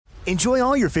Enjoy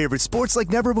all your favorite sports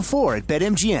like never before at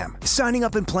BetMGM. Signing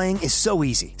up and playing is so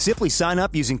easy. Simply sign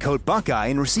up using code Buckeye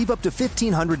and receive up to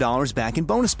 $1,500 back in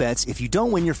bonus bets if you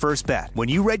don't win your first bet. When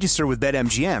you register with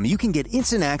BetMGM, you can get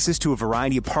instant access to a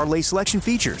variety of parlay selection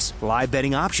features, live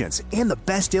betting options, and the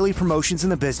best daily promotions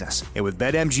in the business. And with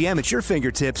BetMGM at your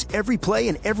fingertips, every play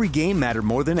and every game matter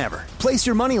more than ever. Place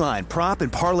your moneyline, prop,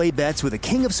 and parlay bets with the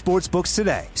king of sportsbooks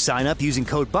today. Sign up using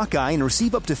code Buckeye and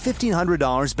receive up to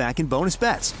 $1,500 back in bonus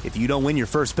bets if you don't win your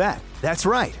first bet. That's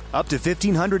right, up to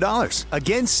 $1,500.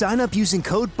 Again, sign up using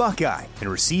code Buckeye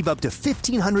and receive up to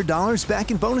 $1,500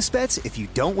 back in bonus bets if you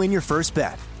don't win your first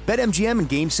bet. BetMGM and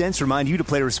GameSense remind you to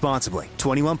play responsibly.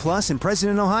 21 plus and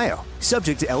present in Ohio.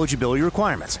 Subject to eligibility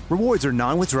requirements. Rewards are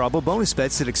non-withdrawable bonus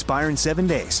bets that expire in 7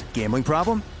 days. Gambling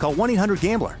problem? Call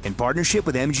 1-800-GAMBLER in partnership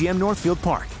with MGM Northfield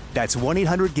Park. That's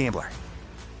 1-800-GAMBLER.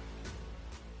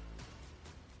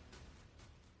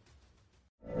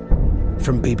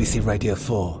 From BBC Radio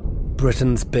 4,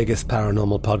 Britain's biggest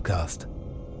paranormal podcast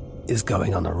is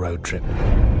going on a road trip.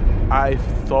 I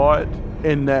thought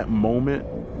in that moment,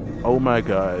 oh my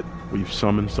God, we've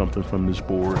summoned something from this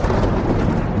board.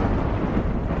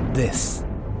 This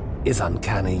is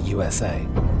Uncanny USA.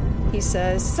 He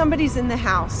says, somebody's in the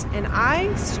house, and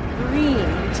I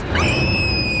screamed.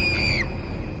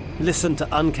 Listen to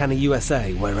Uncanny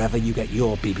USA wherever you get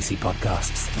your BBC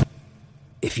podcasts,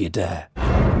 if you dare.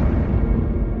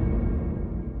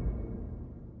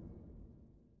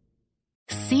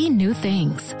 See new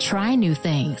things, try new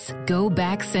things, go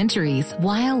back centuries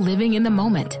while living in the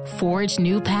moment, forge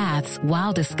new paths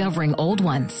while discovering old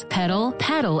ones, pedal,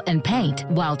 paddle, and paint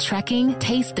while trekking,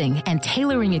 tasting, and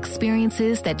tailoring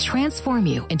experiences that transform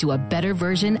you into a better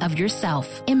version of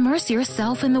yourself. Immerse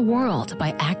yourself in the world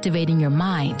by activating your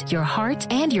mind, your heart,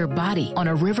 and your body on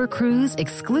a river cruise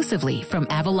exclusively from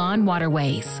Avalon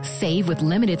Waterways. Save with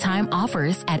limited time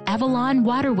offers at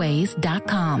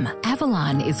AvalonWaterways.com.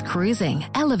 Avalon is cruising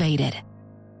elevated.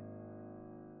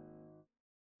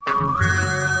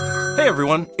 Hey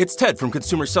everyone, it's Ted from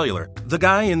Consumer Cellular, the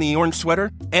guy in the orange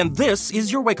sweater, and this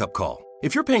is your wake-up call.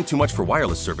 If you're paying too much for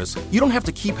wireless service, you don't have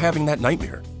to keep having that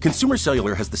nightmare. Consumer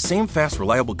Cellular has the same fast,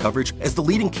 reliable coverage as the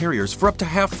leading carriers for up to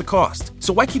half the cost.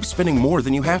 So why keep spending more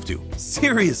than you have to?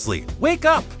 Seriously, wake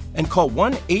up and call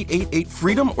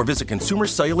 1-888-FREEDOM or visit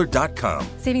consumercellular.com.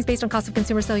 Savings based on cost of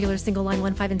Consumer Cellular single line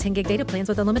 1, 5, and 10 gig data plans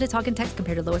with unlimited talk and text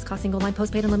compared to lowest cost single line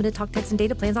postpaid unlimited talk, text, and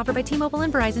data plans offered by T-Mobile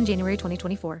and Verizon January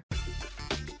 2024.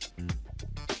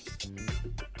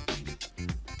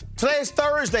 Today is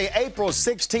Thursday, April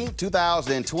 16th,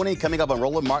 2020. Coming up on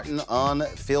Roland Martin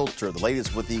Unfiltered, the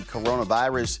latest with the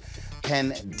coronavirus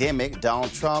pandemic.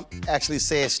 Donald Trump actually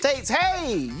says, states,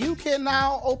 hey, you can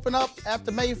now open up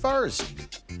after May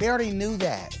 1st. They already knew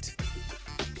that.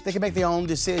 They can make their own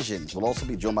decisions. We'll also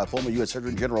be joined by former U.S.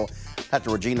 Surgeon General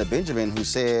Dr. Regina Benjamin, who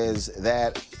says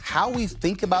that how we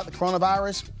think about the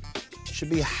coronavirus should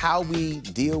be how we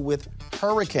deal with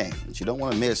hurricanes. You don't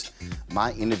want to miss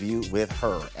my interview with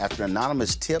her. After an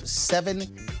anonymous tip,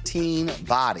 17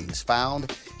 bodies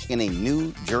found in a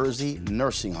New Jersey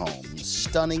nursing home.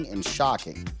 Stunning and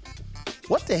shocking.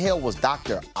 What the hell was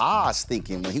Dr. Oz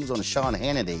thinking when he was on Sean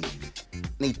Hannity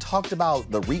and he talked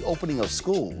about the reopening of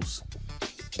schools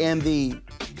and the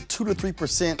 2 to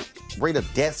 3% rate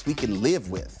of deaths we can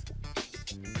live with?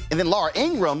 And then Laura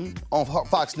Ingraham on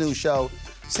Fox News show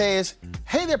says,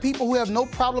 hey, there are people who have no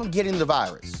problem getting the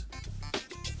virus.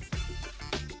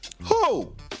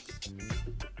 Who?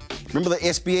 Remember the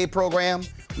SBA program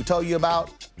we told you about?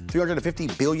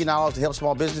 $350 billion to help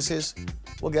small businesses?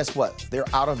 Well, guess what? They're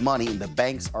out of money and the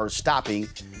banks are stopping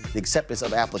the acceptance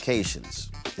of applications.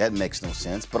 That makes no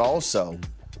sense. But also,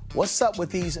 what's up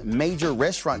with these major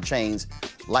restaurant chains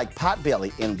like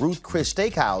Potbelly and Ruth Chris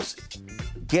Steakhouse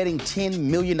getting $10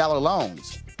 million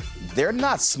loans? They're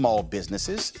not small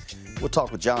businesses. We'll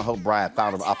talk with John Hope Bryant,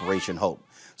 founder of Operation Hope.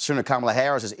 Senator Kamala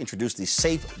Harris has introduced the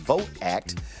Safe Vote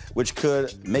Act, which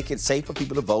could make it safe for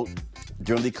people to vote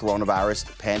during the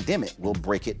coronavirus pandemic. We'll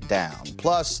break it down.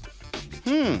 Plus,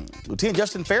 Lieutenant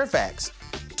Justin Fairfax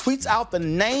tweets out the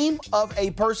name of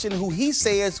a person who he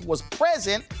says was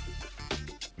present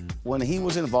when he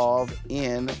was involved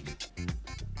in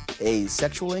a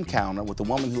sexual encounter with a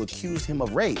woman who accused him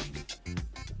of rape.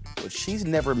 But she's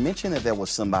never mentioned that there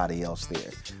was somebody else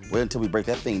there. Wait until we break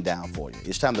that thing down for you.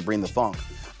 It's time to bring the funk.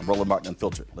 I'm Roland Martin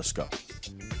Unfiltered. Let's go.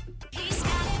 He's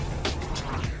got it.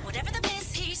 Whatever the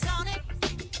biz, he's on it.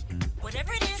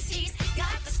 Whatever it is, he's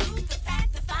got the scoop, the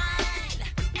fact, the find.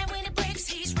 And when it breaks,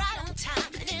 he's right on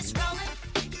time and it's rolling.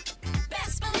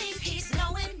 Best believe he's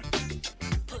knowing.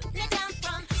 Putting it down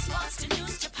from sports to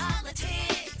news to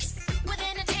politics. With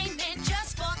entertainment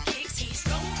just for kicks, he's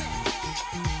rolling.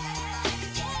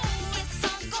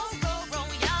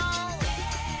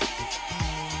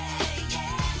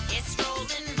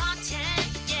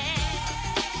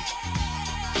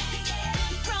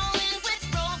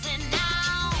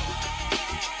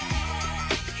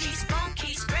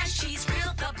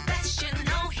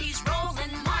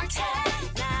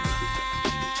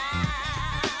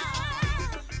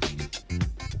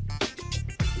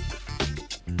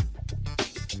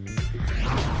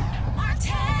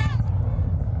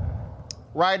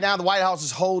 Right now, the White House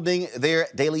is holding their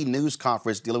daily news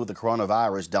conference dealing with the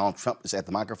coronavirus. Donald Trump is at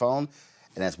the microphone.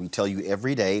 And as we tell you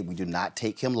every day, we do not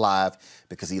take him live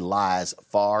because he lies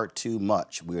far too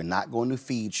much. We are not going to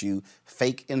feed you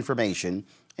fake information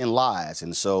and lies.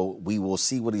 And so we will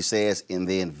see what he says and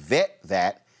then vet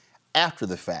that after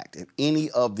the fact. If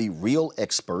any of the real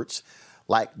experts,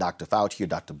 like Dr. Fauci or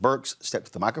Dr. Birx, step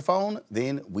to the microphone,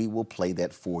 then we will play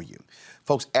that for you.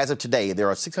 Folks, as of today, there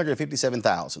are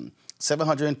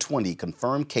 657,720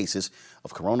 confirmed cases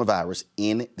of coronavirus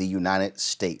in the United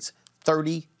States.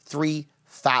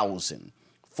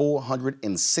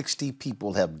 33,460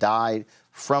 people have died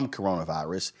from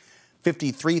coronavirus.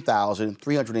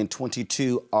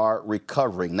 53,322 are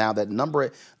recovering. Now, that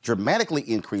number dramatically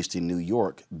increased in New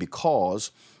York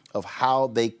because of how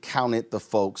they counted the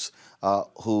folks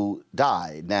who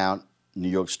died. Now, New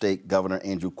York State Governor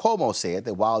Andrew Cuomo said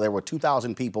that while there were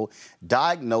 2,000 people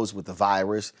diagnosed with the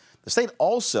virus, the state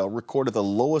also recorded the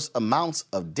lowest amounts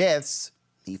of deaths.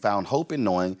 He found hope in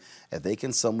knowing that they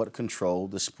can somewhat control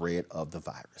the spread of the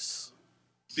virus.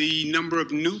 The number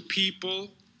of new people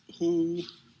who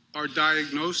are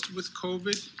diagnosed with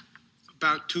COVID,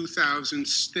 about 2,000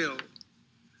 still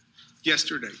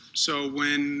yesterday. So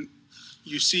when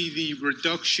you see the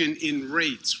reduction in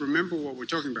rates, remember what we're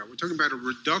talking about. We're talking about a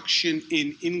reduction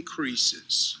in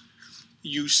increases.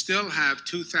 You still have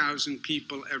 2,000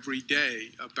 people every day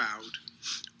about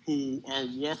who are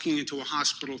walking into a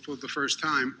hospital for the first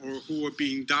time or who are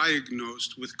being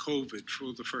diagnosed with COVID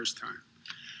for the first time.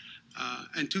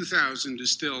 And 2,000 is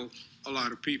still a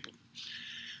lot of people.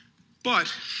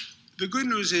 But the good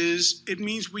news is it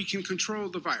means we can control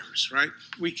the virus, right?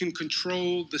 We can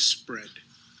control the spread.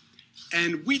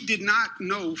 And we did not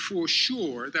know for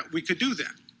sure that we could do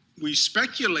that. We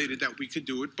speculated that we could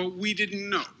do it, but we didn't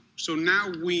know. So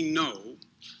now we know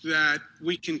that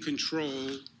we can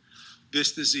control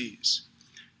this disease.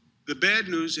 The bad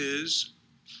news is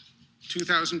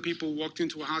 2,000 people walked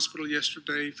into a hospital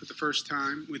yesterday for the first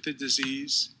time with the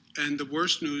disease. And the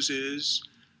worst news is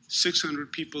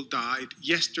 600 people died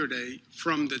yesterday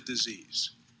from the disease.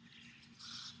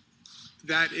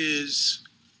 That is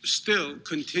still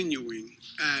continuing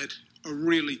at a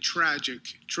really tragic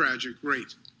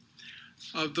rate.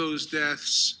 Of those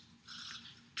deaths,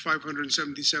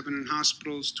 577 in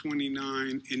hospitals,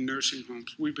 29 in nursing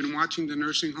homes. We've been watching the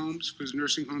nursing homes because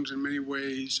nursing homes in many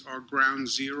ways are ground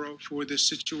zero for this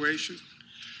situation.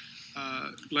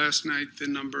 Last night, the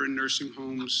number in nursing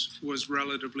homes was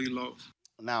relatively low.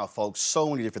 Now, folks, so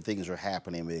many different things are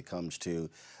happening when it comes to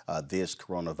this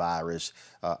coronavirus.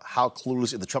 How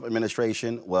clueless is the Trump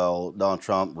administration? Well, Donald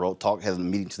Trump had a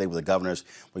meeting today with the governors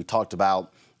where he talked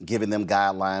about giving them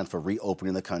guidelines for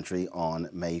reopening the country on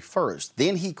May 1st.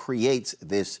 Then he creates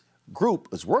this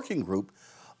working group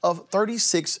of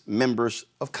 36 members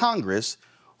of Congress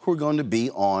who are going to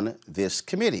be on this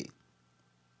committee.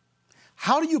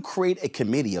 How do you create a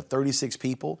committee of 36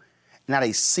 people? Not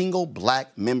a single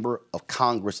black member of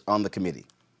Congress on the committee.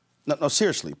 No,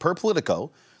 seriously. Per Politico,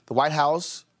 the White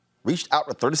House reached out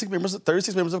to 36 members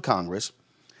of Congress.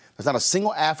 There's not a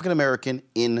single African American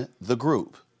in the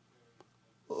group.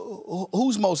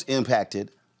 Who's most impacted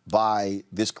by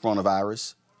this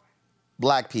coronavirus?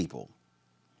 Black people.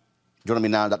 Joining me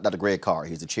now, Dr. Greg Carr.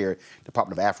 He's the chair,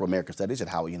 Department of Afro-American Studies at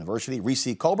Howard University.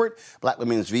 Reese Colbert, Black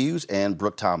Women's Views, and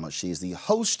Brooke Thomas. She's the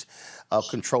host of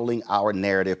Controlling Our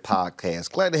Narrative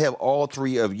podcast. Glad to have all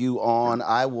three of you on.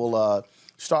 I will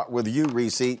start with you,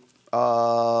 Reese.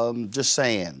 Just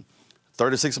saying,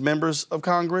 36 members of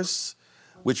Congress,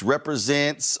 which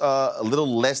represents a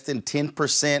little less than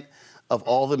 10% of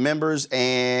all the members,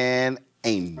 and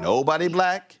ain't nobody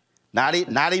black, not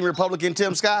even Republican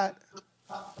Tim Scott.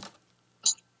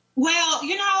 Well,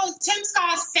 Tim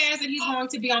Scott says that he's going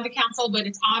to be on the council, but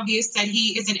it's obvious that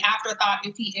he is an afterthought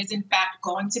if he is, in fact,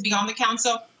 going to be on the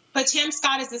council. But Tim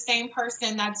Scott is the same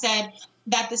person that said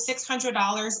that the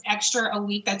 $600 extra a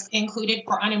week that's included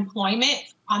for unemployment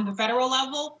on the federal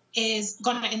level is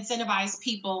going to incentivize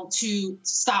people to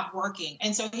stop working.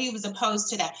 And so he was opposed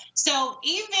to that. So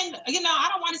even, I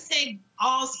don't want to say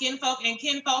all skin folk and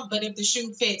kin folk, but if the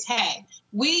shoe fits, hey,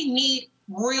 we need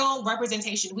real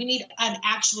representation. We need an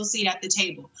actual seat at the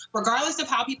table. Regardless of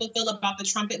how people feel about the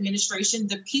Trump administration,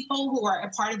 the people who are a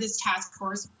part of this task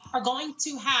force are going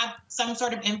to have some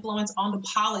sort of influence on the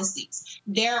policies.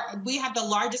 We have the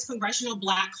largest congressional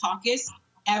Black caucus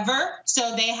ever.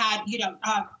 So they had,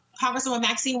 Congresswoman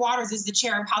Maxine Waters is the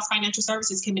chair of House Financial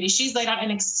Services Committee. She's laid out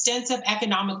an extensive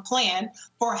economic plan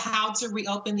for how to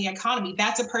reopen the economy.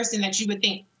 That's a person that you would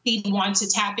think he'd want to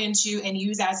tap into and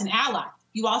use as an ally.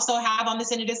 You also have on the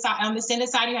Senate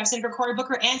side, you have Senator Cory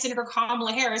Booker and Senator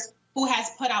Kamala Harris, who has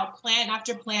put out plan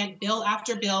after plan, bill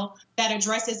after bill that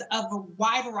addresses a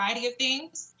wide variety of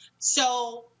things.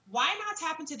 So why not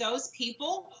tap into those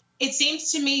people? It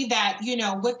seems to me that, you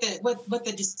know, with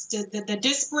the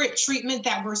disparate treatment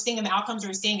that we're seeing and the outcomes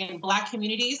we're seeing in Black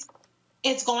communities,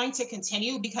 it's going to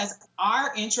continue because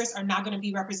our interests are not going to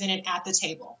be represented at the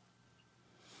table.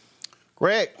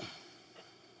 Greg.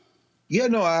 Yeah,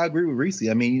 no, I agree with Reese.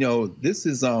 I mean, you know, this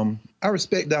is, I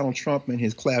respect Donald Trump and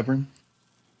his clavering.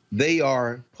 They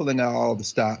are pulling out all the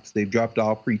stops. They've dropped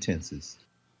all pretenses.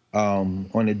 On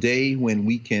a day when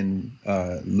we can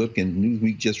look, and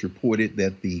Newsweek just reported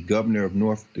that the governor of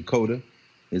North Dakota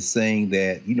is saying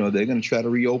that, you know, they're going to try to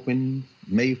reopen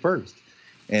May 1st.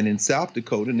 And in South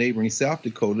Dakota, neighboring South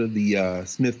Dakota, the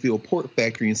Smithfield Pork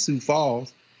Factory in Sioux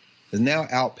Falls is now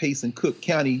outpacing Cook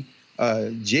County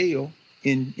Jail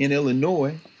in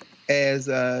Illinois as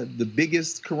the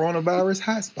biggest coronavirus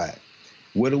hotspot.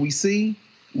 What do we see?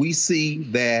 We see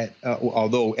that,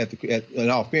 although in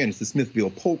all fairness, the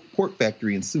Smithfield Pork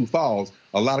Factory in Sioux Falls,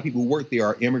 a lot of people who work there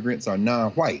are immigrants, are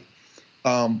non-white.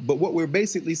 But what we're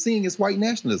basically seeing is white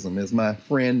nationalism, as my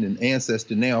friend and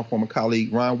ancestor now, former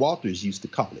colleague Ron Walters used to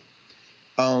call it.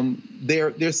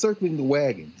 They're circling the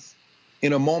wagons.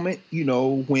 In a moment, you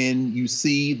know, when you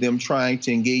see them trying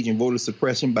to engage in voter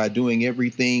suppression by doing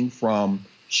everything from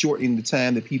shortening the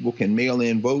time that people can mail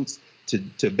in votes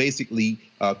to basically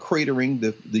cratering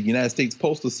the United States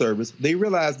Postal Service, they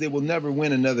realize they will never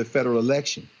win another federal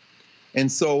election.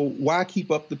 And so why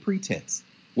keep up the pretense?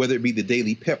 Whether it be the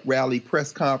daily pep rally,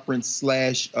 press conference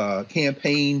 /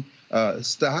 campaign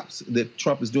stops that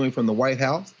Trump is doing from the White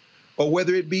House, or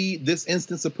whether it be this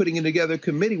instance of putting together a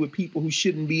committee with people who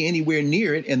shouldn't be anywhere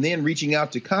near it and then reaching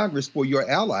out to Congress for your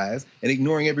allies and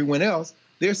ignoring everyone else,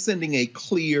 they're sending a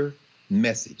clear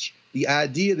message. The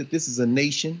idea that this is a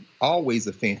nation, always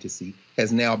a fantasy,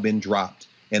 has now been dropped,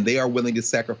 and they are willing to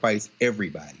sacrifice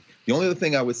everybody. The only other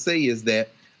thing I would say is that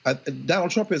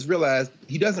Donald Trump has realized,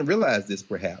 he doesn't realize this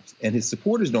perhaps, and his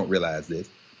supporters don't realize this,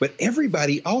 but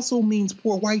everybody also means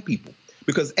poor white people.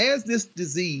 Because as this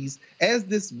disease, as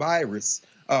this virus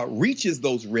reaches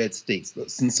those red states,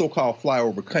 some so-called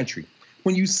flyover country,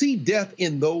 when you see death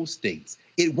in those states,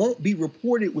 it won't be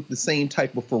reported with the same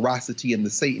type of ferocity and the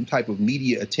same type of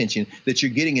media attention that you're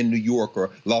getting in New York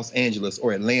or Los Angeles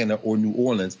or Atlanta or New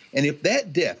Orleans. And if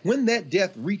that death, when that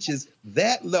death reaches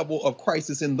that level of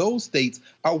crisis in those states,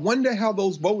 I wonder how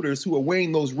those voters who are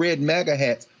wearing those red MAGA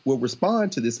hats will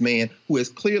respond to this man who is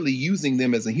clearly using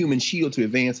them as a human shield to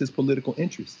advance his political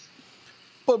interests.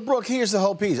 But, Brooke, here's the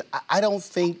whole piece. I don't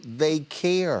think they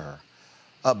care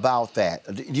about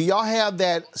that. Do y'all have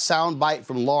that sound bite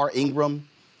from Laura Ingraham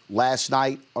last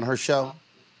night on her show?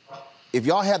 If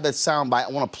y'all have that sound bite,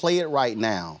 I want to play it right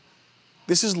now.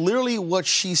 This is literally what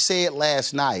she said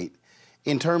last night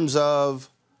in terms of,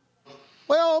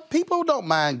 well, people don't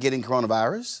mind getting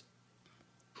coronavirus.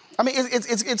 I mean,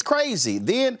 it's crazy.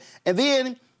 Then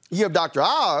you have Dr.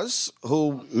 Oz,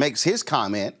 who makes his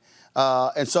comment.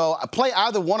 And so I play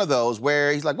either one of those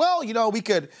where he's like, well, you know, we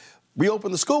could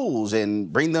reopen the schools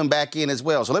and bring them back in as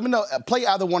well. So let me know, play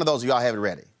either one of those if y'all have it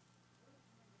ready.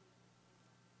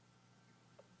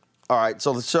 All right,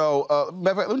 so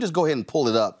let me just go ahead and pull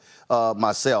it up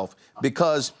myself,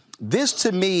 because this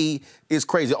to me is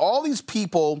crazy. All these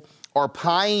people are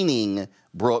pining,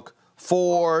 Brooke,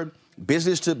 for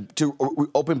business to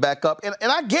open back up, and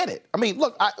I get it. I mean,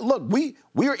 look, we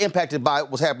are impacted by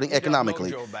what's happening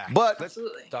economically, but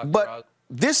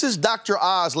this is Dr.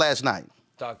 Oz last night.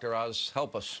 Dr. Oz,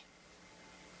 help us.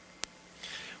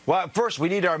 Well, first, we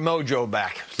need our mojo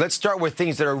back. Let's start with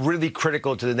things that are really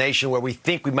critical to the nation, where we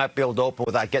think we might be able to open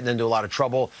without getting into a lot of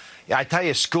trouble. I tell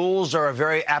you, schools are a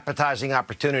very appetizing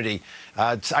opportunity.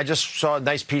 I just saw a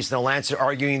nice piece in The Lancet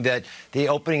arguing that the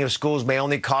opening of schools may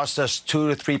only cost us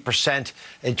 2 to 3%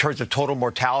 in terms of total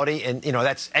mortality. And, you know,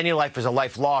 that's any life is a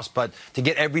life lost. But to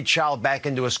get every child back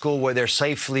into a school where they're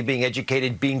safely being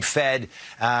educated, being fed,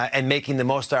 and making the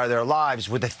most out of their lives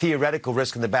with a theoretical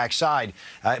risk on the backside,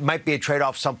 it might be a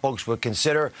trade-off some folks would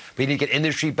consider. We need to get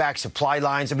industry back, supply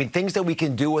lines. I mean, things that we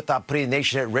can do without putting the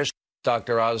nation at risk.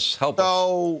 Dr. Oz, help us.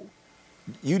 So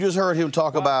you just heard him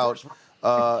talk about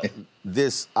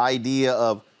this idea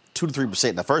of 2 to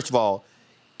 3%. Now, first of all,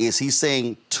 is he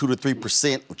saying 2 to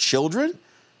 3% of children?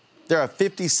 There are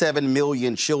 57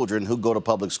 million children who go to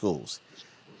public schools.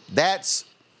 That's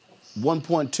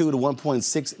 1.2 to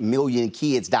 1.6 million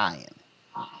kids dying.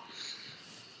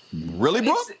 Really,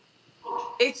 bro?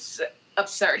 It's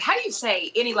absurd. How do you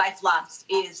say any life lost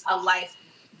is a life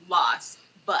lost,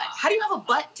 but? How do you have a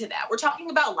but to that? We're talking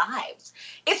about lives.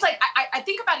 It's like, I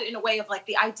think about it in a way of like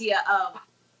the idea of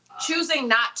choosing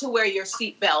not to wear your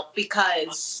seatbelt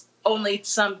because only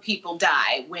some people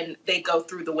die when they go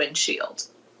through the windshield.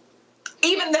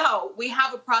 Even though we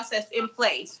have a process in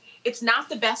place, it's not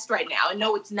the best right now. And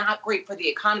no, it's not great for the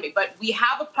economy, but we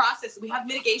have a process, we have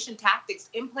mitigation tactics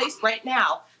in place right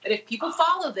now that if people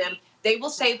follow them, they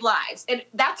will save lives. And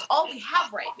that's all we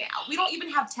have right now. We don't even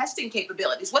have testing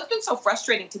capabilities. What's been so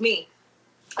frustrating to me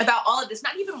about all of this,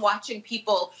 not even watching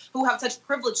people who have such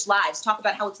privileged lives talk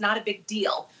about how it's not a big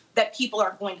deal that people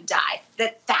are going to die,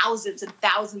 that thousands and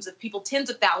thousands of people, tens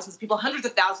of thousands of people, hundreds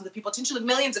of thousands of people, potentially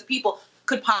millions of people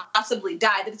could possibly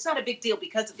die, that it's not a big deal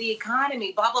because of the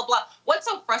economy, blah, blah, blah. What's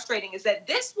so frustrating is that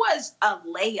this was a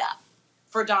layup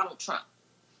for Donald Trump.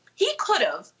 He could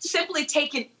have simply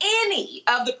taken any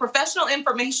of the professional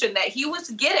information that he was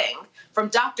getting from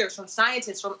doctors, from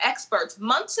scientists, from experts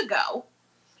months ago.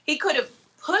 He could have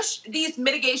pushed these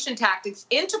mitigation tactics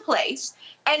into place,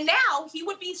 and now he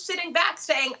would be sitting back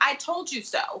saying, I told you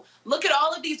so. Look at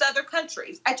all of these other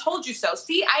countries. I told you so.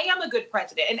 See, I am a good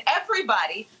president. And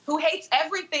everybody who hates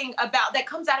everything about that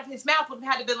comes out of his mouth would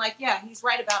have had to been like, yeah, he's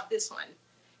right about this one.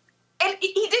 And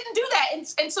he didn't do that.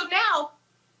 And so now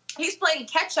he's playing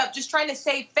catch up, just trying to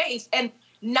save face, and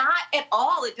not at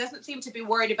all. It doesn't seem to be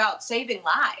worried about saving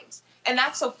lives. And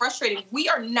that's so frustrating. We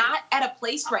are not at a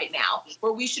place right now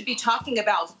where we should be talking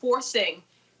about forcing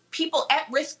people,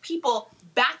 at-risk people,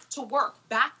 back to work,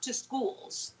 back to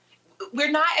schools.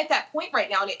 We're not at that point right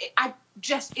now. And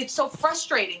it's so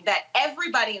frustrating that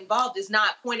everybody involved is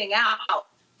not pointing out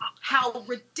how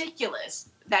ridiculous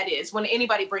that is when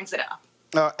anybody brings it up.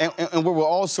 And what we're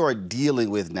also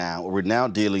dealing with now, what we're now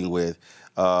dealing with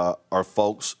are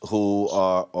folks who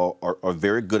are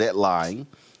very good at lying,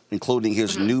 including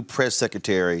his new press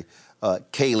secretary,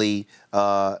 Kayleigh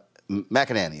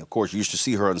McEnany. Of course, you used to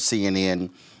see her on CNN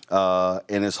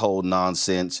and this whole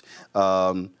nonsense.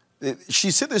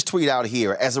 She sent this tweet out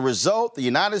here. As a result, the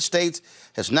United States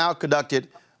has now conducted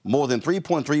more than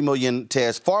 3.3 million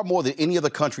tests, far more than any other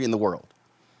country in the world.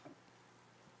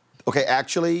 Okay,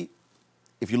 actually,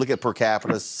 if you look at per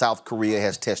capita, South Korea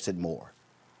has tested more.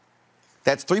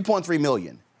 That's 3.3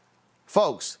 million.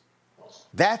 Folks,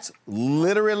 that's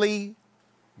literally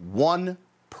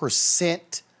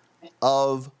 1%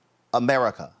 of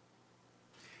America.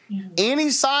 Yeah. Any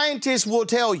scientist will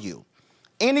tell you,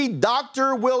 any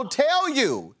doctor will tell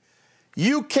you,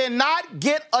 you cannot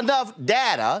get enough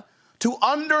data to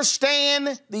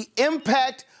understand the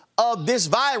impact of this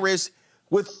virus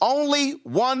with only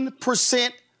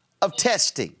 1% of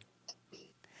testing.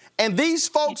 And these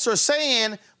folks are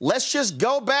saying, let's just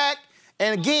go back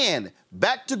and again,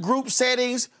 back to group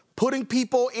settings, putting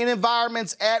people in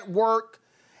environments at work.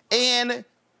 And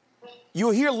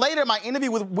you'll hear later in my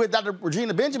interview with Dr.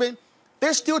 Regina Benjamin,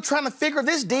 they're still trying to figure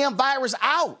this damn virus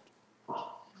out.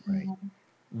 Right.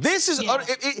 This is,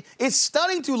 it's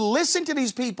stunning to listen to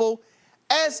these people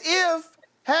as if,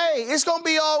 hey, it's going to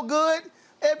be all good.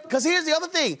 Because here's the other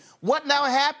thing. What now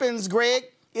happens, Greg,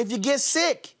 if you get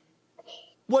sick?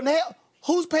 What the hell?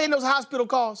 Who's paying those hospital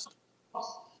costs?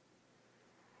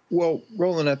 Well,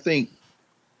 Roland, I think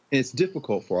it's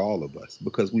difficult for all of us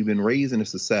because we've been raised in a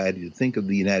society to think of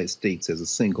the United States as a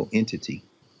single entity.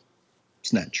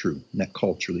 It's not true, not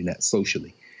culturally, not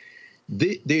socially.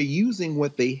 They're using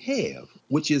what they have,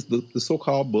 which is the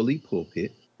so-called bully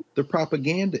pulpit, the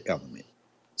propaganda element.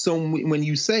 So when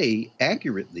you say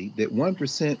accurately that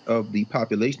 1% of the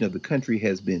population of the country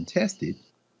has been tested,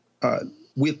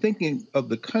 we're thinking of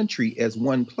the country as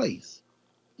one place.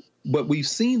 But we've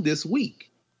seen this week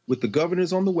with the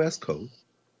governors on the West Coast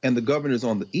and the governors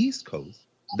on the East Coast,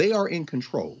 they are in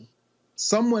control.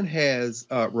 Someone has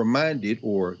reminded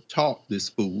or taught this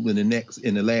fool in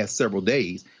the last several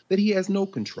days that he has no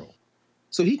control.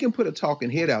 So he can put a talking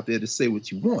head out there to say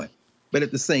what you want. But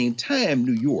at the same time,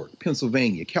 New York,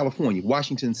 Pennsylvania, California,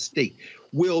 Washington State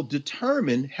will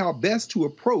determine how best to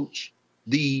approach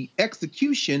the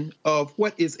execution of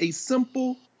what is a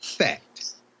simple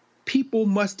fact. People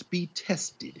must be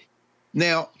tested.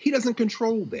 Now, he doesn't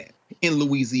control that. In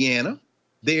Louisiana,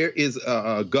 there is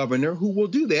a governor who will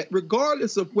do that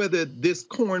regardless of whether this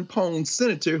corn-pwned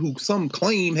senator who some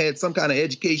claim had some kind of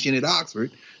education at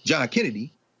Oxford, John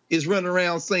Kennedy, is running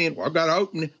around saying, well, gotta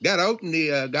open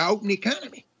the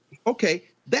economy. Okay,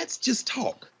 that's just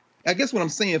talk. I guess what I'm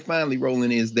saying finally,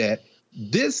 Roland, is that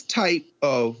this type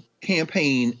of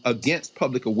campaign against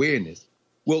public awareness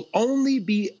will only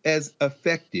be as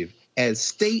effective as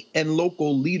state and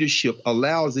local leadership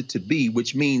allows it to be,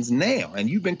 which means now, and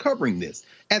you've been covering this,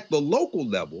 at the local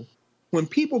level, when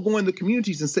people go in the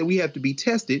communities and say we have to be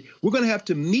tested, we're going to have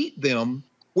to meet them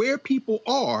where people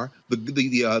are,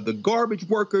 the garbage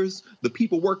workers, the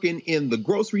people working in the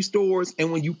grocery stores.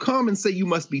 And when you come and say you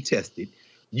must be tested,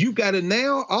 you've got to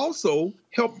now also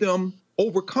help them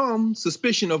overcome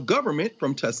suspicion of government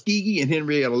from Tuskegee and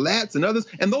Henrietta Lacks and others.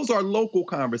 And those are local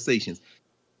conversations.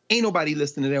 Ain't nobody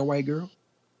listening to that white girl.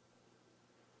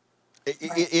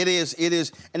 It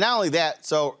is. And not only that,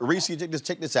 so Reese,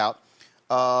 check this out.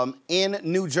 In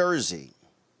New Jersey,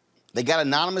 they got an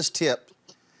anonymous tip.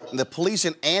 The police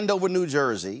in Andover, New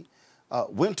Jersey,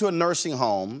 went to a nursing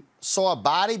home, saw a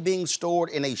body being stored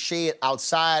in a shed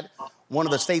outside one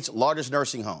of the state's largest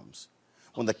nursing homes.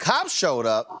 When the cops showed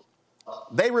up,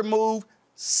 they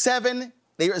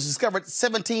discovered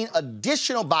 17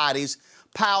 additional bodies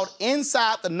piled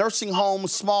inside the nursing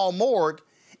home's small morgue,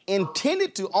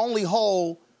 intended to only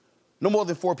hold no more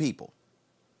than 4 people.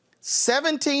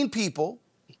 17 people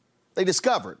they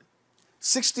discovered.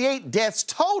 68 deaths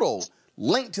total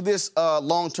linked to this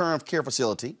long-term care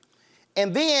facility.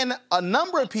 And then a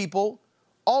number of people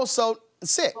also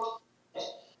sick.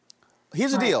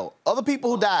 Here's the deal. Other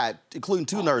people who died, including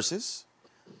 2 nurses,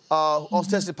 also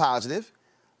tested positive.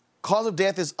 Cause of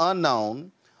death is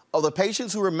unknown. Of the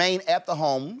patients who remain at the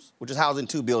homes, which is housed in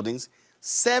 2 buildings,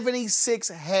 76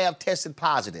 have tested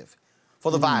positive for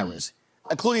the virus,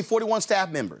 including 41 staff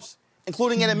members,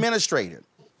 including an administrator.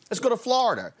 Let's go to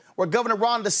Florida, where Governor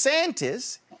Ron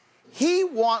DeSantis, he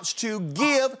wants to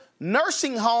give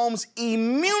nursing homes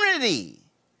immunity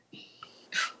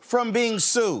from being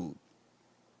sued.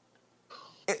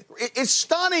 It's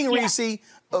stunning, Reese,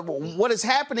 what is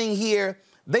happening here.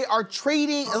 They are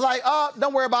treating like, oh,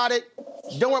 don't worry about it.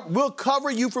 Don't worry, we'll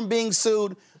cover you from being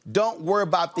sued. Don't worry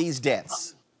about these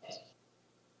deaths.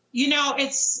 You know,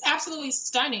 it's absolutely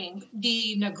stunning,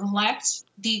 the neglect,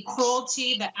 the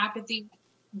cruelty, the apathy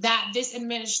that this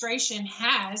administration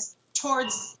has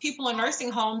towards people in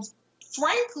nursing homes.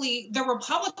 Frankly, the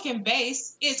Republican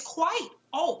base is quite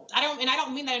old. I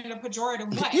don't mean that in a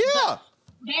pejorative way. Yeah.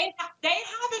 They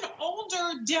have an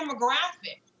older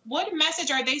demographic. What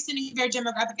message are they sending their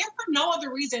demographic? If for no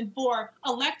other reason for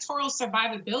electoral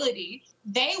survivability,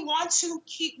 they want to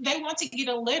get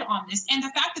a lid on this. And the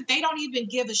fact that they don't even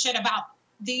give a shit about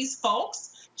these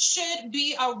folks should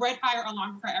be a red fire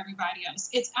alarm for everybody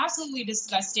else. It's absolutely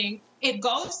disgusting. It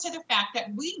goes to the fact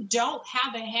that we don't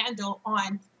have a handle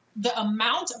on the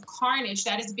amount of carnage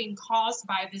that is being caused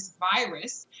by this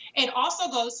virus. It also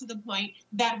goes to the point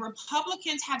that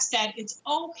Republicans have said it's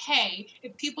okay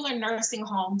if people in nursing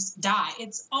homes die.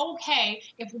 It's okay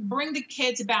if we bring the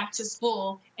kids back to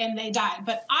school and they die.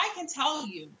 But I can tell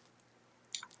you,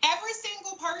 every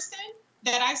single person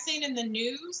that I've seen in the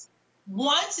news,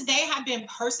 once they have been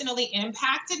personally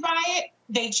impacted by it,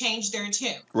 they change their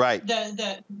tune. Right.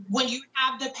 When you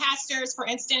have the pastors, for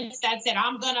instance, that said,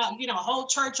 I'm gonna, hold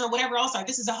church or whatever else, or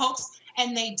this is a hoax,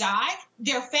 and they die,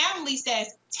 their family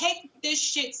says, take this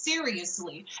shit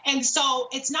seriously. And so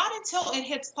it's not until it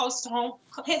hits close to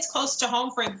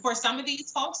home for some of these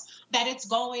folks that it's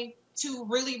going to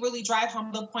really, really drive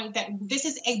home the point that this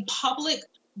is a public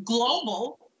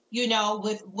global,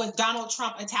 with Donald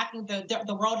Trump attacking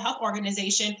the World Health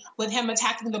Organization, with him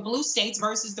attacking the blue states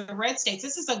versus the red states.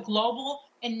 This is a global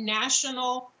and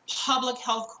national public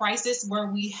health crisis where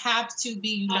we have to be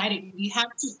united. We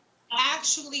have to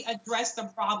actually address the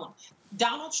problem.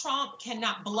 Donald Trump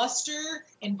cannot bluster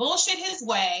and bullshit his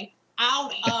way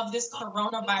out of this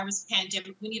coronavirus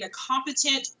pandemic. We need a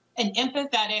competent and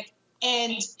empathetic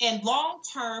and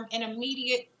long-term and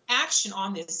immediate action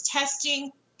on this.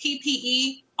 Testing,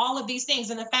 PPE, all of these things.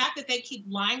 And the fact that they keep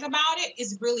lying about it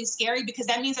is really scary, because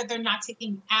that means that they're not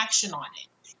taking action on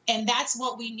it. And that's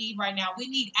what we need right now. We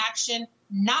need action,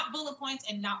 not bullet points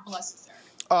and not bluster.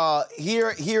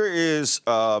 Here is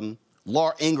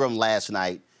Laura Ingraham last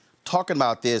night talking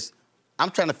about this. I'm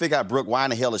trying to figure out, Brooke, why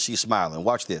in the hell is she smiling?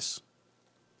 Watch this.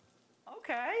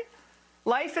 Okay.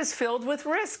 Life is filled with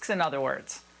risks, in other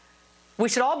words. We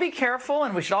should all be careful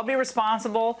and we should all be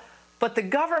responsible, but the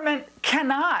government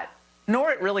cannot,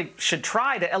 nor it really should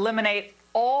try to eliminate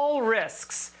all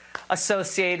risks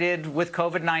associated with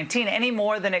COVID-19 any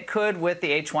more than it could with the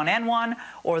H1N1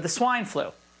 or the swine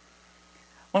flu.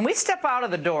 When we step out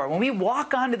of the door, when we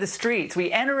walk onto the streets,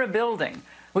 we enter a building,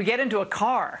 we get into a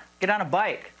car, get on a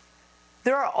bike,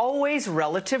 there are always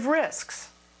relative risks.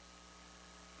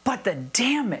 But the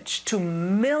damage to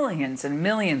millions and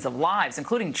millions of lives,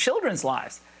 including children's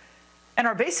lives, and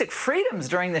our basic freedoms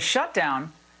during the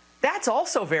shutdown, that's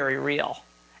also very real.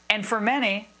 And for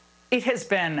many, it has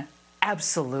been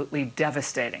absolutely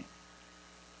devastating.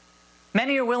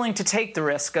 Many are willing to take the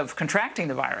risk of contracting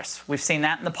the virus. We've seen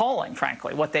that in the polling,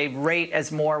 frankly, what they rate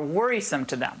as more worrisome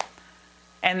to them.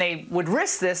 And they would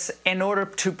risk this in order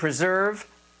to preserve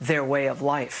their way of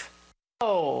life.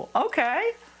 Oh,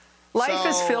 okay. Life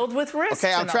is filled with risks.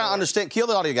 Okay, I'm trying to understand. Kill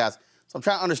the audio, guys. So I'm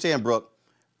trying to understand, Brooke.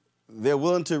 They're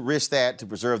willing to risk that to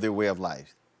preserve their way of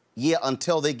life. Yeah,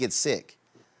 until they get sick.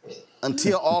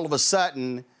 Until all of a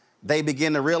sudden they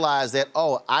begin to realize that,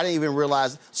 oh, I didn't even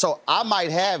realize. So I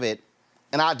might have it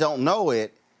and I don't know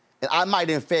it, and I might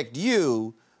infect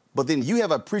you, but then you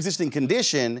have a pre-existing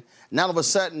condition. Now all of a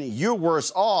sudden you're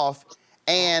worse off,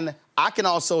 and I can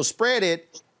also spread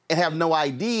it and have no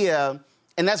idea.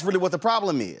 And that's really what the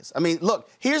problem is. I mean, look,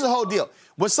 here's the whole deal.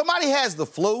 When somebody has the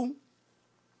flu,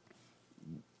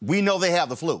 we know they have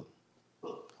the flu.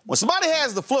 When somebody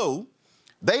has the flu,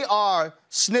 they are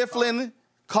sniffling,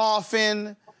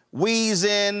 coughing,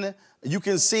 wheezing. You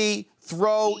can see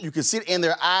throat, you can see it in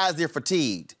their eyes, they're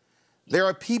fatigued. There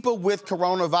are people with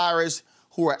coronavirus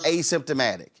who are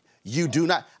asymptomatic. You do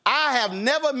not. I have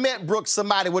never met, Brooke,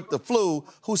 somebody with the flu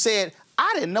who said,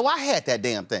 I didn't know I had that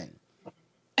damn thing.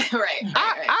 Right.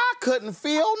 I couldn't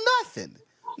feel nothing.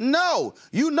 No,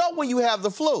 you know when you have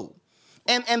the flu.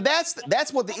 And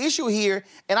that's what the issue here.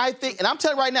 And I think, and I'm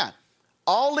telling you right now,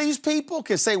 all these people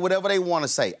can say whatever they want to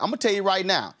say. I'm going to tell you right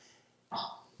now,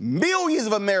 millions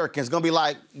of Americans going to be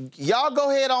like, y'all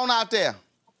go ahead on out there.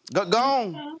 Go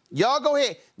on. Y'all go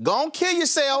ahead. Go on, kill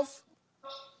yourself.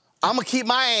 I'm going to keep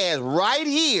my ass right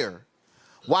here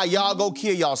while y'all go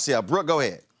kill yourself. Brooke, go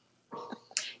ahead.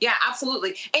 Yeah,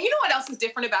 absolutely. And you know what else is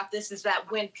different about this is that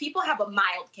when people have a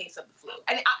mild case of the flu,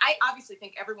 and I obviously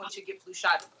think everyone should get flu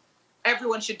shots.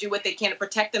 Everyone should do what they can to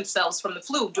protect themselves from the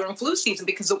flu during flu season,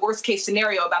 because the worst case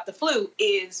scenario about the flu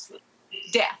is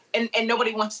death. And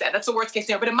nobody wants that. That's the worst case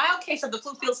scenario. But a mild case of the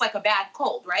flu feels like a bad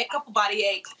cold, right? A couple body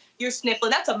aches, you're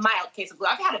sniffling. That's a mild case of flu.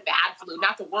 I've had a bad flu,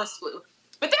 not the worst flu.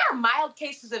 But there are mild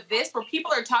cases of this where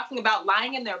people are talking about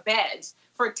lying in their beds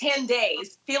for 10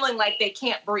 days feeling like they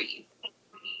can't breathe.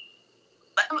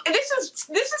 This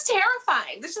is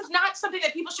terrifying. This is not something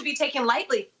that people should be taking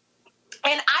lightly.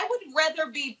 And I would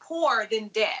rather be poor than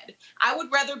dead. I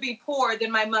would rather be poor than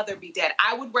my mother be dead.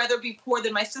 I would rather be poor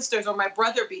than my sisters or my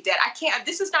brother be dead. I can't.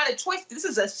 This is not a choice. This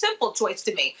is a simple choice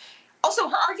to me. Also,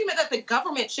 her argument that the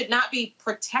government should not be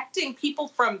protecting people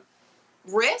from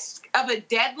risk of a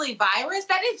deadly virus,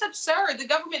 that is absurd. The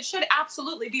government should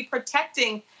absolutely be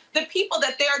protecting the people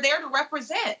that they are there to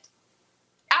represent.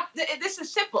 This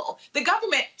is simple. The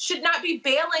government should not be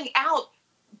bailing out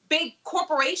big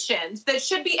corporations that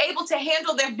should be able to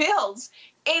handle their bills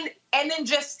and then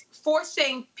just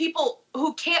forcing people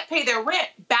who can't pay their rent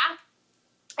back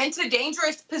into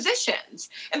dangerous positions.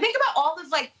 And think about all of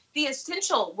the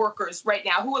essential workers right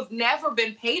now who have never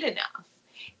been paid enough.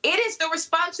 It is the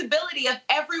responsibility of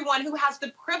everyone who has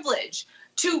the privilege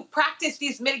to practice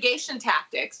these mitigation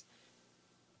tactics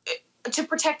to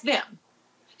protect them.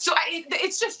 So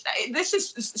this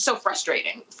is so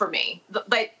frustrating for me.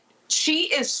 Like, she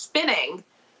is spinning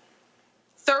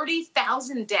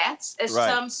 30,000 deaths as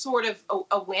some sort of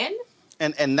a win.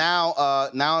 And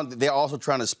now they're also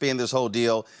trying to spin this whole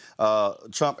deal.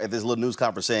 Trump at this little news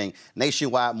conference saying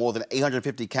nationwide more than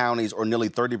 850 counties, or nearly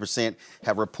 30%,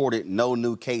 have reported no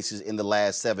new cases in the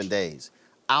last 7 days.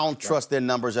 I don't trust their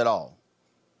numbers at all.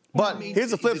 But here's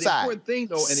the flip side.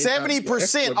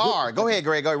 70% are. Go ahead,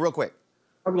 Greg. Go ahead real quick.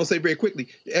 I'm going to say very quickly,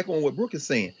 echoing what Brooke is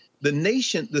saying,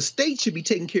 the state should be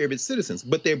taking care of its citizens,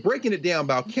 but they're breaking it down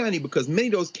by county because many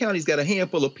of those counties got a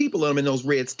handful of people in them in those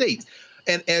red states.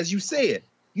 And as you said,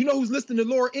 you know who's listening to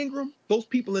Laura Ingraham? Those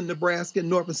people in Nebraska,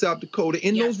 North and South Dakota,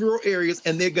 in those rural areas,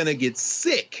 and they're going to get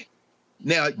sick.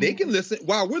 Now, they can listen.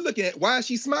 While we're looking at why is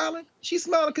she smiling? She's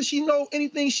smiling because she knows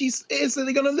anything she says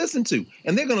they're going to listen to.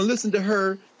 And they're going to listen to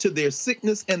her to their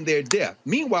sickness and their death.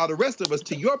 Meanwhile, the rest of us,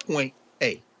 to your point,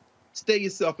 hey, stay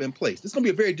yourself in place. It's going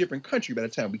to be a very different country by the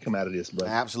time we come out of this, brother.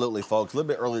 Absolutely, folks. A little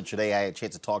bit earlier today, I had a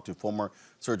chance to talk to former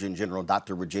Surgeon General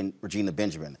Dr. Regina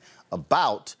Benjamin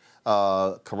about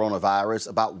coronavirus,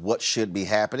 about what should be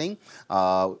happening.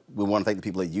 We want to thank the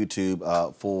people at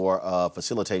YouTube for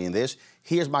facilitating this.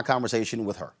 Here's my conversation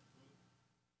with her.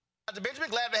 Dr. Benjamin,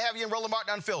 glad to have you in Roland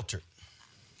Martin Unfiltered.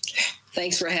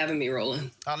 Thanks for having me,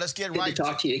 Roland. Let's get Good right to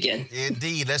talk to you again.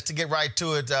 Indeed. Let's get right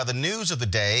to it. The news of the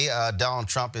day, Donald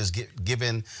Trump has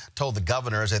told the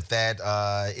governors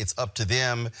that it's up to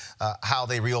them how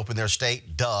they reopen their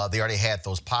state. Duh, they already had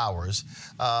those powers.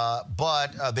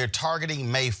 But they're targeting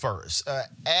May 1st.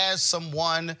 As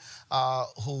someone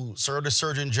who served as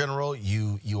Surgeon General,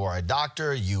 you are a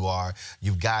doctor,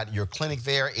 you've got your clinic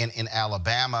there in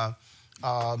Alabama.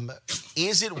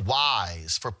 Is it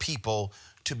wise for people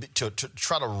to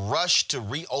try to rush to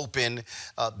reopen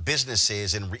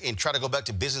businesses and try to go back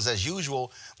to business as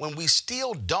usual when we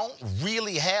still don't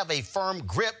really have a firm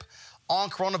grip on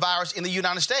coronavirus in the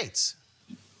United States?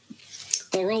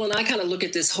 Well, Roland, I kind of look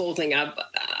at this whole thing.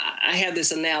 I have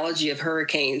this analogy of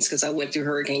hurricanes because I went through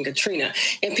Hurricane Katrina,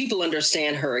 and people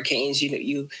understand hurricanes.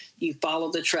 You follow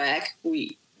the track.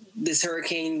 This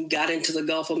hurricane got into the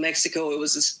Gulf of Mexico. It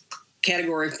was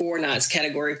Category 4, now it's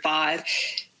Category 5.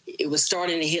 It was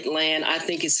starting to hit land. I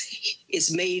think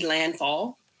it's made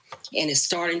landfall, and it's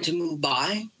starting to move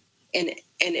by. And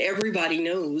everybody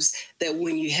knows that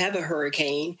when you have a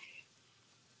hurricane,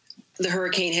 the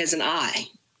hurricane has an eye.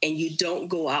 And you don't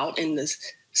go out in the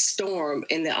storm,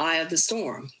 in the eye of the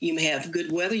storm. You may have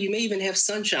good weather, you may even have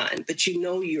sunshine, but you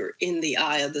know you're in the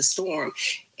eye of the storm,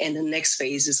 and the next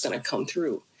phase is going to come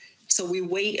through. So we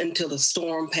wait until the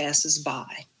storm passes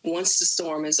by. Once the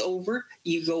storm is over,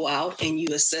 you go out and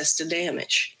you assess the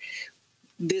damage.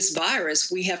 This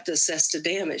virus, we have to assess the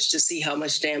damage to see how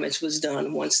much damage was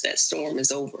done once that storm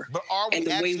is over. But are we and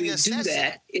the way we assessing?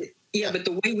 do that, but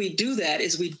the way we do that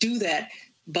is we do that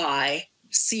by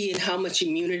seeing how much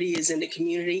immunity is in the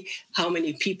community, how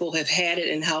many people have had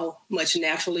it, and how much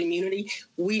natural immunity.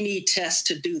 We need tests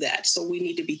to do that. So we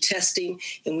need to be testing,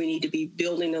 and we need to be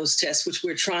building those tests, which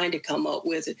we're trying to come up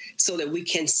with so that we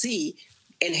can see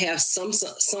and have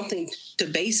something to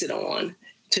base it on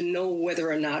to know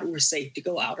whether or not we're safe to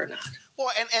go out or not.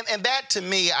 Well, and that to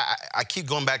me, I keep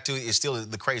going back to, is still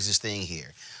the craziest thing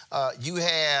here.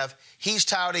 He's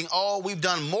touting, we've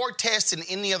done more tests than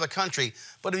any other country.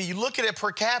 But if you look at it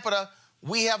per capita,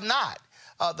 we have not.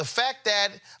 The fact that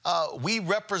we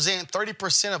represent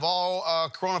 30% of all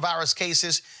coronavirus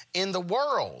cases in the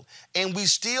world, and we're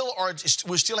still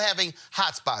having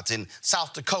hotspots in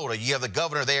South Dakota. You have the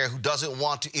governor there who doesn't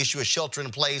want to issue a shelter in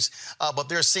place, but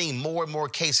they're seeing more and more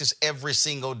cases every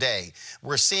single day.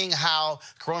 We're seeing how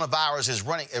coronavirus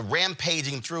is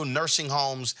rampaging through nursing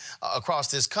homes across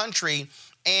this country.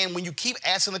 And when you keep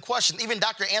asking the question, even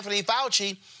Dr. Anthony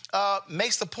Fauci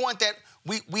makes the point that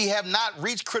we have not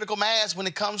reached critical mass when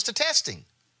it comes to testing.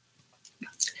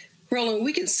 Roland,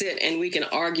 we can sit and we can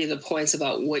argue the points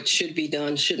about what should be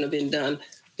done, shouldn't have been done,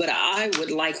 but I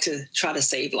would like to try to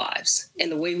save lives. And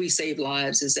the way we save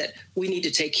lives is that we need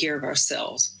to take care of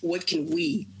ourselves. What can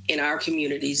we in our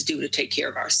communities do to take care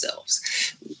of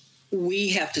ourselves? We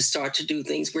have to start to do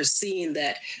things. We're seeing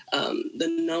that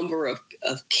the number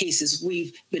of cases,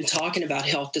 we've been talking about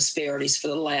health disparities for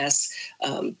the last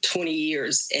 20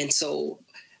 years. And so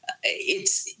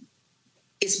it's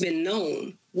been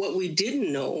known. What we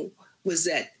didn't know was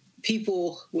that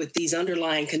people with these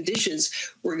underlying conditions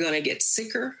were going to get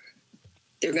sicker.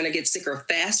 They're going to get sicker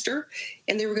faster,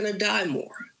 and they were going to die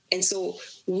more. And so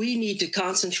we need to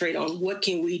concentrate on what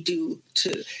can we do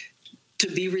to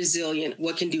be resilient.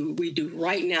 What can we do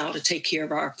right now to take care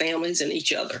of our families and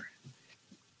each other?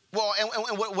 Well,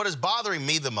 and what is bothering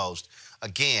me the most,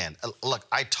 again, look,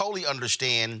 I totally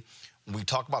understand when we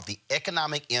talk about the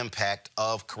economic impact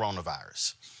of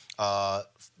coronavirus.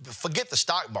 Forget the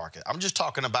stock market. I'm just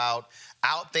talking about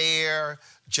out there,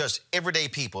 just everyday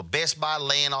people. Best Buy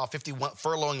laying off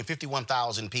furloughing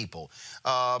 51,000 people.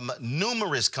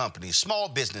 Numerous companies, small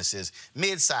businesses,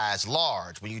 mid-size,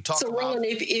 large. When you talk about... Roland,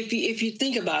 if you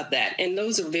think about that, and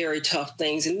those are very tough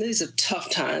things, and these are tough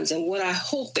times, and what I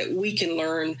hope that we can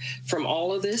learn from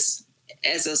all of this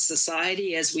as a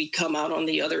society, as we come out on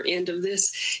the other end of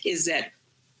this, is that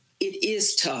it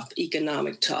is tough,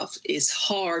 economic tough. It's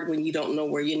hard when you don't know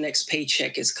where your next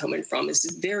paycheck is coming from.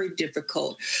 It's very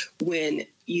difficult when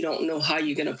you don't know how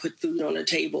you're going to put food on the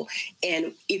table.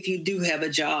 And if you do have a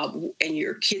job and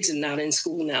your kids are not in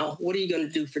school now, what are you going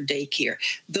to do for daycare?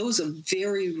 Those are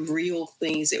very real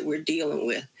things that we're dealing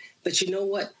with. But you know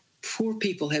what? Poor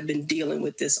people have been dealing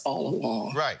with this all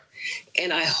along. Right.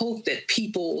 And I hope that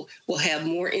people will have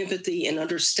more empathy and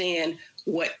understand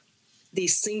what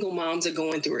these single moms are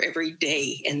going through every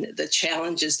day and the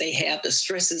challenges they have, the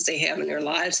stresses they have in their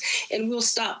lives. And we'll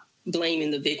stop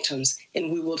blaming the victims, and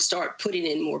we will start putting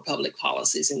in more public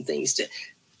policies and things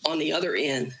on the other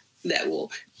end that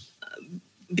will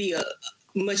be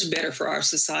much better for our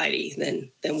society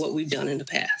than what we've done in the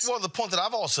past. Well, the point that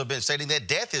I've also been stating, that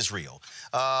death is real.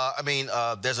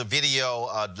 There's a video,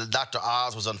 Dr.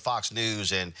 Oz was on Fox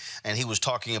News, and he was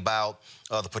talking about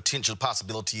the potential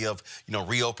possibility of,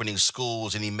 reopening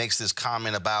schools, and he makes this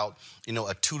comment about,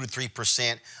 a 2 to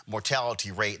 3%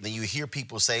 mortality rate. And then you hear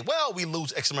people say, well, we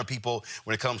lose X amount of people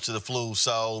when it comes to the flu,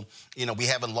 so, we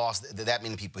haven't lost that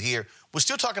many people here. We're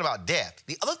still talking about death.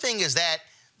 The other thing is that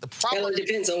The problem. Well, it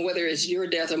depends on whether it's your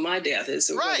death or my death is,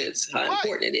 how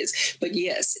important it is. But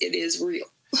yes, it is real.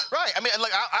 Right. I mean,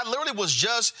 like I literally was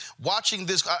just watching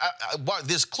this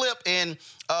this clip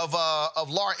of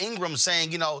Laura Ingraham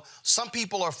saying, some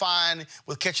people are fine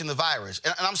with catching the virus,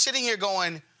 and I'm sitting here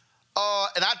going, and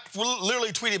I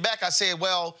literally tweeted back. I said,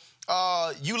 well,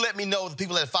 you let me know the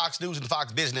people at Fox News and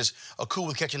Fox Business are cool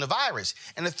with catching the virus.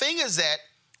 And the thing is that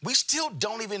we still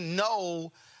don't even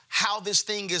know how this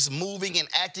thing is moving and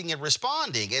acting and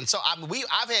responding. And so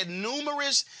I've had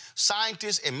numerous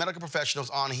scientists and medical professionals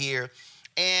on here.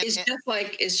 And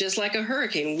it's just like a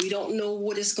hurricane. We don't know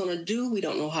what it's going to do. We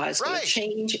don't know how it's going to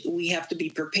change. We have to be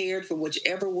prepared for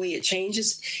whichever way it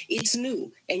changes. It's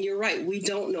new. And you're right. We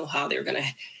don't know how they're going to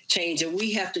change, and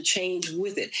we have to change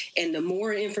with it. And the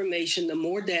more information, the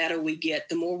more data we get,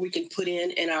 the more we can put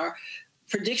in, and our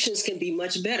predictions can be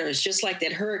much better. It's just like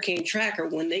that hurricane tracker.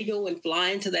 When they go and fly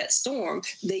into that storm,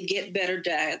 they get better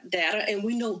data, and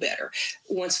we know better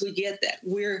once we get that.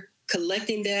 We're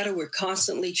collecting data, we're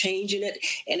constantly changing it,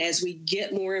 and as we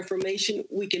get more information,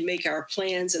 we can make our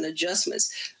plans and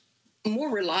adjustments more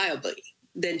reliably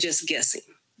than just guessing.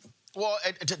 Well,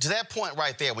 to that point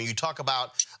right there, when you talk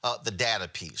about the data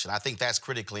piece, and I think that's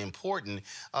critically important,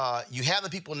 you have the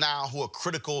people now who are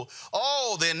critical.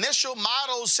 Oh, the initial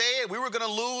model said we were going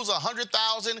to lose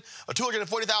 100,000 or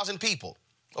 240,000 people.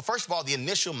 Well, first of all, the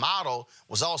initial model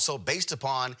was also based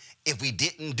upon if we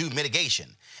didn't do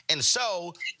mitigation. And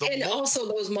so also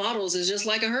those models is just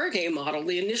like a hurricane model.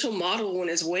 The initial model, when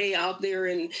it's way out there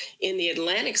in the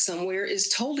Atlantic somewhere, is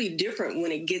totally different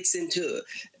when it gets into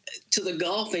the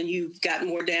Gulf and you've got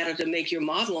more data to make your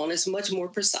model on. It's much more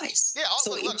precise. Yeah,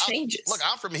 so it changes.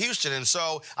 I'm from Houston, and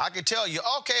so I can tell you,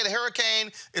 okay, the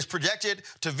hurricane is projected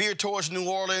to veer towards New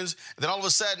Orleans. And then all of a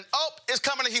sudden, it's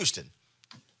coming to Houston.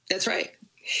 That's right.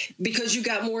 Because you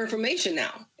got more information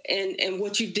now. And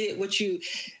what you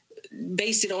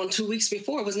based it on 2 weeks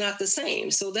before was not the same.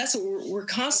 So that's what we're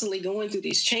constantly going through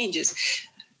these changes.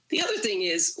 The other thing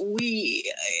is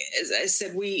as I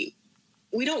said, we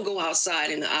don't go outside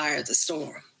in the eye of the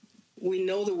storm. We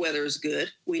know the weather is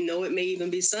good. We know it may even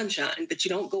be sunshine, but you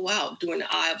don't go out during the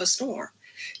eye of a storm.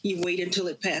 You wait until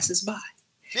it passes by.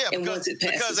 Yeah,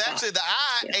 because actually the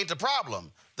eye ain't the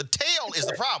problem. The tail is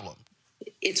the problem.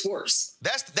 It's worse.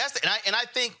 And I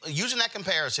think using that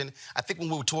comparison, I think when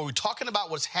we're talking about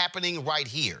what's happening right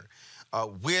here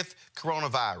with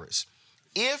coronavirus,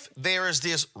 if there is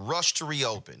this rush to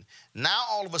reopen, now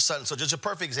all of a sudden, so just a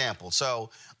perfect example. So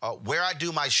where I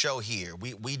do my show here,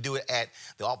 we do it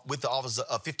with the Office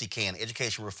of 50CAN,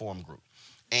 Education Reform Group.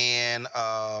 And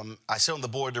I sit on the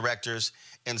board of directors.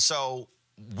 And so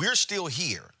we're still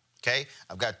here, okay?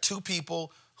 I've got two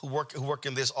people who work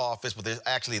in this office, but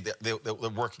they're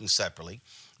working separately.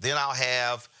 Then I'll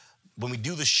have, when we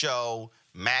do the show,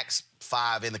 max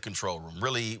 5 in the control room,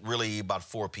 really about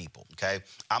 4 people, okay?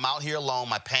 I'm out here alone.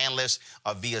 My panelists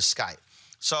are via Skype.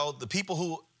 So the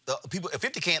people at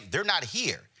 50CAN, they're not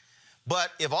here.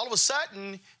 But if all of a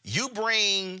sudden you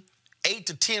bring 8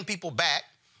 to 10 people back,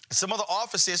 some other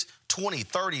offices, 20,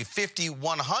 30, 50,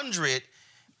 100,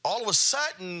 all of a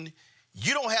sudden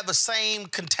you don't have the same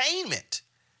containment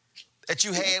that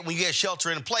you had when you had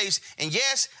shelter in place. And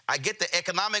yes, I get the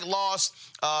economic loss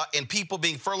and people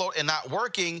being furloughed and not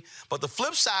working. But the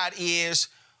flip side is,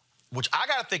 which I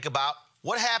got to think about,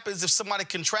 what happens if somebody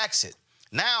contracts it?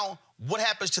 Now, what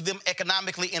happens to them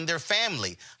economically in their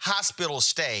family? Hospital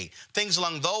stay, things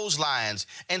along those lines.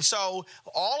 And so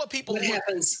all the people...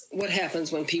 What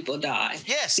happens when people die?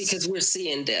 Yes. Because we're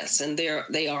seeing deaths and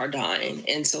they are dying.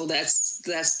 And so that's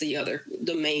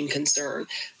the main concern.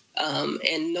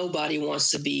 And nobody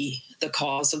wants to be the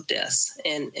cause of death.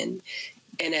 And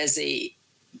as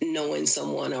knowing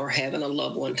someone or having a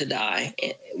loved one to die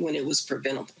when it was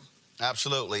preventable.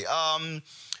 Absolutely.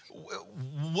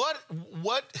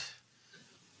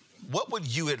 What would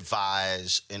you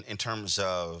advise in terms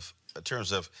of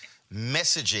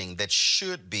messaging that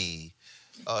should be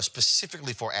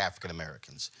specifically for African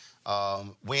Americans?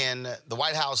 When the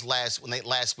White House last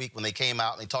week when they came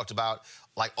out and they talked about,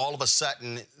 like, all of a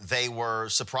sudden they were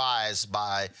surprised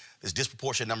by this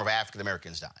disproportionate number of African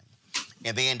Americans dying.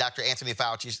 And then Dr. Anthony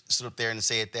Fauci stood up there and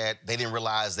said that they didn't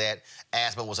realize that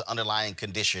asthma was an underlying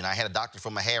condition. I had a doctor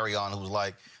from Meharry on who was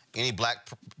like, any black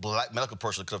medical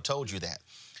person could have told you that.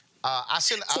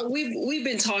 We've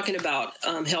been talking about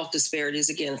health disparities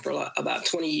again for about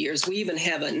 20 years. We even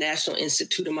have a National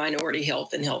Institute of Minority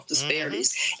Health and Health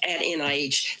Disparities at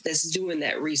NIH that's doing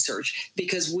that research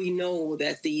because we know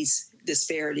that these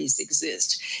disparities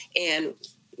exist. And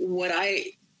what I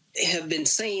have been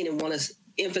saying and want to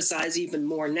emphasize even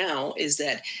more now is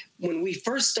that when we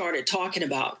first started talking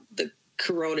about the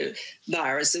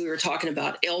coronavirus, we were talking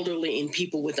about elderly and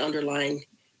people with underlying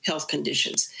health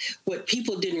conditions. What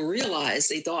people didn't realize,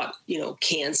 they thought,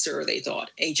 cancer, they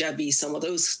thought HIV, some of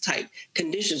those type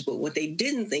conditions. But what they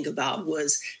didn't think about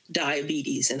was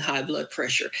diabetes and high blood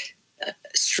pressure,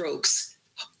 strokes,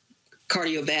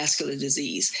 cardiovascular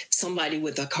disease, somebody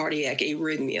with a cardiac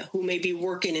arrhythmia who may be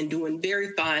working and doing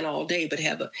very fine all day, but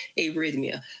have an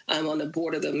arrhythmia. I'm on the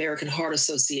board of the American Heart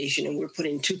Association, and we're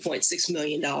putting $2.6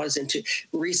 million into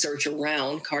research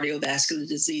around cardiovascular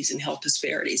disease and health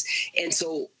disparities. And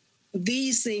so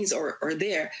these things are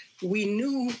there. We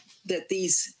knew that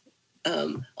these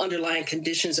underlying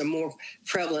conditions are more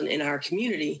prevalent in our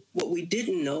community. What we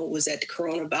didn't know was that the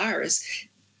coronavirus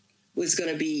was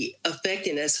going to be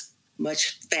affecting us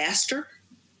much faster,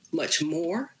 much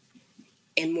more,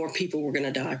 and more people were going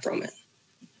to die from it.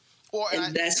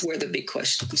 And that's where the big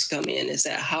questions come in, is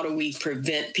that how do we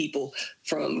prevent people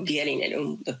from getting it?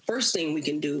 And the first thing we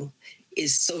can do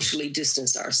is socially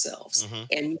distance ourselves.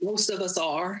 And most of us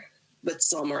are, but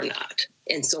some are not.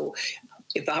 And so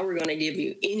if I were going to give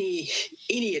you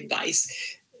any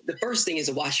advice, the first thing is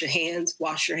to wash your hands,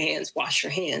 wash your hands, wash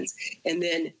your hands. And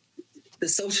then the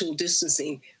social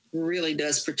distancing really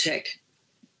does protect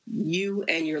you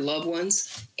and your loved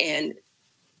ones, and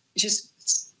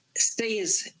just stay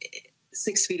as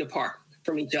 6 feet apart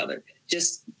from each other.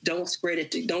 Just don't spread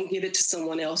it. Don't give it to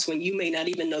someone else when you may not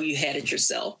even know you had it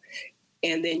yourself.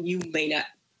 And then you may not,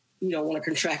 want to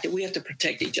contract it. We have to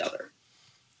protect each other.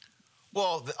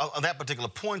 Well, on that particular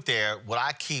point there, what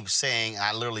I keep saying,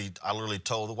 I literally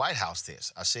told the White House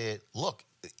this. I said, look,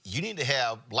 you need to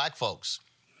have black folks,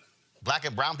 black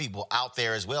and brown people out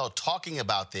there as well talking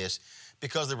about this,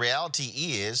 because the reality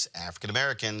is African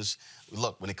Americans,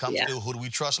 look, when it comes to who do we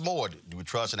trust more? Do we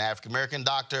trust an African American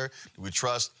doctor? Do we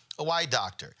trust a white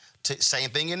doctor?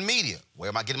 Same thing in media. Where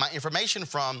am I getting my information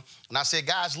from? And I said,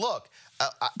 guys, look,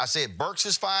 I said Birx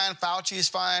is fine, Fauci is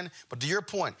fine, but to your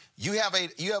point, you have a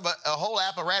whole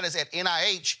apparatus at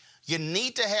NIH. You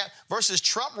need to have, versus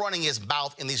Trump running his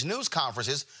mouth in these news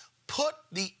conferences, put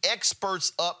the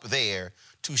experts up there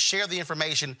to share the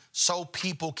information so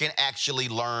people can actually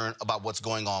learn about what's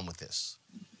going on with this.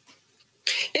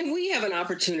 And we have an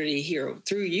opportunity here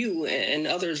through you and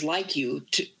others like you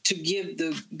to give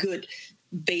the good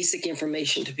basic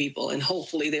information to people, and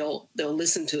hopefully they'll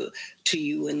listen to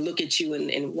you and look at you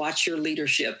and watch your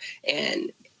leadership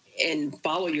and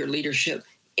follow your leadership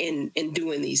in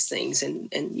doing these things. And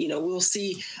we'll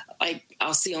see,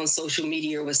 I'll see on social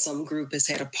media where some group has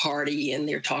had a party and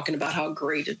they're talking about how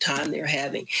great a time they're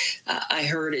having. I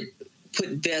heard it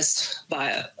put best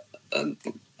by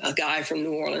a guy from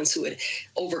New Orleans who had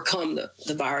overcome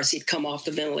the virus. He'd come off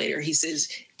the ventilator. He says,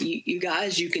 you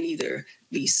guys, you can either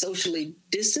be socially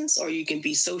distanced or you can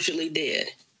be socially dead.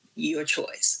 Your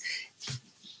choice.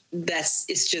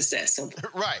 It's just that simple.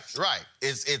 Right.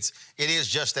 It is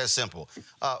just that simple.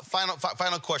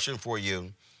 Final question for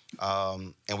you,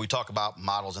 and we talk about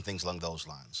models and things along those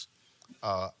lines.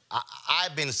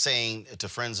 I've been saying to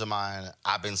friends of mine,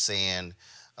 I've been saying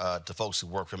to folks who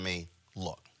work for me,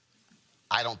 look,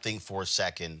 I don't think for a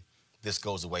second this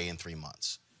goes away in 3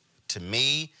 months. To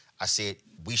me, I said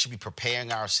we should be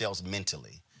preparing ourselves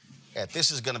mentally.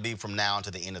 This is going to be from now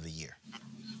until the end of the year.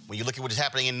 When you look at what is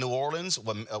happening in New Orleans,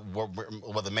 where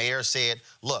the mayor said,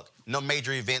 look, no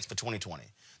major events for 2020.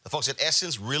 The folks at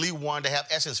Essence really wanted to have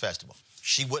Essence Festival.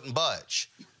 She wouldn't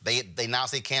budge. They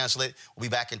announced they cancel it. We'll be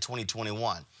back in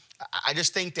 2021. I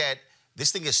just think that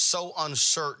this thing is so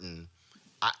uncertain.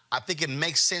 I think it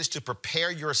makes sense to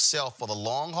prepare yourself for the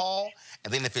long haul.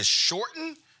 And then if it's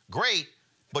shortened, great.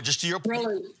 But just to your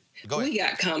point. Go ahead. We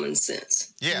got common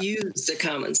sense. Yeah. Use the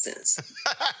common sense.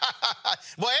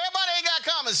 Well, everybody ain't got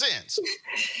common sense.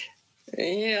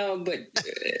 Yeah,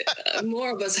 but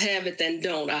more of us have it than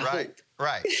don't, I hope.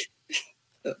 Right.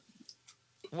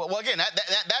 Well, again,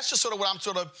 that's just sort of what I'm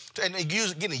sort of, and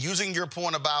using your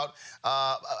point about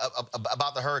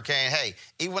the hurricane. Hey,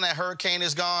 even when that hurricane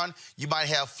is gone, you might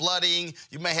have flooding.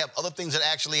 You may have other things that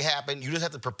actually happen. You just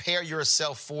have to prepare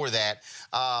yourself for that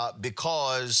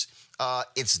because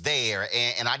it's there.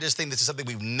 And I just think this is something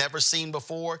we've never seen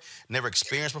before, never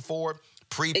experienced before.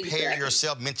 Prepare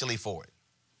yourself mentally for it.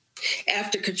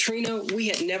 After Katrina, we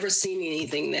had never seen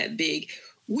anything that big.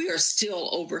 We are still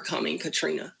overcoming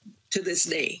Katrina to this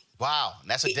day. Wow,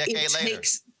 that's a decade later.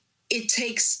 It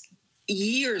takes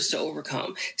years to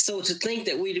overcome. So to think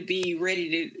that we'd be ready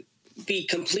to be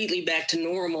completely back to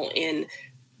normal in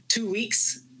 2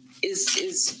 weeks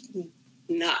is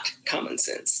not common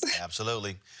sense.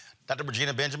 Absolutely. Dr.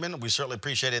 Regina Benjamin, we certainly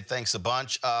appreciate it. Thanks a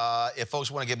bunch. If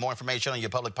folks want to get more information on your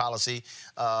public policy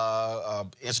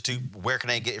institute, where can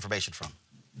they get information from?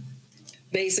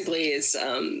 Basically, it's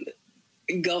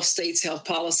Gulf States Health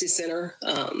Policy Center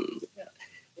 .org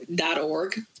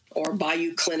or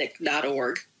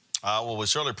BayouClinic.org. Well, we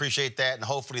certainly appreciate that, and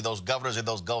hopefully those governors in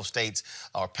those Gulf states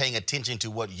are paying attention to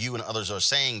what you and others are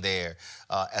saying there,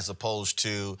 as opposed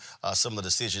to some of the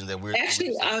decisions that we're...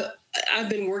 Actually, I've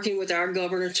been working with our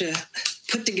governor to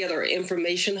put together an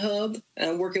information hub.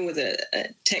 I'm working with a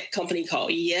tech company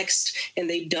called Yext, and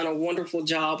they've done a wonderful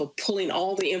job of pulling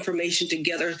all the information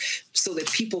together so that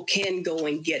people can go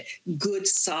and get good,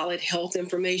 solid health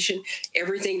information.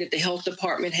 Everything that the health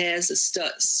department has, the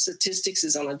statistics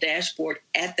is on a dashboard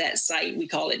at that site. We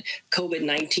call it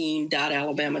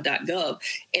covid19.alabama.gov.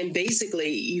 And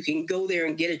basically, you can go there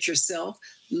and get it yourself.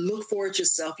 Look for it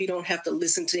yourself. You don't have to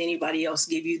listen to anybody else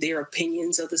give you their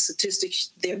opinions of the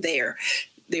statistics. They're there.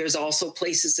 There's also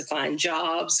places to find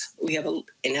jobs.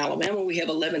 In Alabama, we have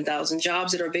 11,000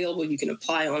 jobs that are available. You can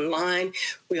apply online.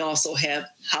 We also have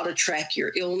how to track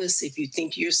your illness. If you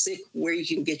think you're sick, where you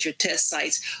can get your test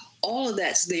sites. All of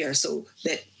that's there so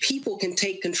that people can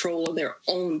take control of their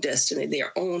own destiny,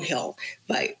 their own health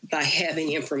by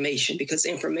having information, because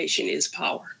information is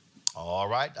power. All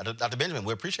right. Dr. Benjamin,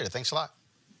 we appreciate it. Thanks a lot.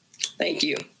 Thank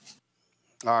you.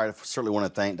 All right, I certainly want to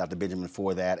thank Dr. Benjamin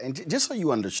for that. And just so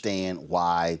you understand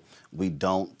why we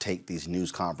don't take these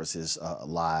news conferences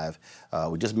live,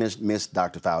 we just missed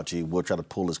Dr. Fauci. We'll try to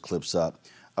pull his clips up.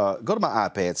 Go to my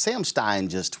iPad. Sam Stein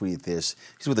just tweeted this.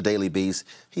 He's with the Daily Beast.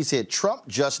 He said, Trump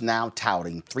just now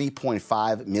touting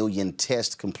 3.5 million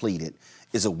tests completed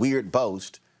is a weird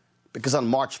boast because on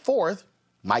March 4th,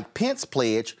 Mike Pence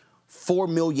pledged 4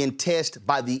 million tests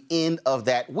by the end of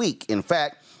that week. In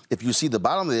fact, if you see the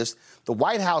bottom of this, the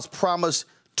White House promised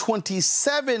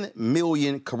 27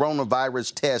 million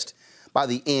coronavirus tests by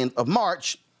the end of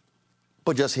March,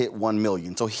 but just hit 1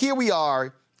 million. So here we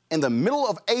are in the middle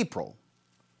of April,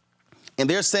 and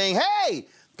they're saying, hey,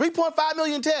 3.5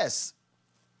 million tests,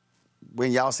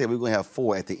 when y'all said we're going to have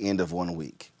 4 at the end of 1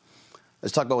 week.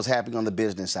 Let's talk about what's happening on the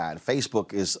business side.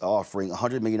 Facebook is offering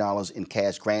 $100 million in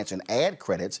cash grants and ad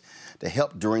credits to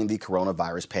help during the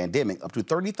coronavirus pandemic. Up to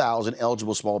 30,000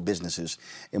 eligible small businesses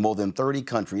in more than 30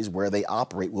 countries where they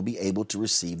operate will be able to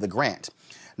receive the grant.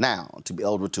 Now, to be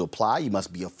eligible to apply, you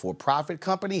must be a for-profit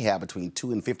company, have between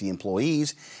 2 and 50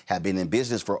 employees, have been in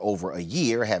business for over a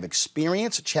year, have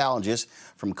experienced challenges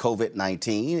from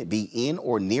COVID-19, be in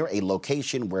or near a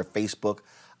location where Facebook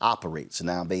operates.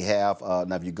 Now, they have,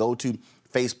 now if you go to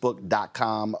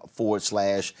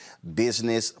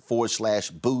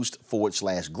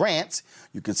facebook.com/business/boost/grants,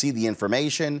 you can see the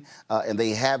information, and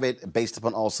they have it based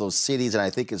upon also cities, and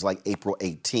I think it's like April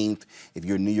 18th. If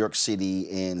you're in New York City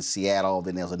and Seattle,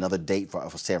 then there's another date for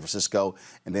San Francisco,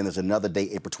 and then there's another date,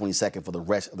 April 22nd, for the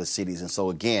rest of the cities. And so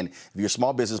again, if you're a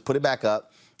small business, put it back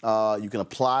up. You can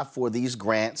apply for these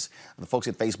grants. The folks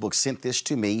at Facebook sent this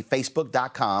to me,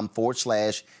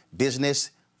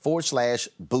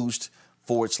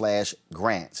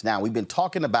 facebook.com/business/boost/grants. Now, we've been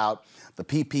talking about the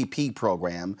PPP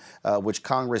program, which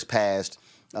Congress passed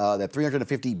that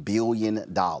 $350 billion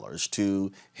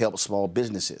to help small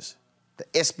businesses. The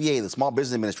SBA, the Small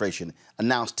Business Administration,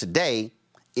 announced today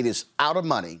it is out of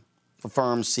money for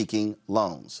firms seeking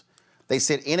loans. They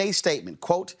said in a statement,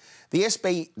 quote, the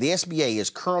SBA is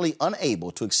currently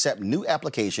unable to accept new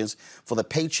applications for the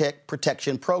Paycheck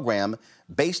Protection Program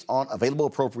based on available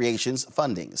appropriations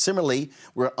funding. Similarly,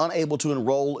 we're unable to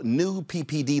enroll new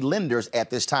PPD lenders at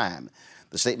this time.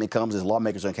 The statement comes as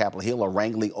lawmakers on Capitol Hill are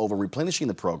wrangling over replenishing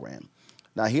the program.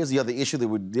 Now, here's the other issue that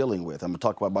we're dealing with. I'm going to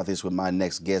talk about this with my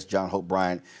next guest, John Hope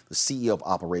Bryant, the CEO of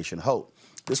Operation Hope.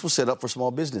 This was set up for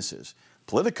small businesses.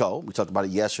 Politico, we talked about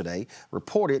it yesterday,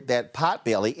 reported that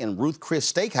Potbelly and Ruth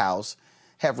Chris Steakhouse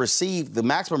have received the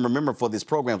maximum, remember, for this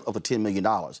program of $10 million.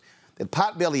 That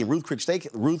Potbelly and Ruth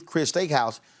Chris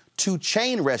Steakhouse, 2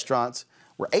 chain restaurants,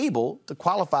 were able to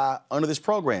qualify under this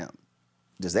program.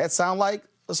 Does that sound like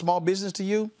a small business to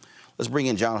you? Let's bring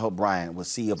in John Hope Bryant, with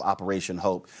CEO of Operation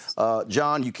Hope.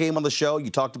 John, you came on the show.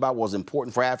 You talked about what was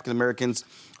important for African Americans.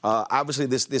 Obviously,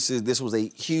 this was a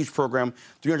huge program,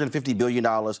 $350 billion.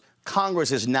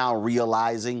 Congress is now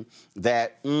realizing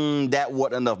that that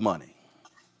wasn't enough money.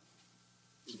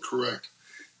 Correct.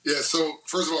 Yeah, so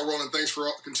first of all, Roland, thanks for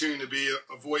continuing to be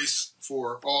a voice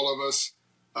for all of us.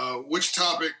 Which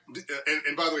topic,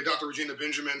 and by the way, Dr. Regina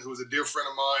Benjamin, who is a dear friend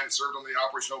of mine, served on the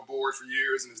Operation Hope board for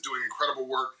years and is doing incredible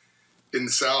work in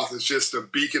the South. It's just a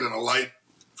beacon and a light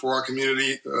for our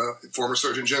community, former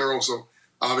Surgeon General. So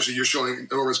obviously you're showing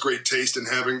enormous great taste in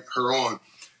having her on.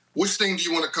 Which thing do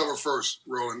you want to cover first,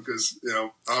 Roland? Because,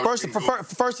 First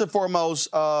and foremost,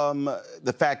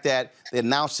 the fact that they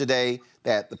announced today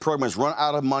that the program has run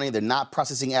out of money. They're not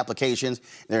processing applications.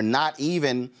 They're not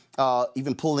even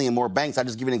pulling in more banks. I'll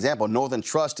just give you an example. Northern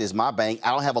Trust is my bank.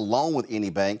 I don't have a loan with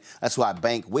any bank. That's who I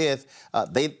bank with.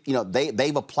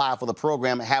 They've applied for the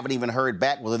program, haven't even heard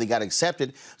back whether they got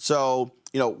accepted. So,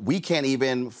 we can't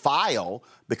even file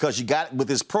because with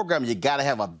this program, you got to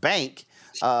have a bank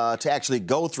to actually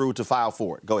go through to file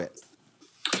for it. Go ahead.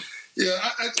 Yeah,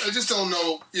 I just don't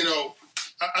know,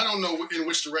 I don't know in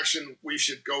which direction we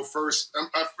should go first.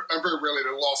 I'm very rarely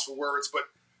at a loss for words, but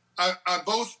I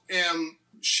both am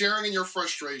sharing in your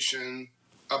frustration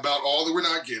about all that we're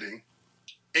not getting,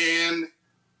 and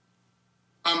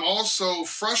I'm also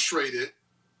frustrated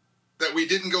that we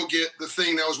didn't go get the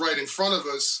thing that was right in front of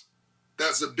us.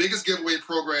 That's the biggest giveaway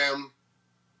program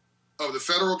of the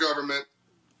federal government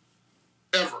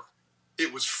ever.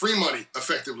 It was free money,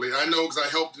 effectively. I know because I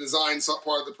helped design some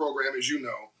part of the program, as you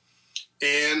know.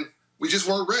 And we just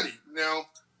weren't ready. Now,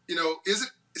 is it,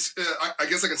 I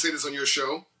guess I can say this on your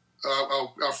show.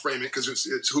 I'll frame it because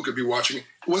it's who could be watching.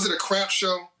 Was it a crap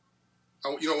show?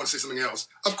 You don't want to say something else.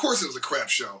 Of course it was a crap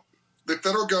show. The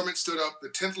federal government stood up the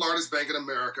 10th largest bank in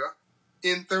America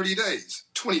in 30 days,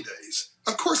 20 days.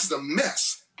 Of course it's a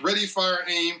mess. Ready, fire,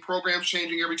 aim, programs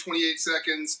changing every 28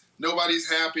 seconds. Nobody's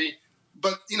happy.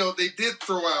 But, they did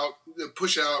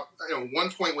push out, 1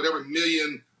 whatever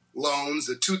million loans.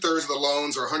 The 2/3 of the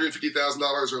loans are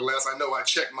 $150,000 or less. I know I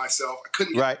checked myself. I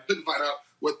couldn't find out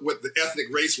what the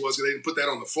ethnic race was because they didn't put that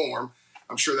on the form.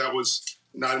 I'm sure that was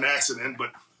not an accident,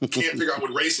 but can't figure out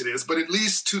what race it is. But at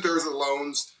least 2/3 of the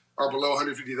loans are below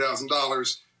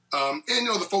 $150,000. And,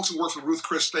 the folks who work for Ruth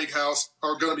Chris Steakhouse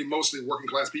are going to be mostly working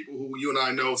class people who you and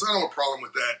I know. So I don't have a problem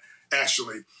with that,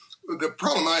 actually. The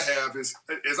problem I have is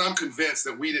I'm convinced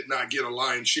that we did not get a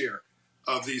lion's share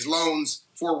of these loans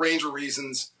for a range of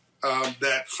reasons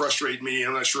that frustrate me.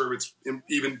 I'm not sure if it's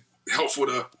even helpful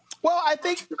to. Well, I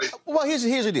think. Well, here's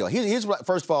the deal. Here's what.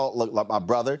 First of all, look, like my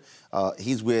brother,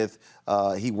 he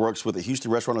works with the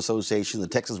Houston Restaurant Association, the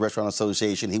Texas Restaurant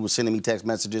Association. He was sending me text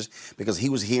messages because he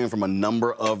was hearing from a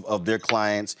number of their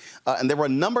clients, and there were a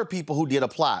number of people who did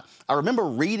apply. I remember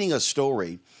reading a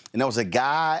story, and there was a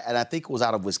guy, and I think it was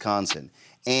out of Wisconsin,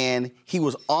 and he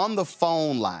was on the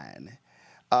phone line,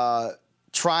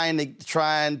 trying to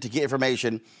get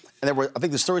information. And I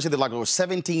think the story said that there were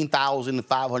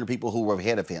 17,500 people who were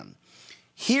ahead of him.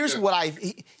 Here's what I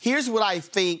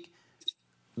think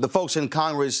the folks in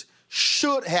Congress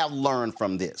should have learned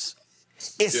from this.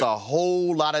 It's a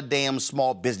whole lot of damn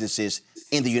small businesses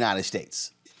in the United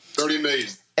States. 30 million.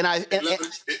 And a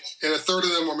third of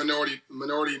them are minority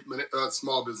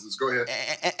small business. Go ahead.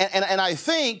 And I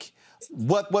think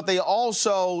what they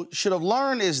also should have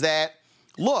learned is that,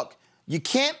 look, you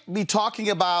can't be talking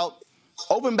about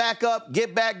open back up,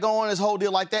 get back going, this whole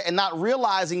deal like that, and not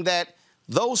realizing that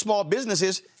those small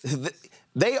businesses,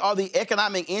 they are the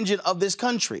economic engine of this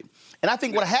country. And I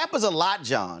think what happens a lot,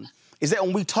 John, is that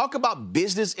when we talk about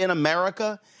business in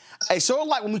America, it's sort of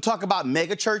like when we talk about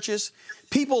mega churches,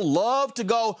 people love to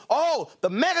go, oh, the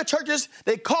mega churches,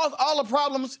 they cause all the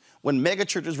problems, when mega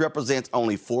churches represent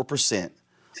only 4%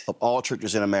 of all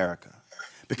churches in America.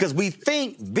 Because we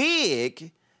think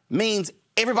big means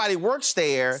everybody works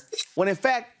there, when in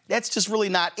fact, that's just really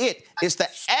not it. It's the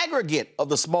aggregate of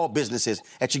the small businesses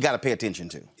that you got to pay attention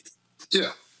to.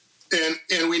 Yeah.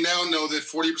 And we now know that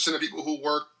 40% of people who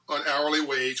work on hourly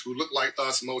wage, who look like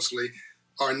us mostly,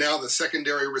 are now the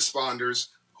secondary responders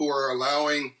who are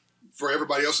allowing for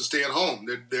everybody else to stay at home.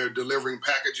 They're delivering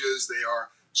packages. They are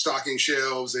stocking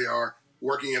shelves. They are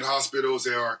working in hospitals.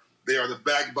 They are the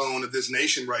backbone of this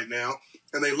nation right now.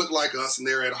 And they look like us, and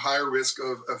they're at higher risk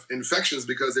of infections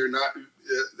because they're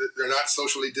not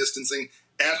socially distancing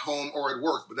at home or at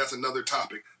work. But that's another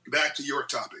topic. Back to your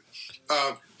topic.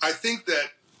 I think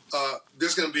that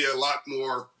there's going to be a lot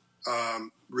more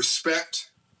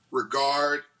respect,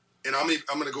 regard, and I'm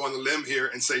going to go on the limb here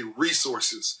and say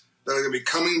resources that are going to be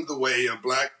coming the way of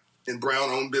Black and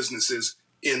Brown-owned businesses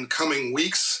in coming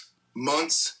weeks,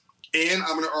 months, and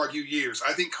I'm going to argue years.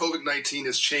 I think COVID-19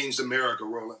 has changed America,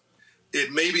 Roland.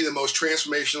 It may be the most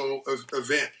transformational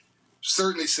event,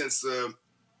 certainly since the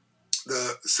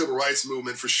Civil Rights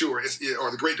Movement, for sure,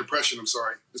 or the Great Depression. I'm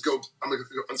sorry. I'm going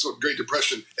to go Great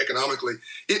Depression economically.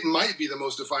 It might be the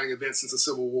most defining event since the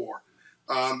Civil War.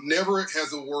 Never has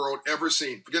the world ever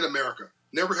seen, forget America,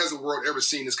 never has the world ever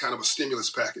seen this kind of a stimulus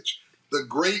package. The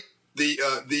Great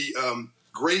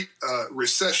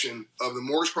Recession of the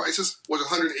mortgage crisis was a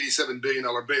 $187 billion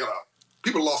bailout.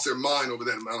 People lost their mind over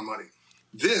that amount of money.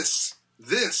 This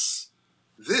is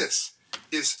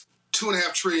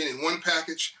 $2.5 trillion in one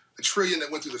package, $1 trillion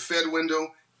that went through the Fed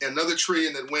window, and another $1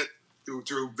 trillion that went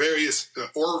through various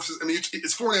orifices. I mean,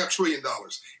 it's $4.5 trillion.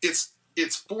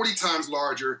 It's 40 times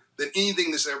larger than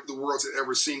anything the world's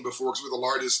ever seen before, because we're the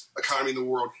largest economy in the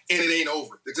world, and it ain't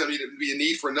over. There's going to be a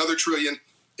need for another $1 trillion,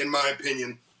 in my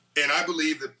opinion, and I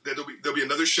believe that there'll be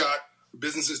another shot for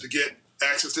businesses to get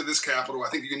access to this capital. I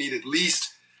think you need at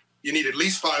least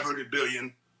 $500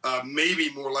 billion, maybe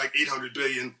more like $800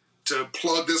 billion to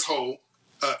plug this hole.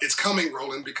 It's coming,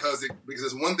 Roland, because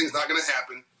one thing's not going to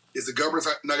happen is the government's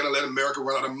not going to let America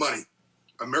run out of money.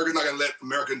 America's not going to let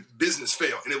American business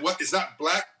fail. And it's not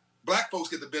black folks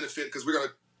get the benefit because we're going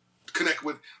to connect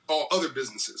with all other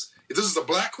businesses. If this is a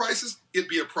black crisis, it'd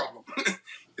be a problem.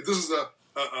 If this is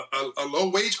a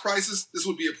low-wage crisis, this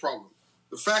would be a problem.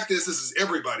 The fact is, this is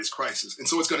everybody's crisis, and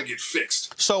so it's going to get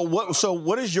fixed. So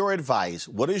what is your advice?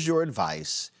 What is your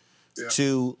advice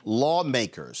to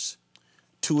lawmakers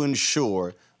to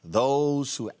ensure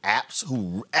those who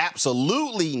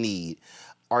absolutely need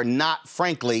are not,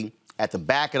 frankly, at the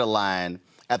back of the line,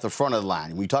 at the front of the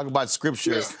line? When you talk about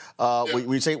scripture,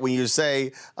 when you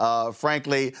say,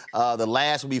 frankly, the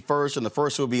last will be first and the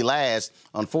first will be last.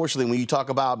 Unfortunately, when you talk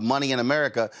about money in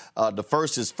America, the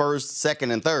first is first,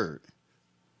 second, and third.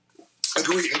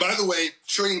 Agreed. And by the way,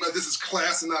 showing about this is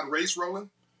class and not race, Roland,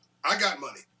 I got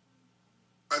money.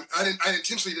 I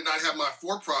intentionally did not have my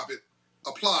for-profit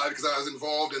apply because I was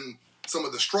involved in some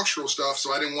of the structural stuff,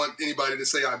 so I didn't want anybody to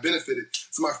say I benefited.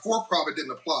 So my for-profit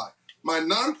didn't apply. My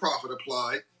nonprofit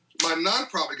applied. My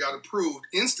nonprofit got approved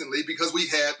instantly because we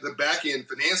had the back-end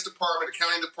finance department,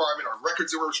 accounting department, our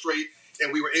records were straight,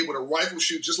 and we were able to rifle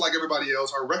shoot just like everybody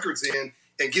else, our records in,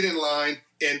 and get in line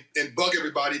and bug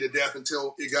everybody to death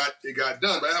until it got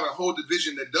done. But I have a whole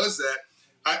division that does that.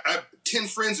 I have 10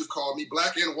 friends who've called me,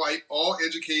 black and white, all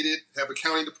educated, have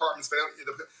accounting departments,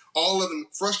 all of them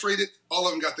frustrated, all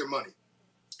of them got their money.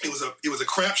 It was a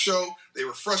crap show. They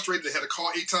were frustrated. They had to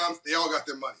call 8 times. They all got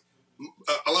their money.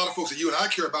 A lot of folks that you and I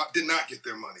care about did not get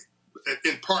their money,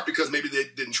 in part because maybe they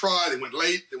didn't try, they went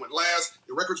late, they went last,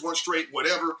 the records weren't straight,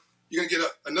 whatever. You're gonna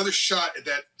get another shot at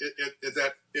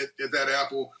that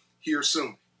apple here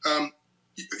soon.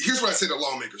 Here's what I say to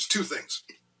lawmakers: 2 things.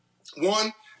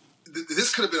 One,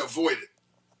 this could have been avoided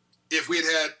if we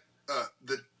had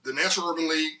the National Urban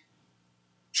League,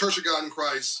 Church of God in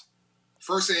Christ,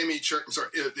 First AME Church.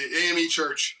 The AME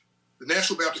Church, the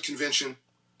National Baptist Convention,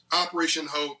 Operation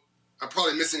Hope. I'm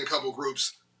probably missing a couple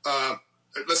groups.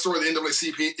 Let's throw the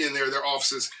NAACP in there, their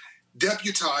offices.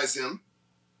 Deputize them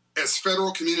as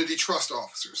federal community trust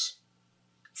officers.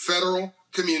 Federal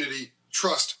community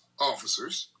trust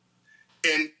officers.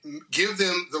 And give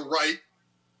them the right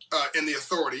and the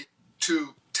authority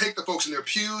to take the folks in their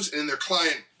pews and in their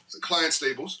client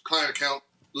stables, client account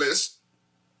lists,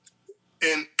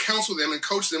 and counsel them and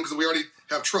coach them, because we already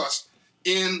have trust,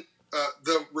 in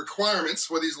the requirements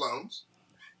for these loans,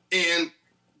 and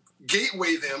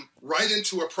gateway them right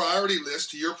into a priority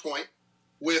list, to your point,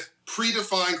 with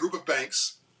predefined group of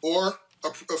banks or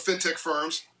fintech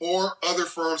firms or other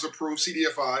firms approved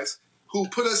CDFIs who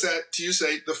put us at, to you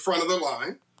say, the front of the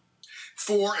line.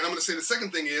 4, and I'm going to say the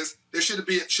second thing is, there should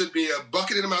be a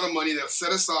bucketed amount of money that's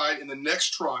set aside in the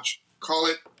next tranche, call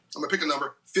it, I'm going to pick a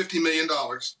number, $50 million,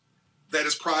 that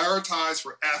is prioritized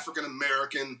for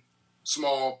African-American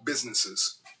small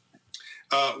businesses.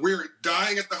 We're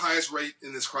dying at the highest rate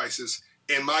in this crisis,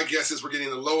 and my guess is we're getting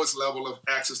the lowest level of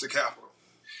access to capital.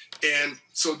 And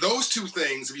so those 2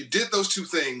 things, if you did those 2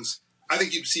 things, I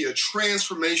think you'd see a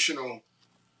transformational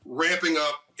ramping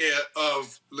up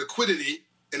of liquidity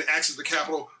and access to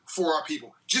capital for our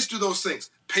people. Just do those things.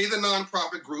 Pay the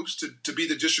nonprofit groups to be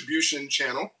the distribution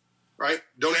channel, right?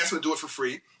 Don't ask them to do it for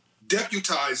free.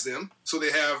 Deputize them so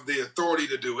they have the authority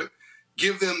to do it.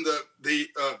 Give them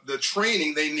the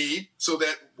training they need so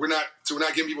that we're not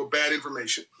giving people bad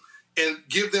information, and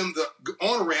give them the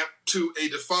on-ramp to a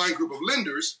defined group of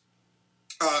lenders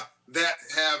that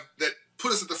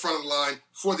put us at the front of the line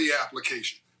for the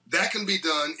application. That can be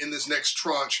done in this next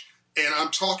tranche, and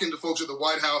I'm talking to folks at the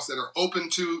White House that are open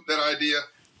to that idea.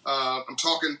 I'm not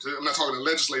talking to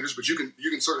legislators, but you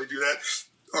can certainly do that.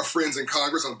 Our friends in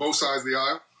Congress on both sides of the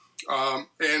aisle.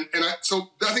 So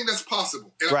I think that's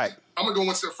possible. And right. I'm going to go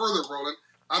one step further, Roland.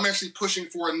 I'm actually pushing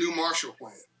for a new Marshall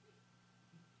Plan.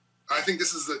 I think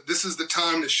this is the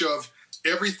time to shove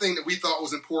everything that we thought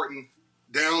was important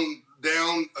down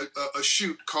a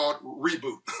chute called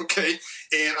reboot. Okay,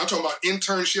 and I'm talking about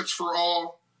internships for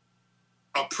all,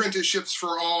 apprenticeships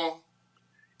for all,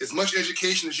 as much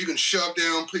education as you can shove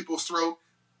down people's throat.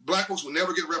 Black folks will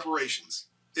never get reparations.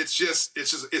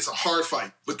 it's a hard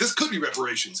fight. But this could be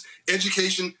reparations.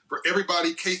 Education for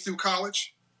everybody, K through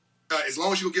college. As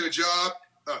long as you get a job,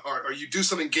 or you do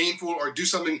something gainful, or do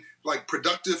something like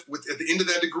productive at the end of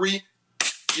that degree,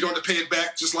 you don't have to pay it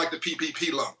back, just like the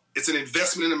PPP loan. It's an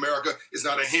investment in America. It's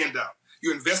not a handout.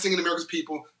 You're investing in America's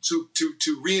people to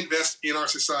reinvest in our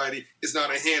society. It's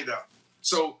not a handout.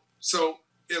 So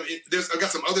I've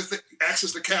got some other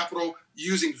access to capital,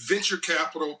 using venture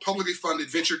capital, publicly funded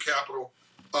venture capital,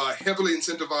 heavily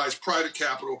incentivized private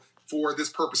capital for this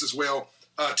purpose as well,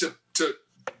 to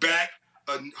back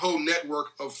a whole network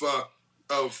of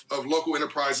local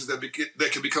enterprises that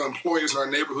can become employers in our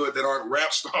neighborhood that aren't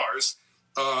rap stars.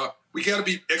 We got to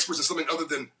be experts in something other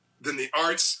than the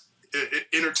arts,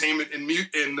 entertainment,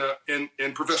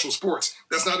 and professional sports.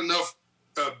 That's not enough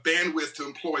bandwidth to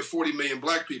employ 40 million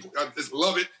black people. I just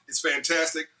love it. It's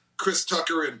fantastic. Chris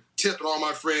Tucker and Tip and all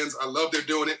my friends, I love they're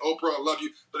doing it. Oprah, I love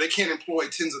you. But they can't employ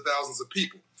tens of thousands of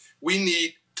people. We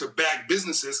need to back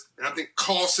businesses, and I think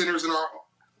call centers in our...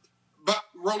 But,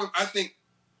 Roland, I think...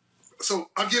 So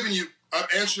I've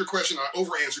answered your question. I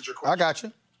over-answered your question. I got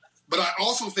you. But I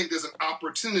also think there's an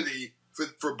opportunity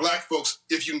for black folks,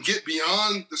 if you can get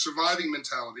beyond the surviving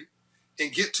mentality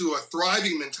and get to a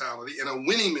thriving mentality and a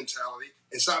winning mentality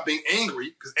and stop being angry,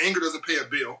 because anger doesn't pay a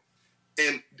bill,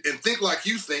 and think like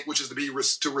you think, which is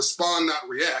to respond, not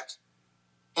react.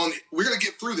 We're going to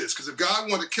get through this, because if God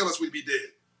wanted to kill us, we'd be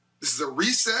dead. This is a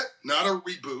reset, not a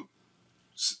reboot,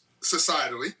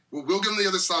 societally. We'll get on the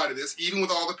other side of this, even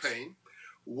with all the pain.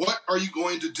 What are you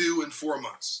going to do in 4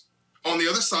 months? On the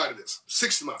other side of this,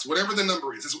 6 months, whatever the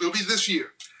number is, it'll be this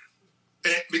year.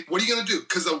 And what are you going to do?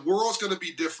 Because the world's going to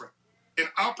be different. And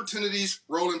opportunities,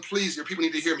 Roland, please, your people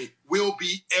need to hear me, will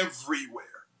be everywhere.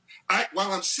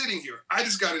 While I'm sitting here, I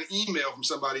just got an email from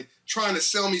somebody trying to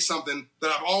sell me something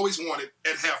that I've always wanted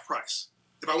at half price.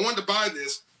 If I wanted to buy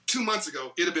this 2 months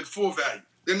ago, it'd have been full value.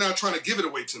 They're now trying to give it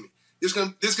away to me. There's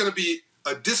going to be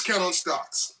a discount on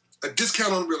stocks, a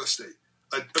discount on real estate.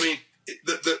 I'm going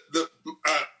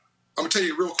to tell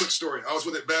you a real quick story. I was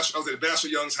at Ambassador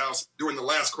Young's house during the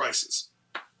last crisis.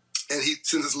 And he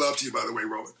sends his love to you, by the way,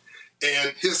 Roland.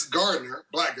 And his gardener,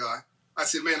 black guy, I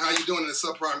said, man, how you doing in the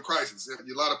subprime crisis?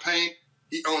 You a lot of pain?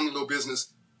 He owned a little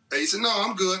business. And he said, no,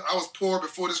 I'm good. I was poor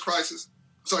before this crisis.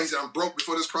 So he said, I'm broke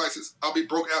before this crisis. I'll be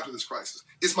broke after this crisis.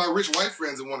 It's my rich white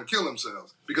friends that want to kill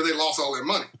themselves because they lost all their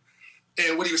money.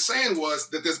 And what he was saying was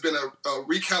that there's been a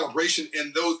recalibration,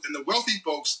 and the wealthy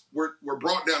folks were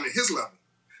brought down to his level.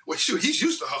 Well, shoot, he's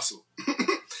used to hustle.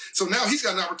 So now he's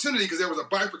got an opportunity because there was a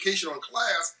bifurcation on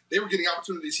class. They were getting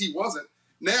opportunities he wasn't.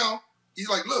 Now he's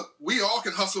like, look, we all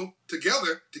can hustle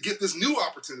together to get this new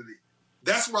opportunity.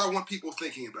 That's what I want people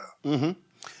thinking about. Mm-hmm.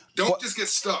 Don't just get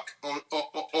stuck on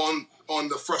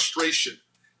the frustration,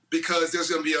 because there's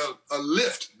going to be a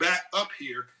lift back up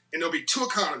here, and there'll be two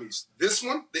economies. This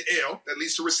one, the L, that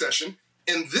leads to recession,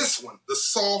 and this one, the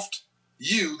soft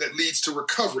U, that leads to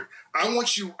recovery. I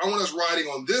want us riding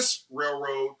on this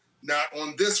railroad, not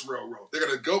on this railroad. They're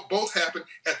going to both happen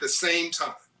at the same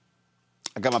time.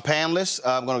 I got my panelists.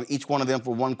 I'm going to each one of them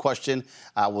for one question.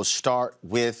 I will start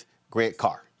with Greg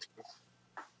Carr.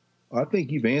 I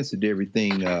think you've answered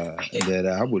everything that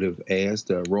I would have asked.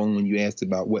 Roland, when you asked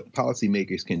about what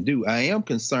policymakers can do, I am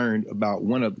concerned about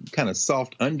one of kind of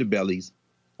soft underbellies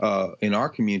in our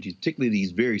community, particularly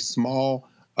these very small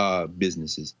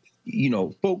businesses. You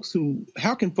know,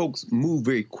 how can folks move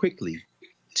very quickly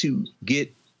to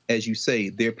get, as you say,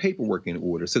 their paperwork in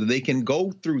order so that they can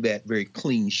go through that very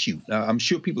clean chute? I'm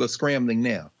sure people are scrambling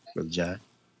now, Brother John.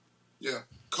 Yeah,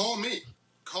 call me.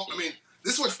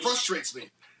 This is what frustrates me.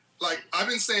 Like, I've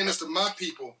been saying this to my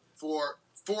people for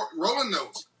Roland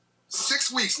knows,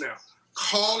 6 weeks now.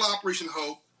 Call Operation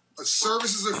Hope.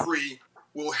 Services are free.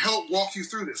 We'll help walk you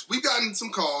through this. We've gotten some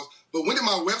calls, but when did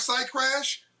my website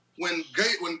crash? When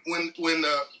Gayle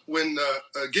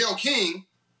King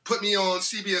put me on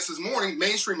CBS This Morning,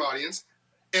 mainstream audience,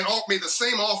 and made the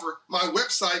same offer, my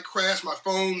website crashed, my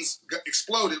phones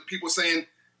exploded, people saying,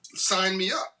 sign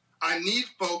me up. I need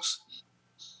folks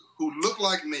who look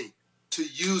like me to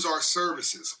use our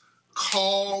services.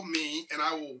 Call me, and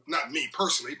I will, not me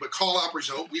personally, but call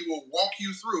Operation Hope. We will walk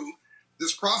you through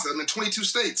this process. I'm in 22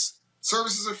 states.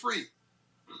 Services are free.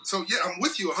 So, yeah, I'm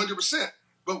with you 100%.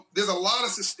 But there's a lot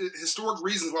of historic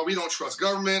reasons why we don't trust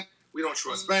government. We don't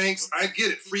trust banks. I get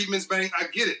it. Freedmen's Bank, I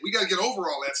get it. We got to get over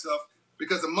all that stuff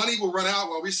because the money will run out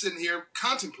while we're sitting here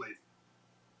contemplating.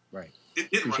 Right.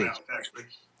 It did run out, actually.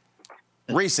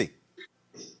 Reese.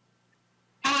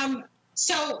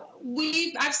 So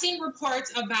I've seen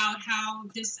reports about how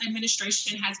this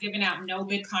administration has given out no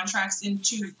bid contracts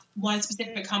into one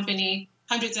specific company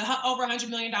over $100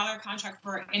 million contract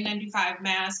for N95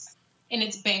 masks, and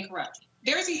it's bankrupt.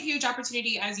 There's a huge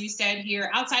opportunity, as you said here,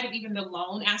 outside of even the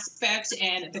loan aspect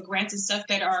and the grants and stuff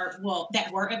that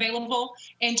were available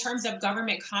in terms of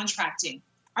government contracting.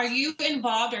 Are you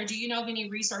involved, or do you know of any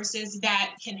resources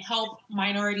that can help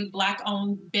minority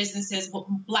Black-owned businesses,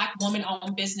 Black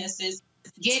woman-owned businesses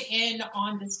get in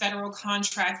on this federal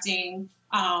contracting,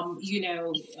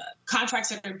 contracts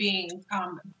that are being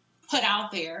put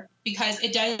out there? Because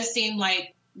it does seem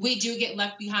like we do get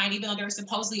left behind, even though there's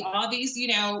supposedly all these,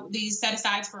 these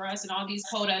set-asides for us and all these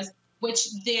quotas, which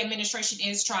the administration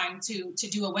is trying to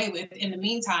do away with in the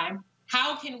meantime.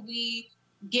 How can we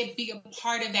be a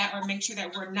part of that, or make sure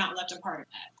that we're not left a part of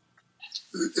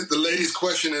that? The lady's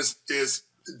question is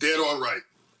dead on right.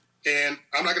 And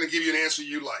I'm not going to give you an answer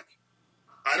you like.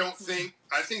 I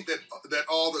think that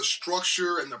all the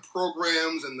structure and the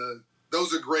programs and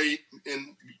those are great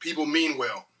and people mean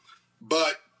well.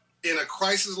 But in a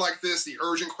crisis like this, the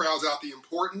urgent crowds out the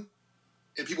important,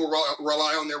 and people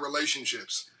rely on their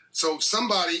relationships. So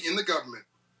somebody in the government,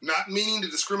 not meaning to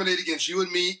discriminate against you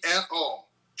and me at all,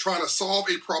 trying to solve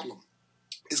a problem,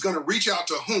 is going to reach out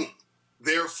to whom?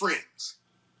 Their friends.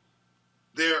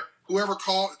 Whoever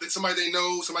called, somebody they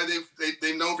know, somebody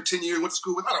they've known for 10 years, went to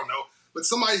school with, I don't know, but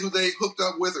somebody who they hooked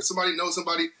up with, or somebody knows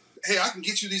somebody, hey, I can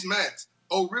get you these masks.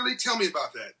 Oh, really? Tell me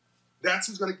about that. That's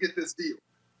who's going to get this deal.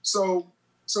 So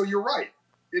you're right.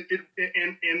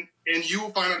 And you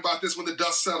will find out about this when the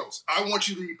dust settles. I want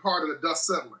you to be part of the dust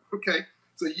settling, okay?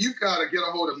 So you've got to get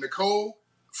a hold of Nicole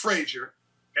Frazier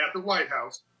at the White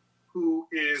House, who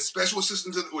is Special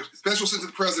Assistant to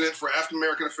the President for African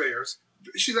American Affairs.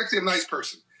 She's actually a nice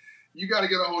person. You got to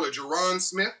get a hold of Jerron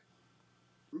Smith.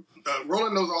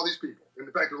 Roland knows all these people. And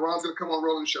in fact, Jerron's going to come on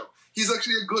Roland's show. He's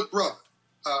actually a good brother.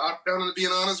 I found him to be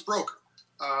an honest broker.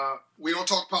 We don't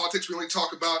talk politics. We only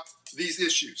talk about these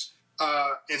issues.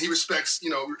 And he respects the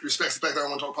fact that I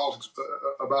don't want to talk politics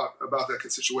about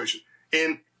that situation.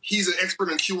 And he's an expert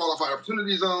in Qualified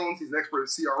Opportunity Zones. He's an expert in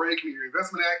CRA, Community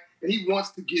Investment Act, and he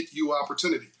wants to get you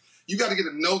opportunity. You got to get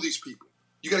to know these people.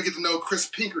 You got to get to know Chris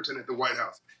Pinkerton at the White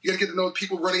House. You got to get to know the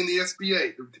people running the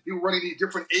SBA, the people running these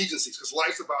different agencies, because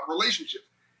life's about relationships.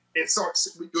 And so,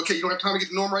 okay, you don't have time to get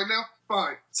to know them right now?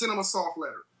 Fine. Send them a soft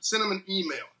letter. Send them an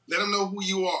email. Let them know who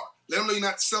you are. Let them know you're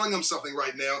not selling them something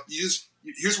right now.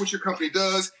 Here's what your company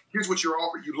does. Here's what you're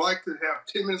offering. You'd like to have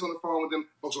 10 minutes on the phone with them.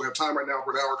 Folks don't have time right now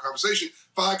for an hour conversation.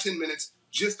 5-10 minutes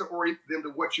just to orient them to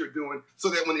what you're doing, so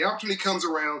that when the opportunity comes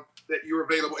around, that you're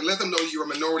available, and let them know you're a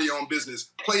minority-owned business.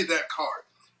 Play that card.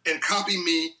 And copy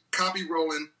me, copy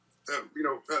Roland.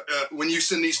 When you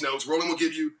send these notes, Roland will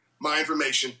give you my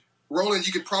information. Roland,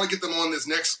 you could probably get them on this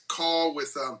next call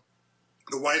with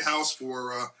the White House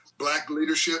for Black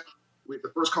leadership.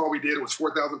 The first call we did, it was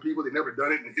 4,000 people. They'd never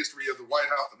done it in the history of the White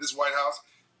House, of this White House.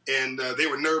 And they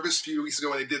were nervous a few weeks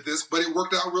ago when they did this, but it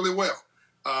worked out really well.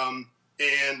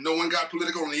 And no one got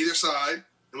political on either side.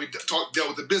 And we dealt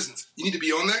with the business. You need to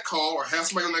be on that call, or have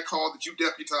somebody on that call that you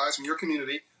deputize from your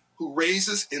community, who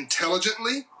raises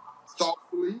intelligently,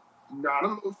 thoughtfully, not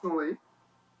emotionally,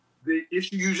 the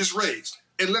issue you just raised,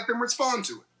 and let them respond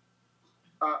to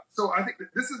it. So I think that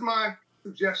this is my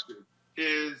suggestion,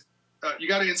 is you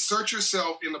got to insert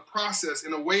yourself in the process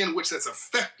in a way in which that's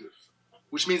effective,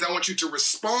 which means I want you to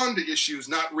respond to issues,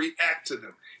 not react to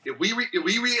them. If we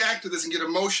react to this and get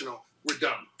emotional, we're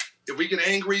done. If we get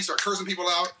angry, start cursing people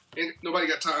out, and nobody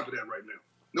got time for that right now.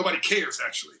 Nobody cares,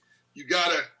 actually. You've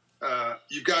got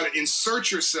to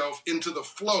insert yourself into the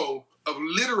flow of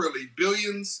literally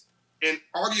billions and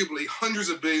arguably hundreds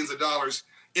of billions of dollars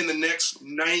in the next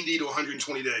 90 to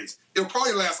 120 days. It'll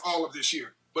probably last all of this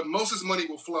year, but most of this money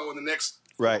will flow in the next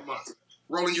 4 months.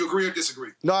 Roland, you agree or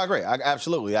disagree? No, I agree.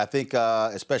 Absolutely. I think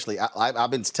especially I've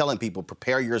been telling people,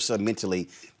 prepare yourself mentally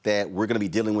that we're going to be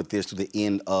dealing with this to the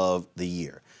end of the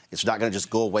year. It's not going to just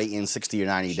go away in 60 or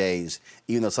 90 days,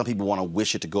 even though some people want to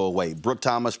wish it to go away. Brooke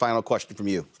Thomas, final question from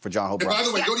you for John Hope. And by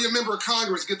the way, go to your member of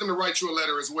Congress, get them to write you a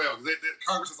letter as well.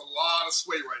 Congress has a lot of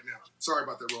sway right now. Sorry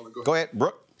about that, Roland. Go ahead,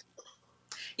 Brooke.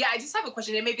 Yeah, I just have a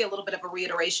question. It may be a little bit of a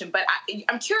reiteration, but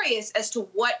I'm curious as to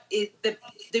what is the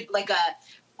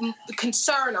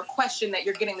concern or question that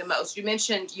you're getting the most. You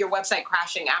mentioned your website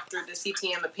crashing after the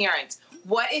CTM appearance.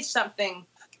 What is something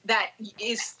that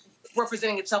is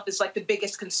representing itself as like the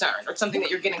biggest concern, or something that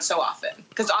you're getting so often?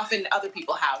 Because often other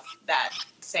people have that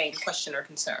same question or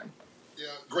concern. Yeah,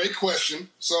 great question.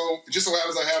 So it just so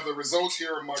happens I have the results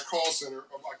here in my call center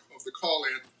of the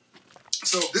call-in.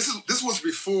 So this was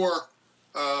before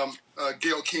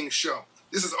Gayle King's show.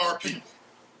 This is our people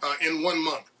in 1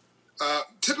 month.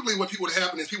 typically what people would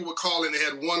happen is people would call in, they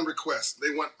had one request.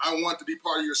 I want to be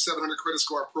part of your 700 credit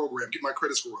score program, get my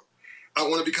credit score up. I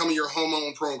want to become in your home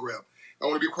loan program. I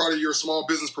want to be part of your small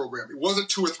business program. It wasn't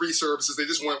 2 or 3 services, they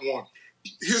just went one.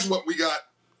 Here's what we got.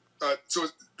 So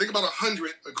think about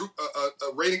 100, a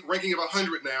ranking of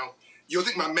 100 now. You'll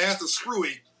think my math is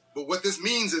screwy, but what this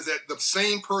means is that the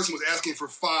same person was asking for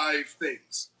 5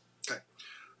 things. Okay.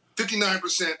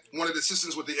 59% wanted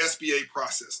assistance with the SBA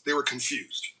process. They were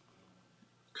confused.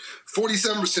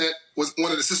 47%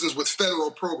 wanted assistance with federal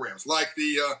programs, like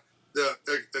the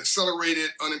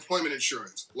accelerated unemployment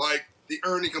insurance, like the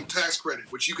earned income tax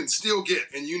credit, which you can still get,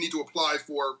 and you need to apply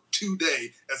for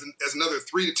today as another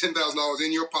 $3,000 to $10,000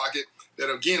 in your pocket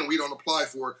that, again, we don't apply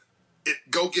for.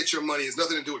 Go get your money. It's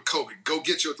nothing to do with COVID. Go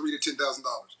get your $3,000 to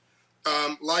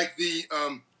 $10,000. Like the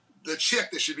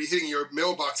check that should be hitting your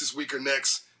mailbox this week or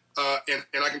next,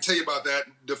 and I can tell you about that,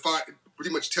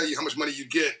 pretty much tell you how much money you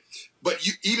get. But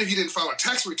even if you didn't file a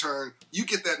tax return, you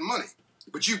get that money.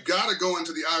 But you've got to go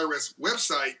into the IRS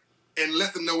website and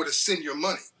let them know where to send your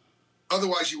money.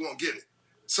 Otherwise, you won't get it.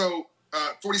 So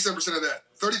 47% of that.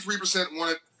 33%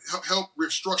 wanted help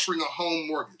restructuring a home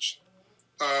mortgage.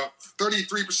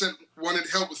 33% wanted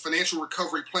help with financial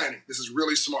recovery planning. This is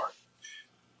really smart.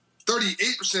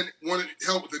 38% wanted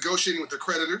help with negotiating with their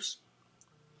creditors.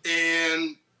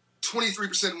 And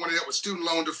 23% wanted help with student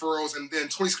loan deferrals. And then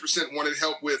 26% wanted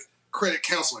help with credit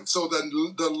counseling. So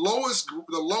the lowest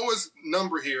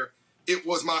number here, it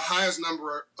was my highest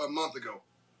number a month ago.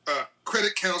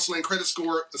 Credit counseling, credit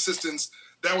score assistance,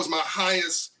 that was my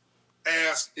highest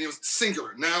ask. It was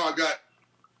singular. Now I've got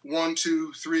 1,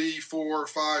 2, 3, 4,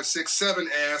 5, 6, 7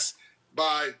 asks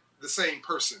by the same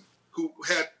person who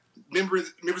had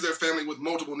members of their family with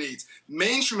multiple needs.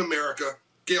 Mainstream America,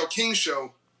 Gayle King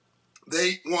show,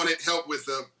 they wanted help with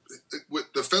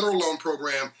the federal loan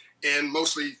program and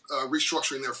mostly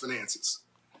restructuring their finances.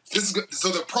 So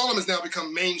the problem has now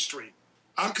become mainstream.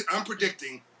 I'm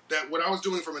predicting that what I was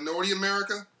doing for Minority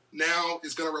America now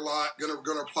is going to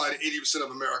apply to 80%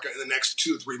 of America in the next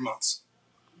 2 or 3 months.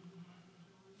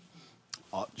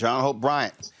 John Hope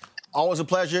Bryant, always a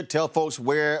pleasure. Tell folks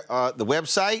where the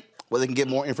website, where they can get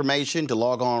more information to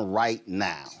log on right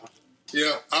now.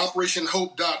 Yeah,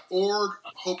 OperationHope.org,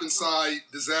 Hope Inside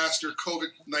Disaster,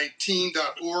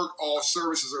 COVID-19.org. All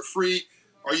services are free.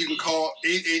 Or you can call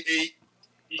 888,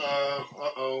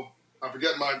 I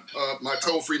forget my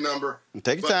toll-free number.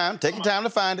 Take your time. Take your time to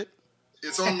find it.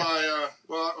 It's on my,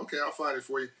 okay, I'll find it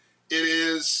for you. It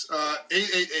is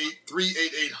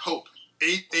 888-388-HOPE.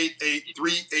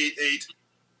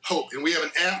 888-388-HOPE. And we have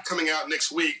an app coming out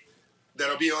next week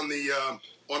that'll be on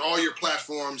on all your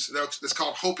platforms. That's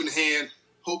called Hope in Hand,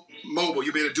 Hope Mobile.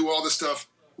 You'll be able to do all this stuff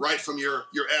right from your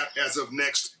app as of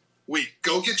next week.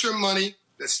 Go get your money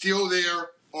that's still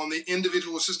there on the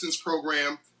individual assistance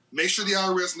program. Make sure the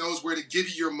IRS knows where to give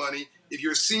you your money. If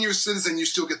you're a senior citizen, you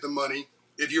still get the money.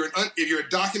 If you're a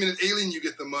documented alien, you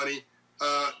get the money.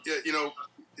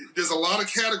 There's a lot of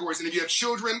categories. And if you have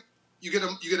children, you get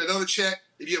another check.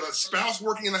 If you have a spouse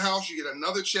working in the house, you get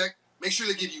another check. Make sure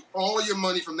they give you all of your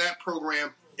money from that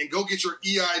program and go get your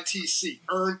EITC,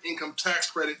 Earned Income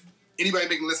Tax Credit. Anybody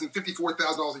making less than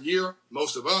 $54,000 a year,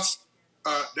 most of us,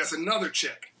 that's another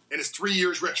check. And it's 3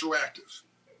 years retroactive.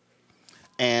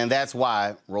 And that's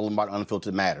why Roland Martin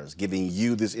Unfiltered matters, giving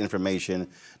you this information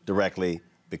directly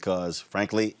because,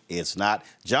 frankly, it's not.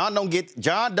 John don't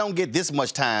get this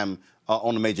much time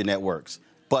on the major networks.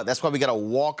 But that's why we got to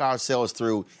walk ourselves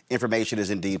through information is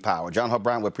indeed power. John Hope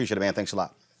Bryant, we appreciate it, man. Thanks a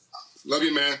lot. Love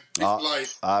you, man.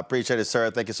 I appreciate it, sir.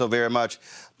 Thank you so very much.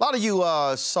 A lot of you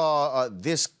saw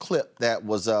this clip that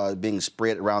was being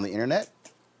spread around the internet.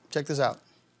 Check this out.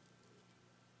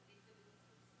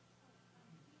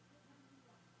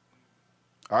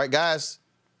 All right, guys.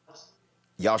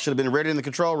 Y'all should have been ready in the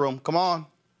control room. Come on.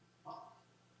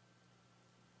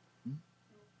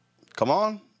 Come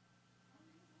on.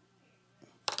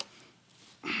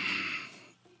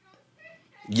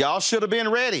 Y'all should have been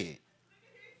ready.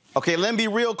 Okay, let me be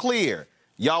real clear.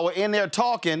 Y'all were in there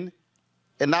talking,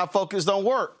 and now focus don't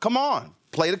work. Come on,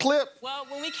 play the clip. Well,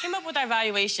 when we came up with our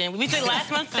valuation, we did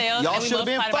last month's sales, Y'all and we should have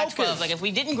been multiplied it by 12. focused. Like, if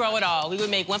we didn't grow at all, we would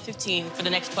make 115 for the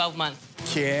next 12 months.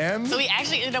 Kim? So we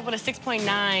actually ended up with a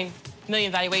 6.9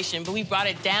 million valuation, but we brought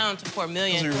it down to 4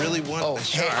 million. We really want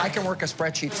hey, I can work a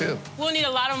spreadsheet too. We'll need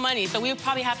a lot of money, so we would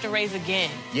probably have to raise again.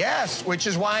 Yes, which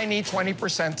is why I need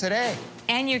 20% today.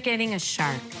 And you're getting a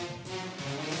shark.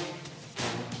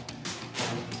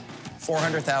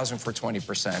 400,000 for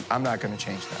 20%. I'm not going to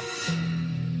change that.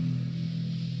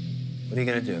 What are you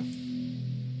going to do?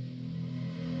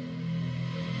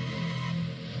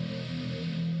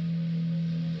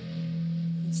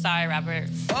 Sorry, Robert.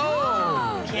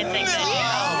 Oh! Can't take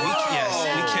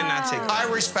that. We cannot take that.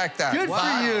 I respect that. Good for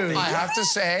you. I have to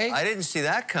say, I didn't see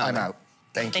that coming. I'm out.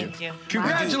 Thank you. Thank you.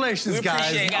 Congratulations, We guys.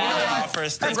 appreciate God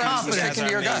offers. That's confidence in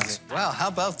your guts. Wow, how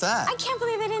about that? I can't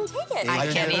believe they didn't take it. I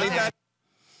can't believe that.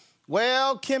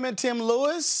 Well, Kim and Tim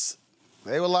Lewis,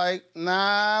 they were like,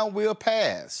 nah, we'll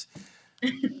pass.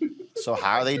 So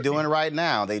how are they doing right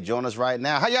now? They join us right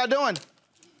now. How y'all doing?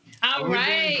 All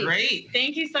right. Great.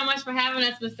 Thank you so much for having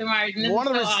us, Mr. Martin. This One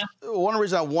of is the so awesome. one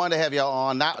reason I wanted to have y'all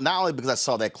on, not only because I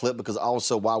saw that clip, because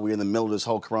also while we're in the middle of this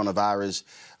whole coronavirus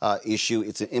issue,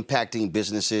 it's impacting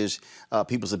businesses,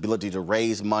 people's ability to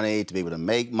raise money, to be able to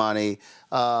make money.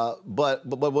 But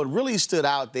what really stood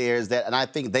out there is that, and I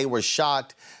think they were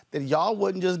shocked that y'all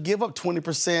wouldn't just give up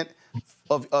 20%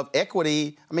 of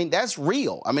equity. I mean, that's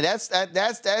real. I mean, that's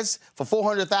for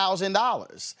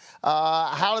 $400,000.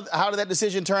 How did that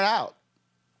decision turn out?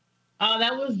 Oh,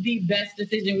 that was the best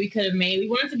decision we could have made. We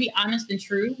wanted to be honest and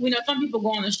true. We know some people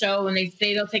go on the show and they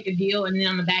say they'll take a deal, and then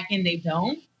on the back end they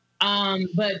don't.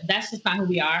 But that's just not who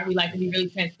we are. We like to be really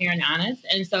transparent and honest.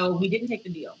 And so we didn't take the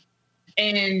deal.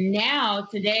 And now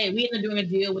today we ended up doing a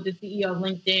deal with the CEO of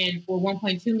LinkedIn for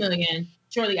 $1.2 million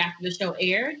shortly after the show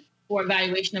aired, for a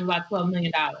valuation of about $12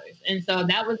 million. And so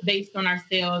that was based on our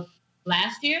sales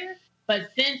last year.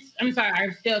 But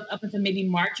our sales up until maybe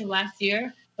March of last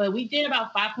year. But we did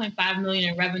about $5.5 million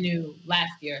in revenue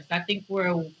last year. So I think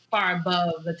we're far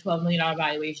above the $12 million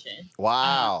valuation.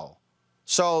 Wow.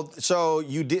 So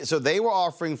they were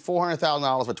offering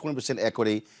 $400,000 for 20%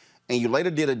 equity, and you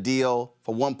later did a deal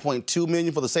for $1.2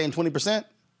 million for the same 20%?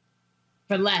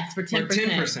 For less, for 10%.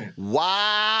 10%.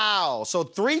 Wow. So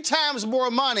 3 times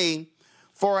more money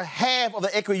for half of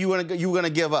the equity you were gonna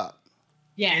give up.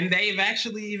 Yeah. And they've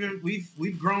actually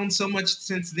we've grown so much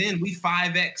since then. We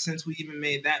 5x since we even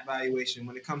made that valuation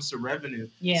when it comes to revenue.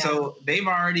 Yeah. So they've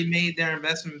already made their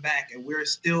investment back, and we're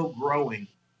still growing.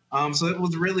 So it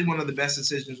was really one of the best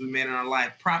decisions we made in our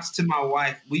life. Props to my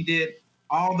wife. We did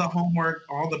all the homework,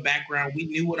 all the background. We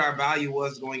knew what our value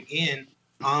was going in.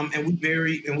 And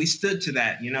we stood to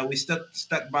that. You know, we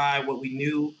stuck by what we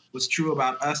knew was true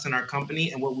about us and our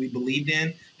company and what we believed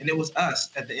in. And it was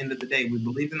us at the end of the day. We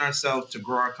believed in ourselves to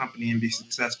grow our company and be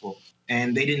successful.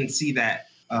 And they didn't see that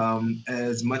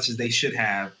as much as they should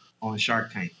have on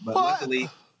Shark Tank. But luckily,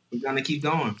 we're going to keep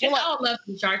going. It's all love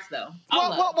from Sharks, though.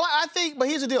 But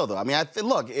here's the deal, though. I mean,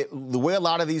 the way a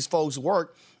lot of these folks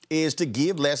work is to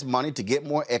give less money to get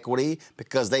more equity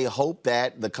because they hope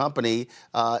that the company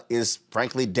is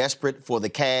frankly desperate for the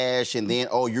cash, and then,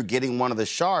 you're getting one of the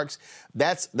sharks.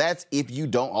 That's if you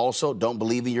don't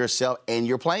believe in yourself and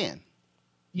your plan.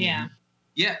 Yeah.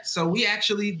 Yeah. So we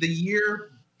actually, the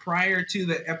year prior to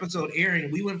the episode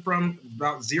airing, we went from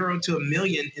about 0 to $1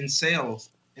 million in sales.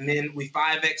 And then we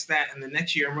 5x that in the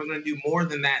next year, and we're going to do more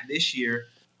than that this year.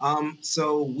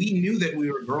 So we knew that we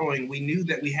were growing. We knew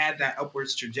that we had that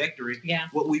upwards trajectory. Yeah.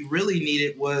 What we really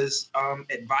needed was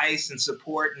advice and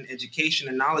support and education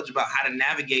and knowledge about how to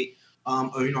navigate,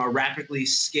 a rapidly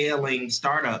scaling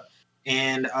startup.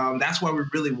 And that's why we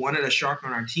really wanted a shark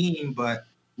on our team. But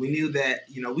we knew that,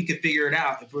 we could figure it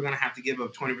out if we're going to have to give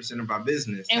up 20% of our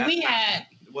business. And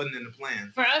it wasn't in the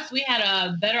plan. For us, we had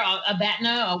a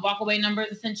BATNA, a walkaway numbers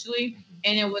essentially.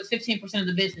 And it was 15% of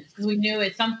the business because we knew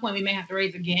at some point we may have to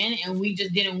raise again. And we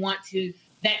just didn't want to,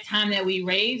 that time that we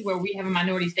raised where we have a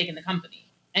minority stake in the company.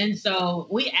 And so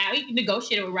we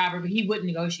negotiated with Robert, but he wouldn't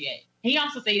negotiate. He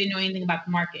also said he didn't know anything about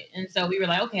the market. And so we were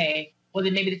like, okay, well,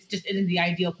 then maybe this just isn't the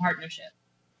ideal partnership.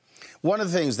 One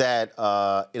of the things that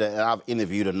I've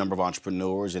interviewed a number of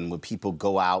entrepreneurs, and when people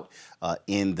go out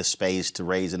in the space to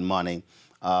raising money,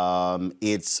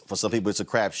 it's for some people it's a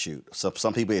crapshoot. So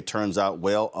some people it turns out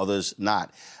well, others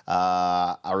not.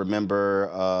 I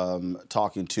remember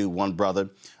talking to one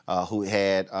brother who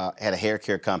had a hair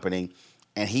care company,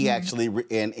 and he actually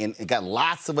and it got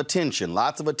lots of attention.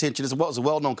 It's a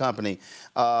well-known company,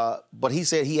 but he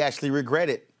said he actually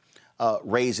regretted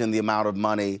raising the amount of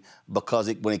money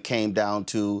because when it came down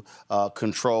to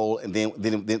control, and then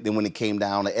when it came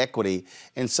down to equity.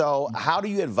 And so, how do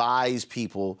you advise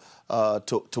people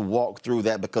to walk through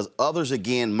that? Because others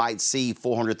again might see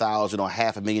 $400,000 or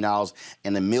 $500,000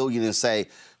 and $1 million and say,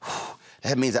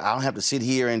 that means that I don't have to sit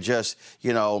here and just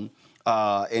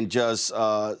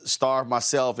starve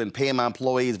myself and pay my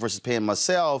employees versus paying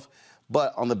myself.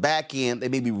 But on the back end, they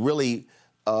may be really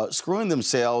screwing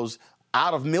themselves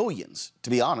out of millions, to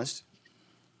be honest.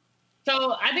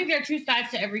 So I think there are two sides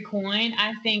to every coin.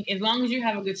 I think as long as you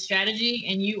have a good strategy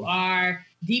and you are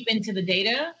deep into the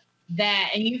data,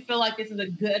 and you feel like this is a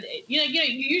good, you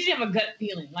usually have a gut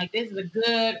feeling like this is a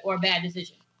good or a bad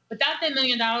decision. without that $1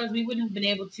 million, we wouldn't have been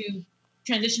able to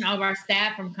transition all of our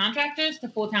staff from contractors to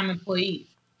full-time employees.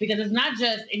 Because it's not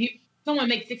just, if someone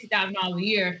makes $60,000 a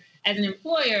year, as an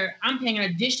employer, I'm paying an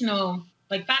additional,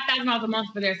 like $5,000 a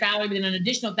month for their salary, but then an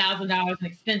additional $1,000 in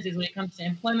expenses when it comes to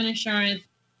employment insurance,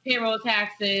 payroll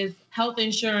taxes, health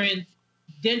insurance,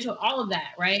 dental, all of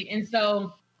that, right? And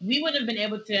so we wouldn't have been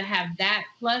able to have that,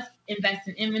 plus invest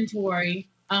in inventory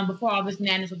before all this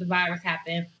madness with the virus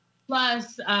happened,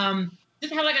 plus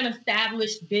just have like an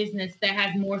established business that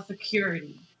has more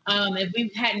security if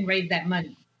we hadn't raised that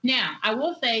money. Now, I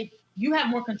will say you have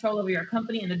more control over your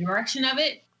company and the direction of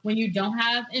it when you don't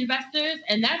have investors,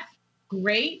 and that's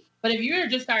great. But if you're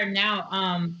just starting out,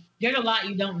 there's a lot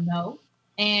you don't know,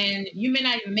 and you may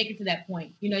not even make it to that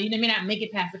point. You may not make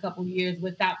it past a couple of years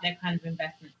without that kind of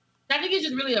investment. So I think it's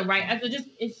just really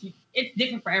it's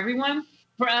different for everyone.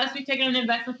 For us, we've taken an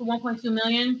investment for $1.2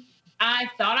 million. I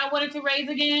thought I wanted to raise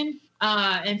again,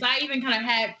 and so I even kind of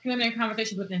had preliminary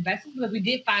conversations with investors because we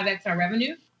did 5x our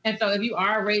revenue. And so if you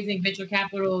are raising venture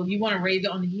capital, you want to raise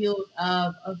it on the yield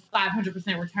of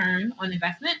 500% return on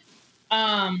investment.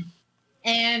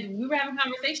 And we were having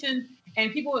conversations,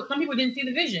 and some people didn't see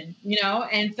the vision,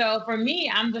 And so for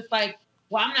me, I'm just like,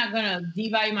 well, I'm not going to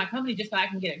devalue my company just so I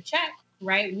can get a check,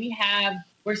 right?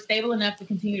 We're stable enough to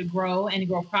continue to grow and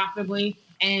grow profitably.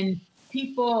 And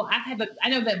people, I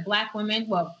know that Black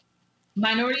women,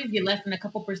 minorities get less than a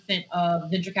couple percent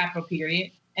of venture capital, period.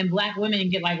 And Black women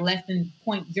get like less than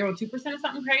 0.02% or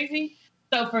something crazy.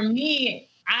 So for me,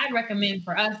 I recommend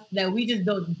for us that we just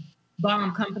build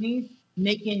bomb companies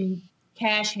making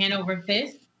cash hand over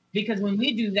fist, because when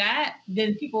we do that,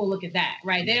 then people look at that,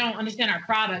 right? They don't understand our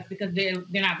products because they're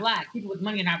not Black. People with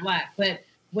money are not Black. But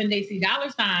when they see dollar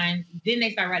signs, then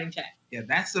they start writing checks. Yeah,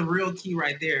 that's the real key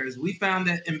right there. Is we found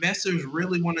that investors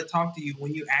really want to talk to you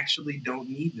when you actually don't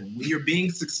need them. When you're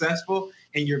being successful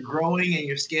and you're growing and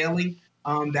you're scaling,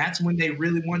 that's when they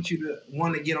really want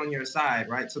to get on your side,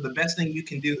 right? So the best thing you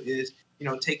can do is,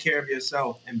 take care of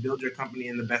yourself and build your company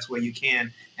in the best way you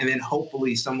can. And then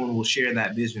hopefully someone will share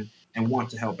that vision and want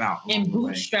to help out. And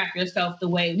bootstrap yourself the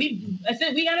way we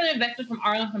got an investor from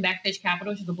Arlen from Backstage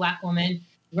Capital. She's a Black woman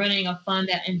running a fund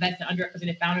that invests in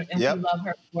underrepresented founders, and we love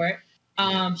her for it.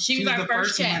 She was our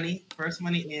first check. First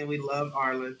money in. We love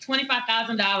Arlen.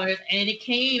 $25,000, and it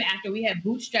came after we had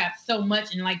bootstrapped so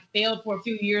much and failed for a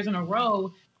few years in a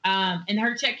row. And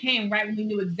her check came right when we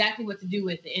knew exactly what to do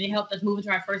with it, and it helped us move into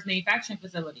our first manufacturing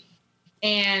facility,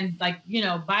 and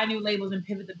buy new labels and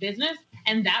pivot the business.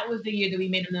 And that was the year that we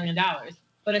made $1 million.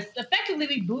 But effectively,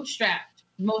 we bootstrapped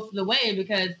most of the way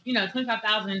because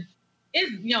 $25,000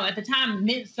 is at the time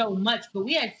meant so much, but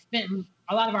we had spent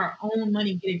a lot of our own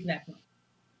money getting to that point.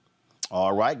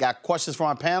 All right, got questions from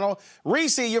our panel.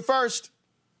 Reese, you're first.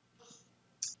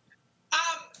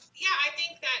 I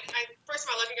think that first of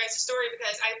all, I love you guys' story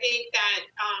because I think that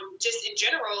just in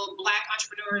general, Black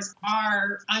entrepreneurs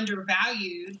are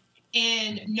undervalued,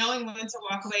 and knowing when to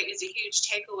walk away is a huge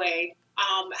takeaway.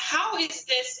 How is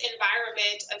this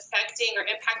environment affecting or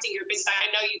impacting your business?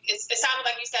 I know it sounded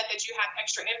like you said that you have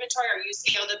extra inventory, or you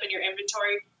scaled up in your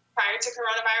inventory prior to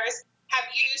coronavirus. Have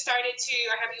you started to,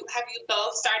 or have you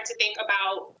both started to think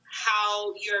about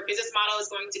how your business model is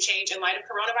going to change in light of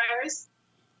coronavirus?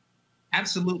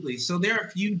 Absolutely. So there are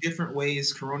a few different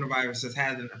ways coronavirus has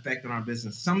had an effect on our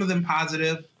business. Some of them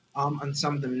positive, and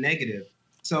some of them negative.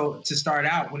 So to start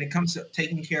out, when it comes to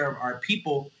taking care of our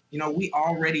people, we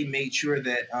already made sure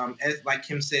that, as like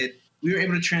Kim said, we were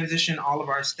able to transition all of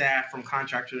our staff from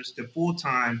contractors to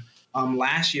full-time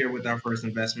last year with our first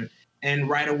investment. And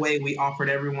right away, we offered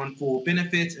everyone full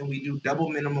benefits, and we do double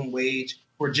minimum wage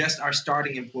for just our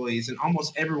starting employees. And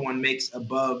almost everyone makes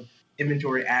above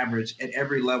inventory average at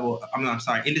every level.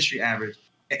 Industry average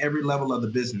at every level of the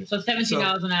business. So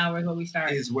 $17 an hour is where we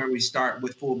start. Is where we start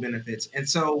with full benefits. And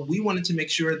so we wanted to make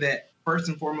sure that first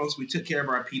and foremost, we took care of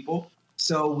our people.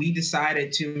 So we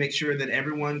decided to make sure that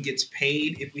everyone gets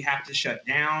paid if we have to shut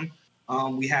down.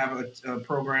 We have a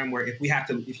program where if you have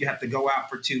to go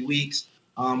out for 2 weeks,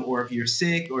 or if you're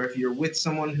sick, or if you're with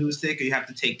someone who's sick, or you have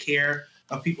to take care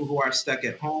of people who are stuck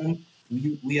at home,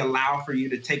 we allow for you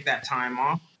to take that time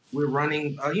off. We're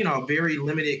running, a very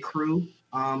limited crew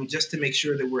just to make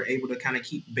sure that we're able to kind of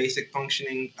keep basic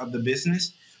functioning of the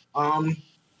business.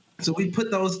 So we put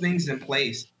those things in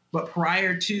place. But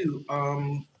prior to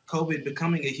COVID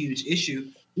becoming a huge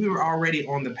issue, we were already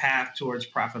on the path towards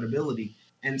profitability.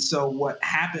 And so what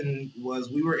happened was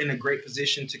we were in a great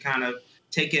position to kind of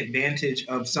take advantage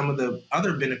of some of the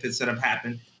other benefits that have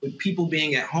happened. With people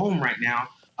being at home right now,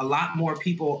 a lot more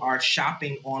people are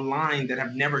shopping online that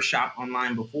have never shopped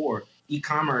online before.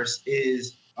 E-commerce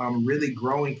is really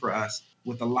growing for us.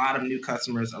 with a lot of new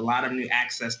customers, a lot of new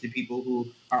access to people who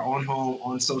are on home,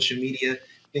 on social media,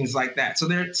 things like that. So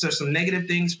there's some negative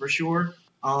things for sure,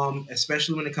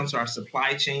 especially when it comes to our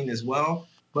supply chain as well.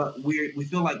 But we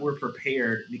feel like we're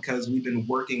prepared because we've been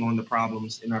working on the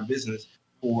problems in our business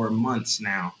for months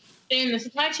now. In the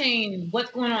supply chain,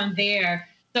 what's going on there?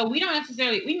 So we don't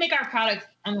necessarily, we make our products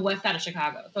on the west side of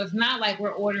Chicago. So it's not like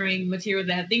we're ordering materials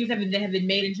that have been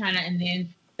made in China and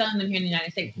then selling them here in the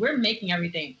United States. We're making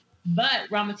everything. But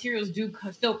raw materials do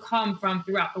still come from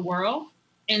throughout the world.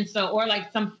 And so, or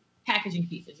like some packaging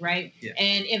pieces, right? Yeah.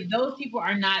 And if those people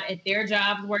are not at their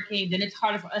jobs working, then it's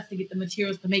harder for us to get the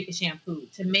materials to make a shampoo,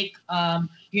 to make, a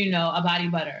body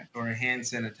butter. Or a hand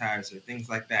sanitizer, things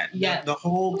like that. Yeah. The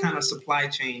whole kind of supply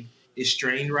chain is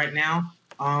strained right now.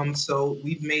 So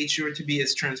we've made sure to be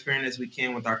as transparent as we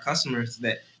can with our customers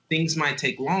that things might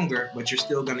take longer, but you're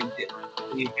still going to get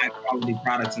high quality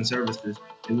products and services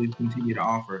that we continue to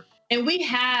offer. And we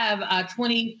have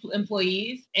 20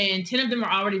 employees, and 10 of them are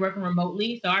already working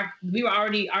remotely. So our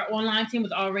online team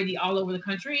was already all over the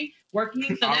country working.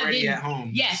 So that already didn't, at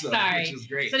home. Yes, so, sorry. Which is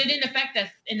great. So they didn't affect us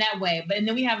in that way. And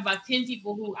then we have about 10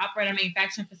 people who operate our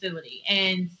manufacturing facility,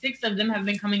 and 6 of them have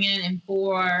been coming in, and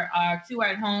 2 are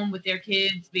at home with their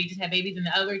kids. We just have babies, and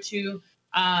the other 2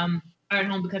 are at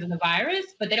home because of the virus,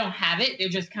 but they don't have it. They're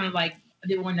just kind of like,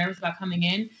 they were nervous about coming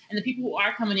in. And the people who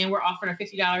are coming in, we're offering a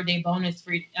 $50 a day bonus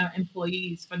for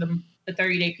employees for the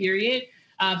 30-day period.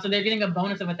 So they're getting a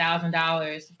bonus of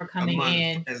 $1,000 for coming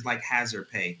in. As like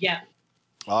hazard pay. Yeah.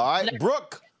 All right,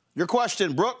 Brooke, your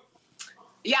question, Brooke.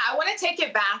 Yeah, I want to take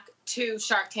it back to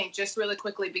Shark Tank just really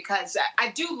quickly because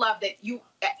I do love that you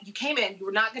came in, you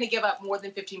were not going to give up more than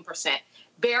 15%.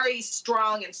 Very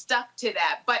strong and stuck to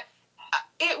that. But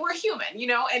we're human,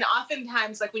 and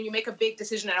oftentimes, like when you make a big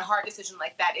decision and a hard decision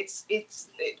like that, it's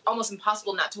almost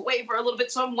impossible not to waver a little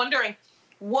bit. So I'm wondering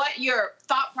what your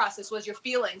thought process was, your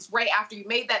feelings right after you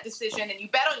made that decision and you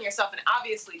bet on yourself, and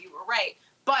obviously you were right.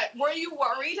 But were you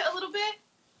worried a little bit?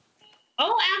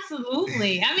 Oh,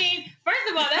 absolutely. I mean, first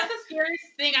of all, that's the scariest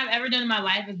thing I've ever done in my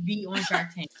life is be on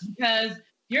Shark Tank because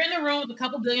you're in the room with a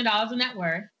couple $1 billion in net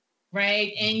worth.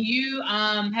 Right. And you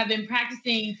have been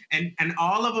practicing. And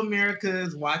all of America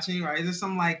is watching, right? There's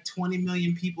some like 20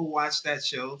 million people watch that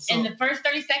show. So. In the first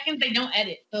 30 seconds, they don't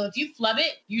edit. So if you flub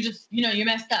it, you just, you're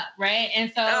messed up. Right.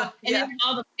 And so, then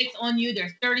all the pics on you,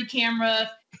 there's 30 cameras.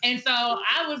 And so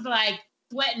I was like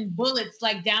sweating bullets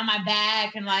like down my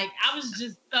back. And like, I was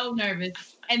just so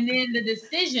nervous. And then the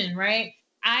decision, right?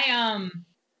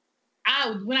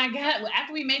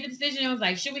 After we made the decision, it was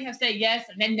like, should we have said yes?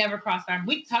 And then never crossed our.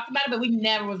 We talked about it, but we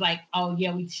never was like, oh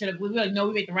yeah, we should have. We were like, no,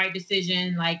 we made the right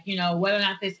decision. Like, whether or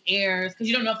not this airs, because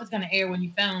you don't know if it's going to air when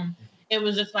you film. It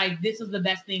was just like, this was the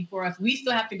best thing for us. We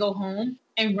still have to go home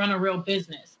and run a real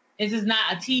business. This is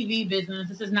not a TV business.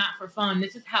 This is not for fun.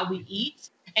 This is how we eat.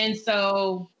 And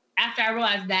so after I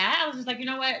realized that, I was just like, you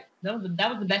know what? That was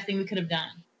the best thing we could have done.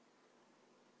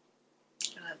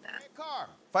 I love that. Carr,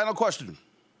 final question.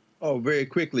 Oh, very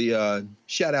quickly,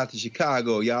 shout out to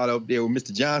Chicago. Y'all up there with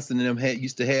Mr. Johnson and them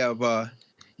used to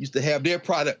have their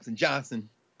products in Johnson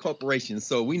Corporation.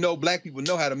 So we know black people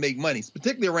know how to make money,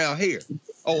 particularly around here.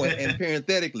 Oh, and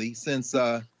parenthetically, since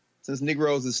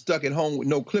Negroes is stuck at home with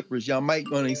no clippers, y'all might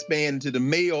want to expand into the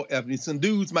male ethnic. Some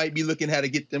dudes might be looking how to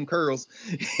get them curls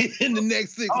in the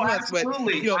next 6 months.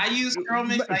 Absolutely. But, I use Curl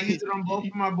Mix. I use it on both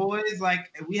of my boys.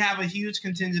 Like, we have a huge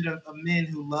contingent of men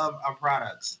who love our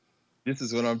products. This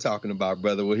is what I'm talking about,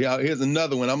 brother. Well, here's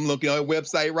another one. I'm looking on your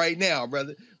website right now,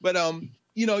 brother. But,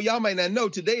 y'all might not know,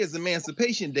 today is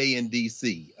Emancipation Day in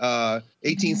D.C.,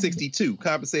 1862,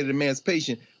 compensated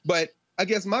emancipation. But I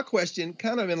guess my question,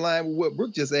 kind of in line with what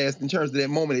Brooke just asked in terms of that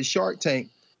moment at Shark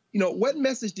Tank, what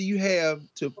message do you have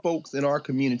to folks in our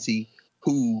community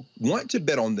who want to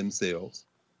bet on themselves,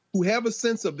 who have a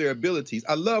sense of their abilities?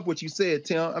 I love what you said,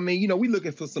 Tim. I mean, we're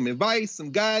looking for some advice,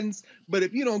 some guidance, but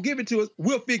if you don't give it to us,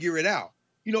 we'll figure it out.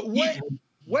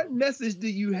 What message do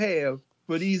you have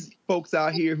for these folks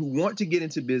out here who want to get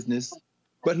into business,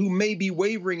 but who may be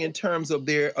wavering in terms of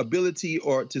their ability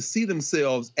or to see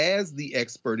themselves as the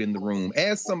expert in the room,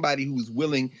 as somebody who's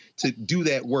willing to do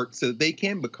that work so that they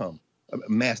can become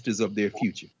masters of their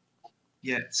future?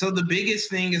 Yeah. So the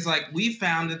biggest thing is like we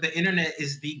found that the internet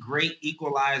is the great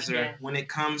equalizer when it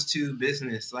comes to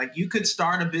business. Like you could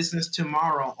start a business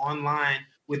tomorrow online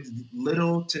with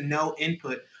little to no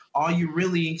input. All you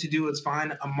really need to do is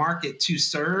find a market to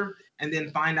serve and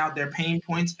then find out their pain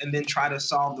points and then try to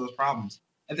solve those problems.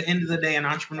 At the end of the day, an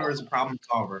entrepreneur is a problem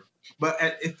solver. But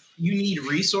if you need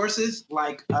resources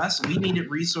like us, we needed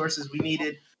resources. We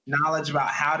needed knowledge about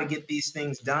how to get these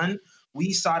things done.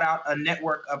 we sought out a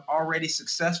network of already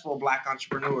successful Black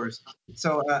entrepreneurs.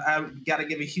 So I've got to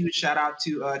give a huge shout out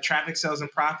to Traffic Sales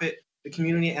and Profit, the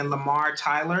community, and Lamar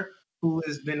Tyler, who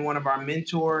has been one of our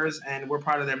mentors, and we're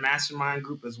part of their mastermind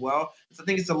group as well. So I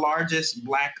think it's the largest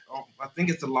Black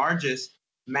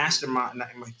mastermind,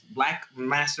 Black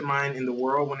mastermind in the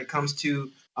world when it comes to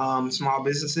small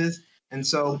businesses. And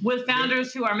so with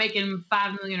founders who are making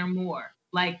 $5 million or more.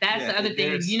 Like that's the other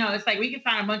thing. You know, it's like we can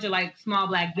find a bunch of like small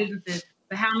Black businesses,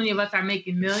 but how many of us are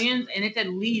making millions? And it's at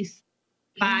least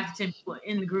 5 to 10 people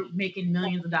in the group making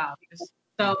millions of dollars.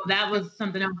 So that was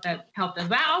something else that helped us.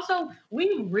 But also,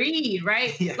 we read,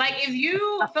 right? Yeah. Like if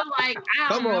you feel like I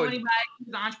don't know anybody who's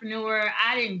an entrepreneur,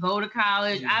 I didn't go to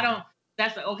college, I don't.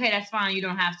 That's okay. That's fine. You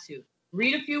don't have to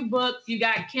read a few books. You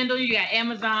got Kindle, you got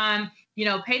Amazon. You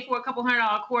know, pay for a couple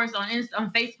 $100 course on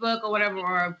Facebook or whatever,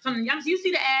 or something. You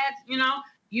see the ads. You know,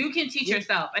 you can teach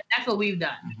yourself, and that's what we've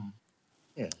done.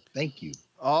 Yeah. Thank you.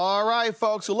 All right,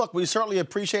 folks. So, look, we certainly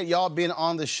appreciate y'all being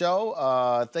on the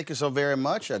show. Thank you so very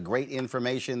much. Great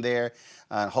information there.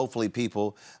 Hopefully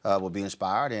people will be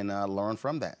inspired and learn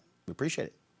from that. We appreciate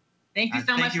it. Thank you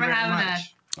so much for having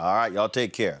us. All right, y'all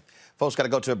take care. Folks, got to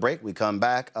go to a break. We come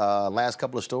back. Last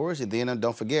couple of stories. And then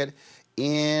don't forget,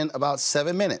 in about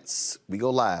 7 minutes, we go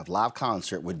live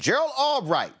concert with Gerald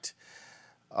Albright.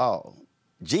 Oh,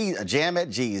 a jam at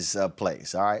G's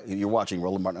place. All right, you're watching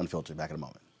Roland Martin Unfiltered. Back in a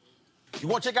moment. You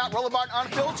want to check out Roland Martin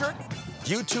Unfiltered?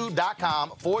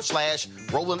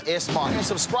 YouTube.com/Roland S. Martin. And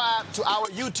subscribe to our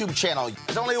YouTube channel.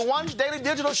 There's only one daily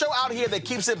digital show out here that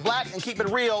keeps it black and keep it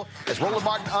real. It's Roland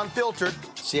Martin Unfiltered.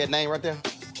 See that name right there?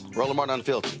 Roland Martin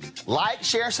Unfiltered. Like,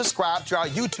 share, and subscribe to our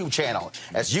YouTube channel.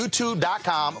 That's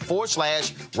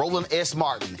youtube.com/Roland S.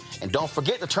 Martin. And don't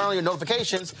forget to turn on your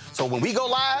notifications so when we go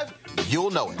live,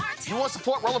 you'll know it. If you want to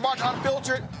support Roland Martin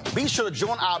Unfiltered, be sure to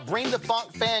join our Bring the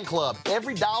Funk fan club.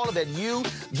 Every dollar that you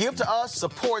give to us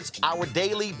supports our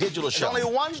daily digital show. There's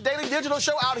only one daily digital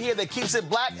show out here that keeps it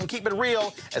black and keep it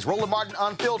real. It's Roland Martin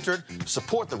Unfiltered.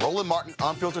 Support the Roland Martin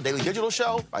Unfiltered daily digital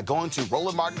show by going to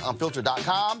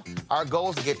RolandMartinUnfiltered.com. Our goal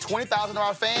is to get 20,000 of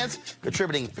our fans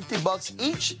contributing $50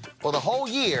 each for the whole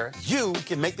year. You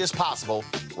can make this possible.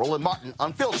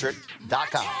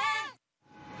 RolandMartinUnfiltered.com.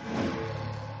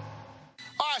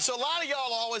 All right, so a lot of y'all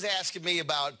are always asking me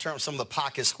about some of the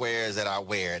pocket squares that I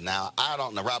wear. Now,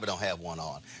 Robert don't have one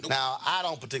on. Now, I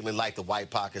don't particularly like the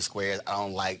white pocket squares. I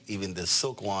don't like even the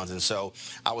silk ones. And so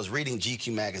I was reading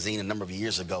GQ magazine a number of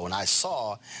years ago, and I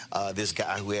saw this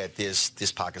guy who had this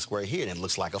pocket square here, and it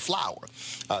looks like a flower.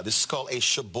 This is called a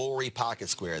shibori pocket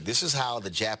square. This is how the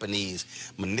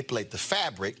Japanese manipulate the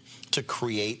fabric to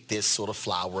create this sort of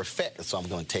flower effect. So I'm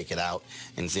going to take it out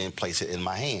and then place it in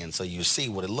my hand so you see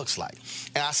what it looks like.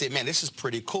 And I said, man, this is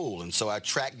pretty cool. And so I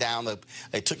tracked down,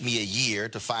 it took me a year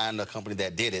to find a company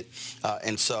that did it.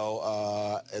 And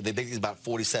so they make these about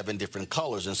 47 different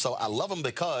colors. And so I love them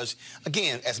because,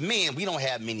 again, as men, we don't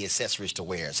have many accessories to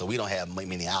wear, so we don't have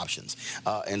many options.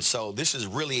 And so this is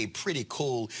really a pretty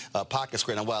cool pocket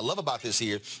square. Now, what I love about this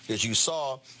here is you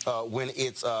saw when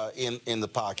it's in the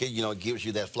pocket, you know, it gives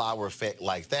you that flower effect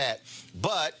like that.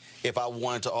 But if I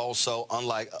wanted to also,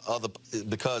 unlike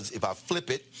because if I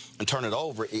flip it and turn it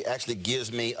over, it actually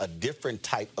gives me a different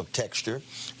type of texture.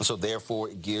 And so therefore,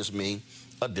 it gives me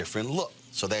a different look.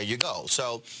 So there you go.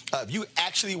 So if you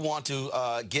actually want to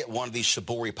get one of these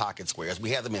shibori pocket squares,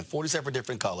 we have them in 47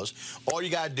 different colors. All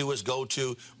you got to do is go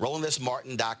to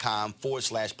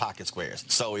RolandSMartin.com/pocket squares.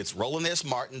 So it's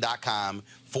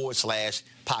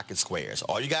RolandSMartin.com/pocket squares.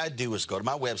 All you got to do is go to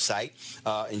my website,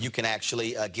 and you can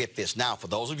actually get this. Now, for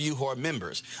those of you who are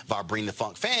members of our Bring the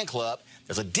Funk fan club,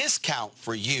 there's a discount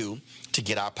for you to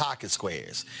get our pocket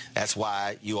squares. That's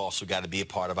why you also got to be a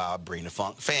part of our Bring the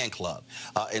Funk fan club.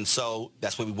 And so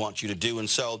that's what we want you to do. And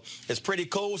so it's pretty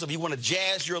cool. So if you want to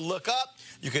jazz your look up,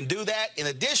 you can do that. In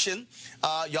addition,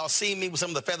 y'all see me with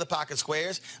some of the feather pocket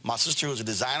squares. My sister, who's a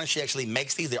designer, she actually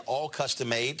makes these. They're all custom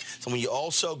made. So when you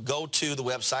also go to the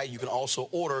website, you can also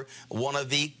order one of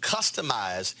the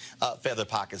customized feather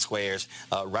pocket squares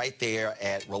right there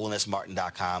at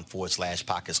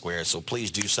RolandSMartin.com/pocket squares. So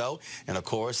please do so. And of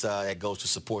course, that goes to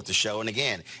support the show. And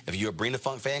again, if you're a Bring the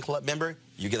Funk fan club member,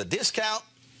 you get a discount.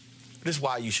 This is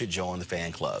why you should join the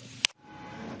fan club.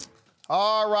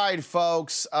 All right,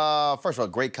 folks. First of all,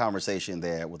 great conversation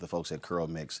there with the folks at Curl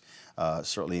Mix.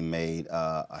 Certainly made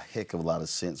a heck of a lot of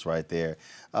sense right there.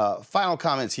 Final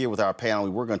comments here with our panel.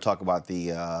 We're going to talk about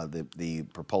the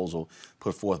proposal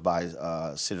put forth by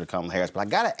Senator Kamala Harris, but I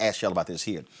got to ask y'all about this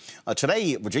here.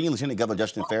 Today, Virginia Lieutenant Governor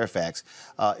Justin Fairfax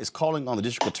is calling on the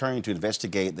district attorney to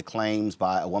investigate the claims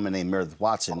by a woman named Meredith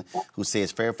Watson, who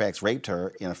says Fairfax raped her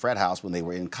in a frat house when they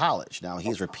were in college. Now,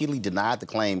 he's repeatedly denied the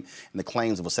claim and the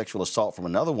claims of a sexual assault from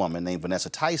another woman named Vanessa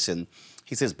Tyson.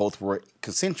 He says both were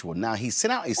consensual. Now, he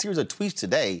sent out a series of tweets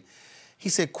today. He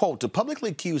said, quote, to publicly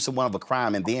accuse someone of a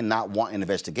crime and then not want an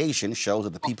investigation shows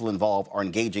that the people involved are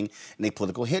engaging in a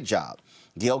political hit job.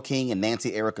 Gayle King and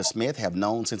Nancy Erica Smith have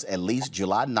known since at least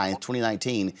July 9,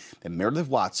 2019, that Meredith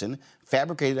Watson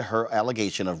fabricated her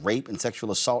allegation of rape and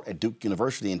sexual assault at Duke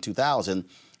University in 2000.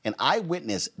 An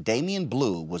eyewitness, Damian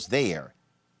Blue, was there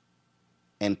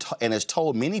and has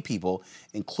told many people,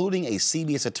 including a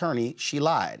CBS attorney, she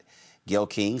lied. Gayle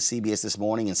King, CBS This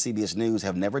Morning, and CBS News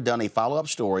have never done a follow-up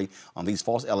story on these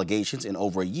false allegations in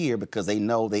over a year because they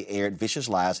know they aired vicious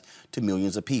lies to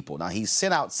millions of people. Now, he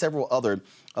sent out several other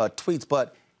tweets,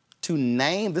 but to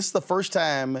name, this is the first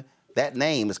time that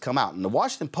name has come out. And the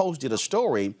Washington Post did a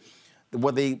story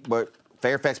where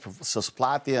Fairfax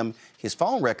supplied them his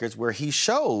phone records where he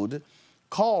showed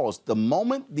calls. The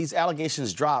moment these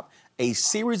allegations dropped, a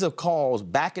series of calls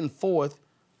back and forth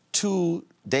to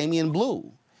Damian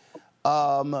Blue.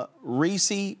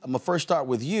 Reese, I'm going to first start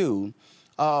with you.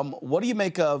 What do you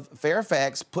make of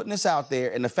Fairfax putting this out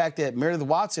there and the fact that Meredith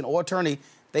Watson or attorney,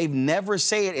 they've never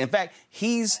said, in fact,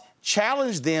 he's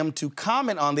challenged them to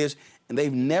comment on this, and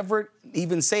they've never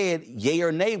even said yay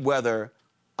or nay whether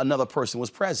another person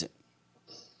was present?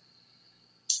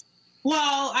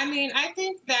 Well, I mean, I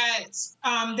think that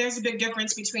there's a big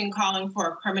difference between calling for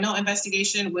a criminal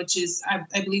investigation, which is,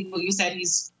 I believe what you said,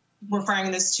 he's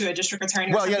referring this to a district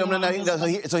attorney. Well, yeah, no.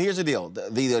 So here's the deal: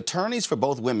 the attorneys for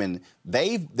both women,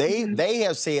 they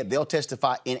have said they'll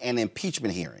testify in an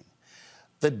impeachment hearing.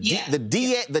 The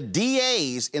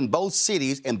DAs in both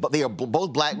cities, and they are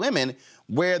both black women,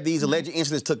 where these alleged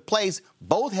incidents took place,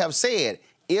 both have said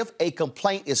if a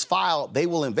complaint is filed, they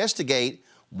will investigate.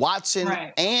 Watson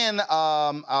and the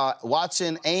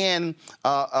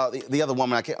other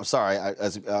woman,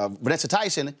 Vanessa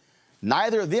Tyson.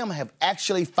 Neither of them have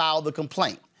actually filed the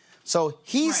complaint. So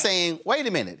he's saying, wait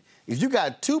a minute, if you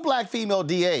got two black female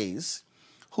DAs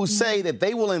who say that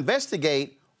they will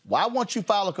investigate, why won't you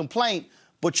file a complaint,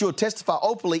 but you'll testify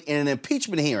openly in an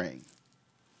impeachment hearing?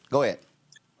 Go ahead.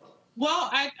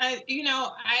 Well, I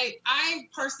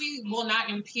personally will not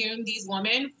impugn these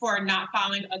women for not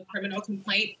filing a criminal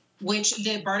complaint, which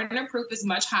the burden of proof is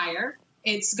much higher.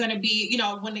 It's going to be,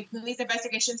 when these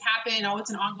investigations happen,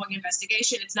 it's an ongoing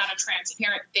investigation. It's not a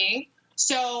transparent thing.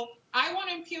 So I want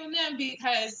to impugn them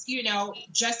because,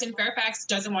 Justin Fairfax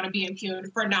doesn't want to be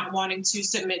impugned for not wanting to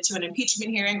submit to an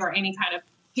impeachment hearing or any kind of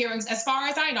hearings. As far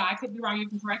as I know, I could be wrong. You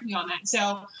can correct me on that.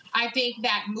 So I think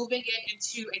that moving it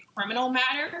into a criminal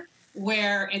matter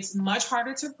where it's much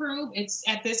harder to prove, it's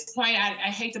at this point, I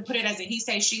hate to put it as a he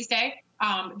say, she say.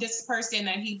 This person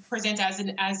that he presents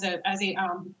as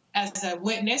a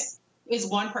witness is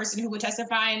one person who would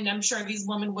testify, and I'm sure these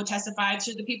women would testify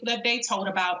to the people that they told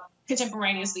about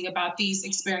contemporaneously about these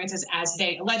experiences as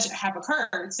they alleged have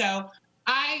occurred. So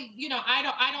I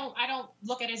don't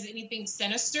look at it as anything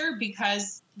sinister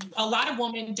because a lot of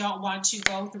women don't want to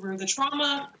go through the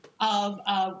trauma of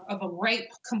a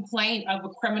rape complaint, of a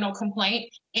criminal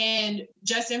complaint, and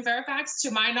Justin Fairfax,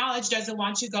 to my knowledge, doesn't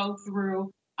want to go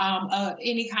through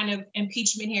any kind of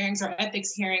impeachment hearings or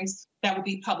ethics hearings that would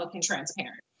be public and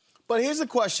transparent. But here's the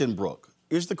question, Brooke.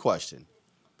 Here's the question.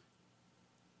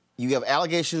 You have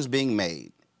allegations being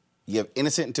made. You have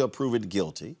innocent until proven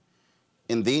guilty.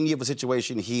 And then you have a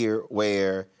situation here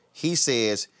where he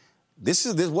says, this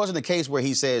wasn't a case where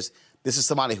he says, this is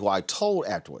somebody who I told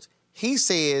afterwards. He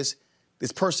says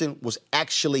this person was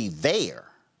actually there.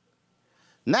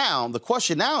 Now, the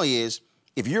question now is,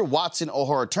 if you're Watson or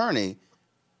her attorney,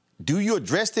 do you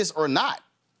address this or not?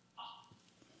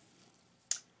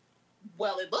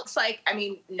 Well, it looks like,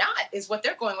 not is what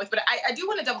they're going with. But I do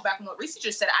want to double back on what Reese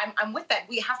just said. I'm with that.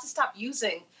 We have to stop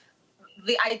using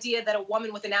the idea that a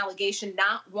woman with an allegation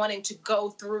not wanting to go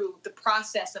through the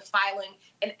process of filing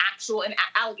an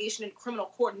allegation in criminal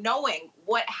court, knowing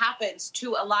what happens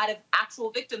to a lot of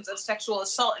actual victims of sexual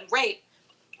assault and rape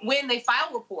when they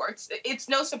file reports. It's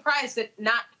no surprise that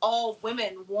not all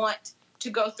women want to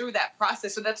go through that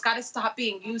process. So that's got to stop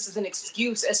being used as an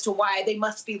excuse as to why they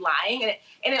must be lying.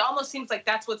 And it almost seems like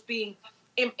that's what's being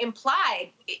implied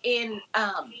in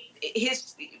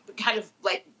his kind of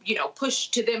like push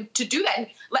to them to do that. And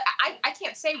I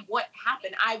can't say what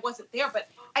happened. I wasn't there, but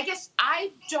I guess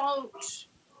I don't.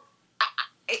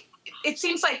 It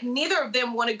seems like neither of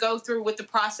them want to go through with the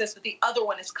process that the other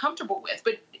one is comfortable with.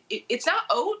 But it's not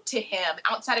owed to him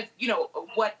outside of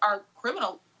what our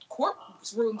criminal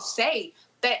courtrooms say,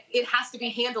 that it has to be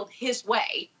handled his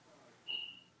way.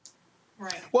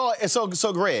 Right. Well,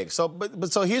 so Greg, so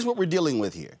here's what we're dealing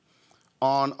with here.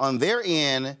 On their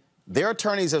end, their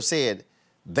attorneys have said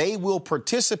they will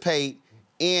participate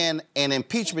in an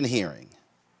impeachment hearing.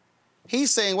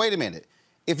 He's saying, wait a minute,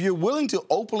 if you're willing to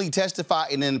openly testify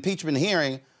in an impeachment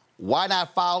hearing, why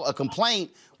not file a complaint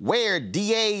where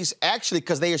DAs actually,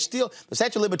 because they are still, the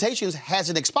statute of limitations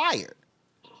hasn't expired.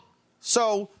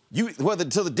 So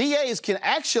the DAs can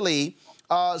actually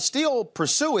still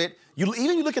pursue it. You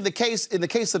look at in the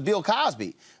case of Bill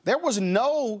Cosby, there was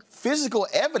no physical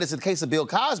evidence in the case of Bill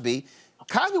Cosby.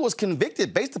 Cosby was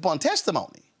convicted based upon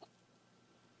testimony.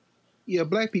 Yeah,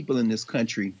 black people in this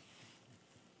country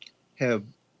have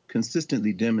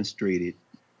consistently demonstrated,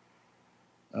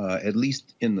 at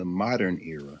least in the modern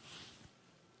era,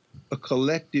 a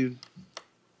collective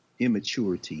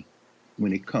immaturity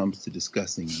when it comes to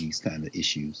discussing these kind of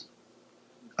issues.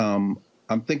 I'm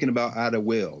thinking about Ida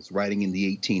Wells writing in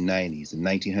the 1890s, in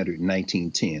 1900 and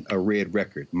 1910, A Red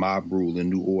Record, Mob Rule in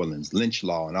New Orleans, Lynch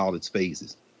Law in all its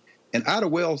phases. And Ida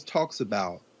Wells talks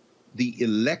about the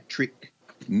electric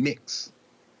mix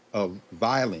of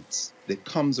violence that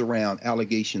comes around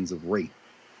allegations of rape,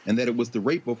 and that it was the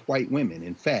rape of white women,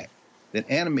 in fact, that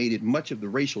animated much of the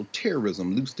racial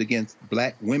terrorism loosed against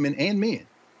black women and men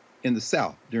in the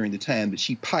South during the time that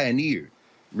she pioneered,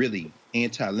 really,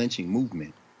 anti-lynching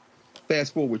movement.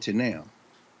 Fast forward to now.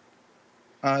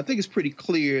 I think it's pretty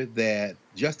clear that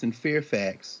Justin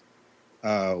Fairfax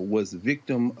was the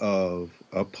victim of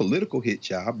a political hit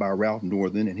job by Ralph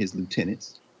Northern and his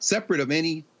lieutenants, separate of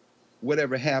any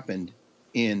whatever happened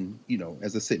in,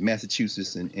 as I said,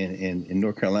 Massachusetts and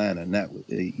North Carolina, not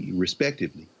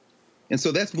respectively. And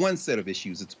so that's one set of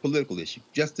issues. It's a political issue.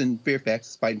 Justin Fairfax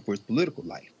is fighting for his political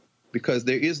life because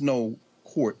there is no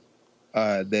court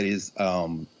that is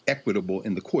equitable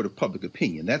in the court of public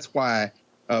opinion. That's why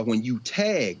when you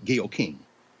tag Gayle King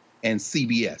and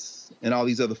CBS and all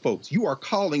these other folks, you are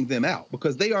calling them out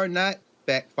because they are not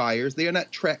fact fires. They are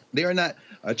not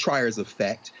triers of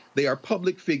fact. They are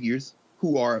public figures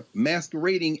who are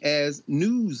masquerading as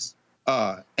news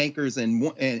anchors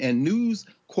and news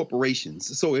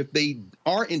corporations. So if they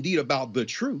are indeed about the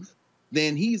truth,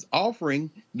 then he's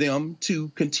offering them to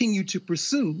continue to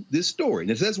pursue this story.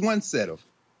 Now, that's one set of,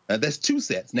 that's two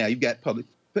sets. Now you've got public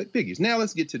figures. Now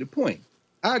let's get to the point.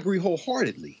 I agree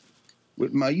wholeheartedly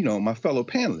with my fellow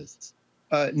panelists.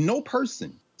 No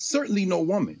person, certainly no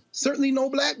woman, certainly no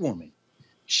black woman,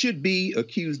 should be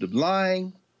accused of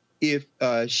lying if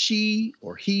she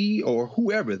or he or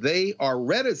whoever, they are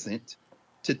reticent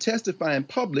to testify in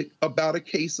public about a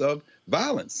case of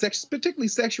violence, particularly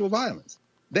sexual violence.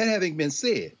 That having been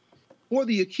said, for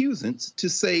the accusants to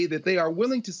say that they are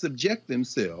willing to subject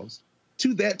themselves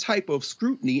to that type of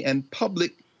scrutiny and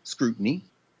public scrutiny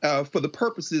for the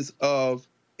purposes of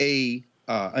an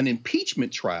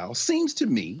impeachment trial seems to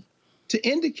me to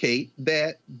indicate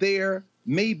that there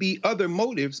may be other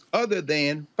motives other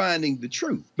than finding the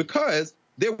truth, because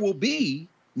there will be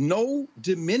no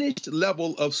diminished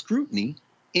level of scrutiny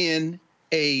in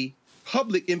a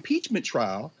public impeachment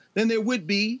trial than there would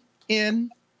be in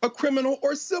a criminal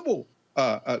or civil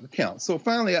account. So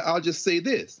finally, I'll just say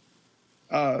this.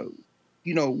 When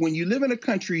you live in a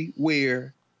country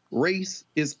where race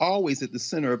is always at the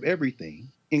center of everything,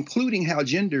 including how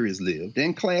gender is lived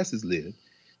and class is lived,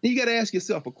 then you got to ask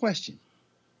yourself a question.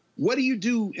 What do you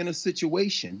do in a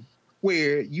situation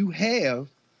where you have,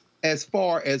 as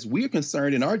far as we're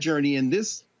concerned in our journey in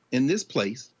this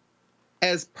place,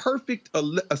 as perfect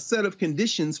a set of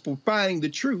conditions for finding the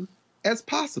truth as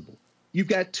possible? You've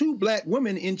got two black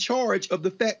women in charge of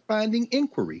the fact-finding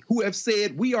inquiry who have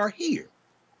said, we are here.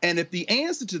 And if the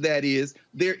answer to that is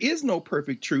there is no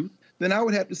perfect truth, then I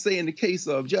would have to say in the case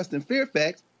of Justin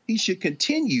Fairfax, he should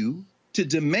continue to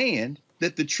demand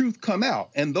that the truth come out.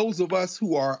 And those of us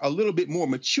who are a little bit more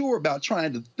mature about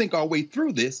trying to think our way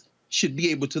through this should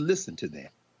be able to listen to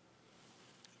that.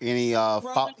 Any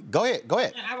go ahead. Go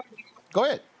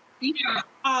ahead.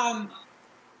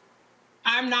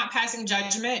 I'm not passing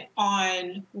judgment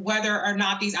on whether or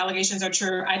not these allegations are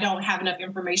true. I don't have enough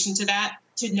information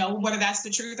to know whether that's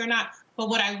the truth or not. But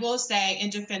what I will say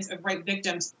in defense of rape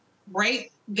victims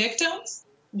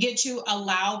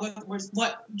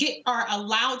are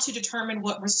allowed to determine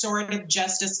what restorative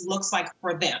justice looks like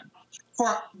for them.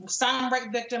 For some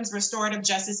rape victims, restorative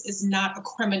justice is not a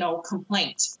criminal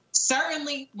complaint.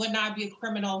 Certainly would not be a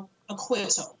criminal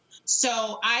acquittal.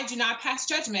 So I do not pass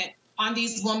judgment on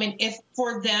these women if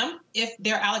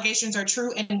their allegations are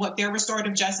true and what their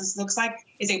restorative justice looks like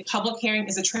is a public hearing,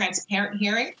 is a transparent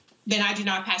hearing, then I do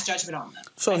not pass judgment on them.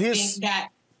 So I here's think that.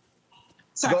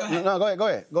 Sorry, go ahead. No, go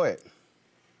ahead.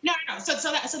 No.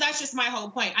 So that's just my whole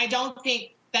point. I don't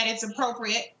think that it's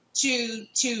appropriate to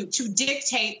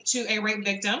dictate to a rape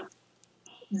victim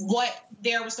what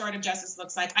their restorative justice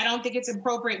looks like. I don't think it's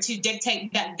appropriate to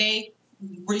dictate that they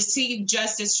receive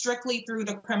justice strictly through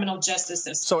the criminal justice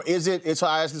system. So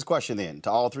I ask this question then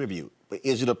to all three of you.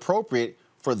 Is it appropriate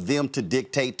for them to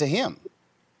dictate to him?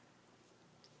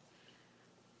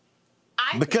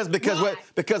 Because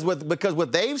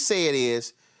what they've said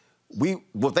is we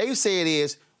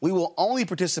will only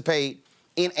participate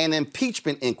in an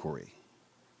impeachment inquiry.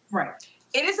 Right.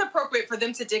 It is appropriate for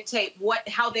them to dictate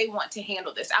how they want to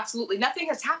handle this. Absolutely. Nothing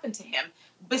has happened to him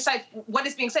besides what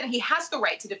is being said. He has the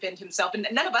right to defend himself. And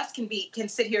none of us can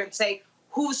sit here and say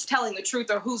who's telling the truth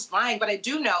or who's lying. But I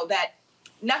do know that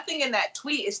nothing in that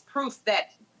tweet is proof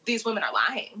that these women are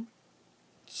lying.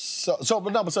 So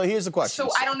here's the question.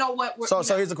 So I don't know what. So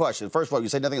here's the question. First of all, you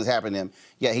say nothing has happened to him.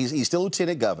 Yeah, he's still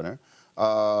lieutenant governor.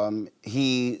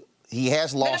 He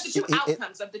has lost. But of the two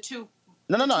outcomes of the two.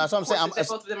 No. That's what I'm saying. That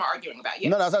both of them are arguing about. Yeah.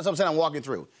 No, that's what I'm saying. I'm walking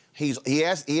through. He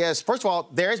has. First of all,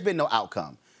 there has been no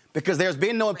outcome because there's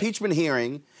been no impeachment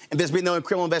hearing and there's been no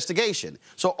criminal investigation.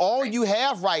 So all you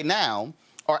have right now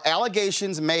are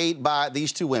allegations made by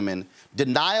these two women,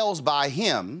 denials by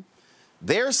him.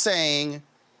 They're saying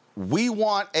we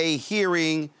want a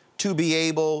hearing to be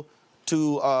able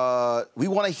to. We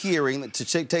want a hearing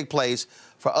to take place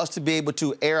for us to be able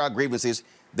to air our grievances.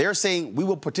 They're saying we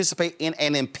will participate in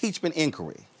an impeachment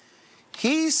inquiry.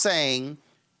 He's saying,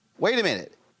 wait a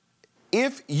minute,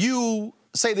 if you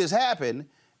say this happened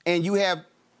and you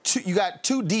got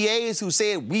two DAs who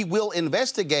said we will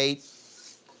investigate,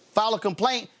 file a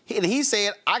complaint, and he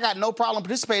said, I got no problem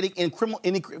participating in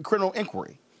criminal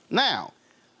inquiry. Now,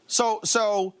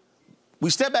 so we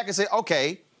step back and say,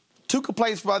 okay, two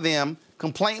complaints by them,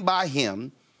 complaint by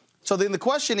him. So then the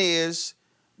question is,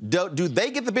 do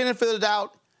they get the benefit of the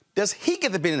doubt? Does he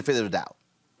get the benefit of the doubt?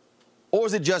 Or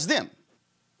is it just them?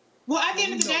 Well, at the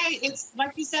end of the day, it's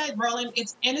like you said, Roland,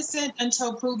 it's innocent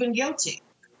until proven guilty.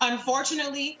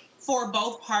 Unfortunately, for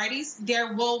both parties,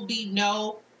 there will be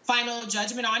no final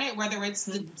judgment on it, whether it's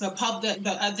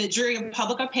the jury of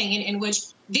public opinion, in which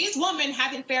these women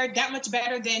haven't fared that much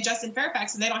better than Justin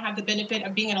Fairfax, and they don't have the benefit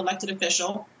of being an elected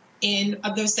official in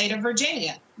the state of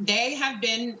Virginia. They have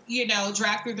been,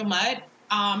 dragged through the mud.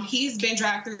 He's been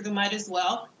dragged through the mud as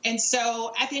well. And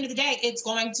so at the end of the day, it's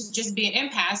going to just be an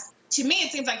impasse. To me,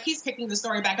 it seems like he's picking the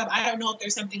story back up. I don't know if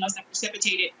there's something else that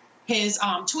precipitated his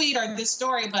tweet or this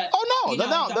story, but...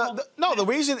 The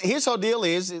reason, his whole deal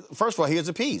is, first of all, here's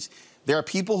a piece. There are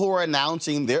people who are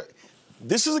announcing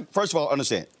first of all,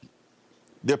 understand,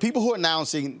 there are people who are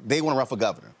announcing they want to run for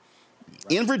governor.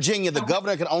 Right. In Virginia, the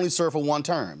governor can only serve for one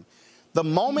term. The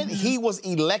moment he was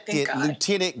elected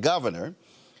lieutenant governor,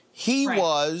 he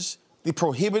was the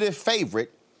prohibitive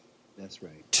favorite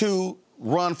to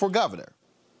run for governor.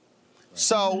 Right.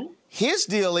 So his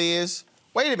deal is,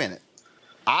 wait a minute.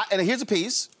 And here's a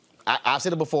piece. I've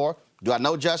said it before. Do I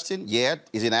know Justin? Yeah.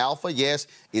 Is he in Alpha? Yes.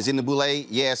 Is he in the Boulay?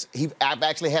 Yes. I've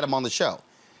actually had him on the show.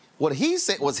 What he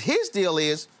said was his deal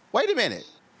is, wait a minute.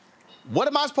 What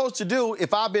am I supposed to do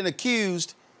if I've been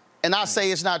accused and I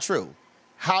say it's not true?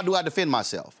 How do I defend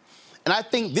myself? And I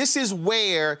think this is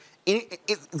where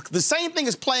the same thing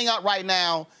is playing out right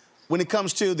now when it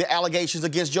comes to the allegations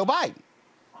against Joe Biden.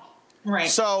 Right.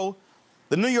 So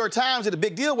the New York Times did a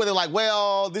big deal where they're like,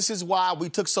 well, this is why we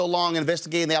took so long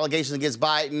investigating the allegations against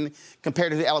Biden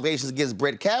compared to the allegations against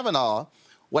Brett Kavanaugh.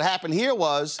 What happened here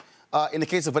was, in the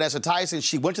case of Vanessa Tyson,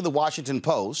 she went to the Washington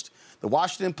Post. The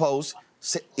Washington Post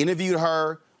interviewed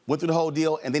her, went through the whole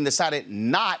deal, and then decided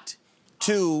not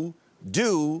to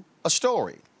do a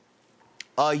story.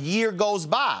 A year goes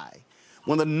by.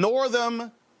 When the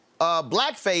Northam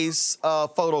blackface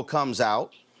photo comes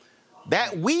out,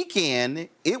 that weekend,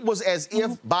 it was as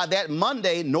if by that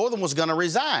Monday, Northam was going to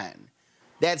resign.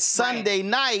 That Sunday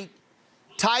night,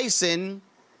 Tyson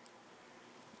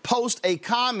posts a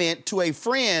comment to a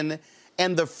friend,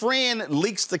 and the friend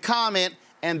leaks the comment,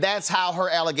 and that's how her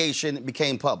allegation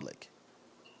became public.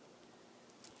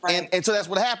 Right. And so that's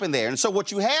what happened there. And so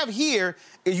what you have here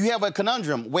is you have a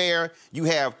conundrum where you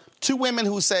have two women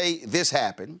who say this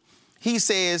happened. He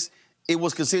says it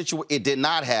was consensual. It did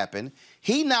not happen.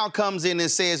 He now comes in and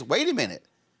says, wait a minute.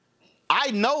 I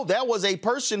know that was a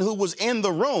person who was in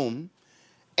the room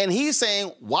And he's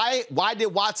saying, why did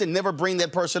Watson never bring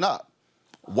that person up?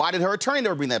 Why did her attorney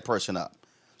never bring that person up?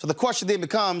 So the question then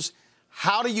becomes,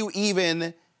 how do you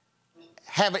even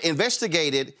have it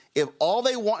investigated if all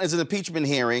they want is an impeachment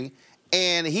hearing?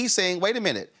 And he's saying, wait a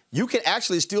minute, you can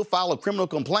actually still file a criminal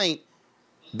complaint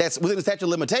that's within the statute of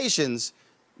limitations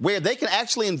where they can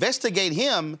actually investigate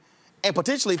him and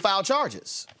potentially file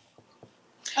charges.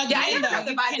 Yeah, I never got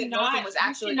the vibe that Northam was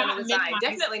actually going to resign.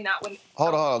 Definitely not when.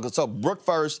 Hold on. So Brooke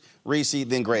first, Reese,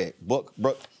 then Greg. Brooke.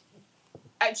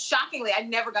 Shockingly, I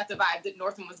never got the vibe that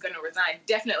Northam was going to resign.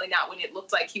 Definitely not when it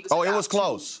looked like he was. Oh, it was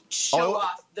close. Show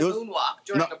off the moonwalk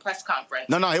during a press conference.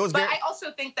 No, it was. But I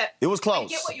also think that it was close. I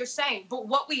get what you're saying, but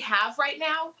what we have right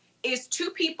now is two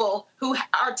people who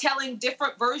are telling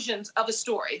different versions of a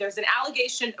story. There's an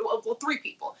allegation, well, three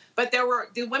people, but there were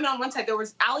the women on one side. There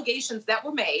was allegations that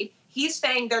were made. He's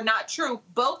saying they're not true.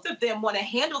 Both of them want to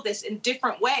handle this in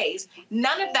different ways.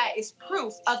 None of that is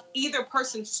proof of either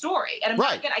person's story. And I'm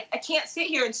not gonna, I can't sit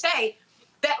here and say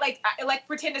that, like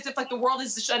pretend as if like the world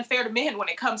is unfair to men when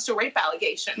it comes to rape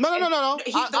allegations. No.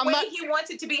 The way he wants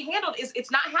it to be handled is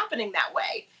it's not happening that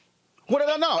way.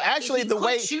 Well, no. Actually, the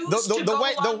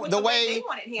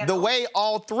way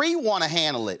all three want to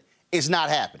handle it is not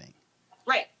happening.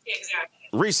 Right. Exactly.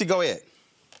 Reese, go ahead.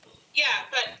 Yeah,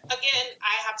 but again,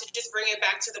 I have to just bring it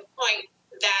back to the point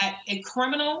that a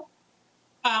criminal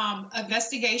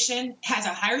investigation has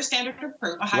a higher standard of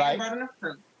proof, a higher burden of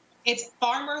proof. It's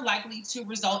far more likely to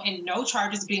result in no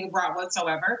charges being brought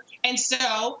whatsoever. And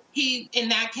so he, in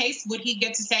that case, would he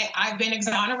get to say, I've been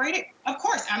exonerated? Of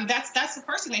course. That's the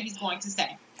first thing that he's going to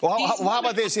say. Well, how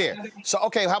about this here? So,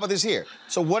 okay, how about this here?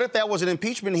 So what if that was an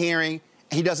impeachment hearing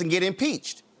and he doesn't get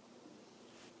impeached?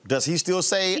 Does he still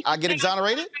say, I get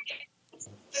exonerated?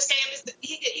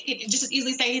 He could just as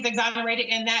easily say he's exonerated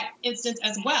in that instance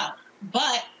as well.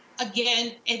 But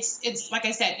again, it's like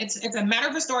I said, it's a matter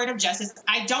of restorative justice.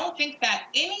 I don't think that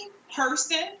any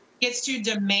person gets to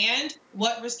demand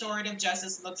what restorative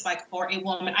justice looks like for a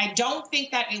woman. I don't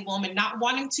think that a woman not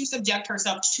wanting to subject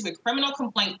herself to a criminal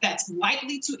complaint that's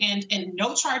likely to end in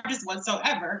no charges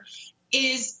whatsoever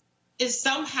is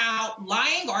somehow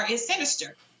lying or is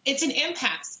sinister. It's an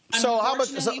impasse. So how about?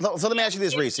 So let me ask you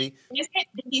this, Reese. He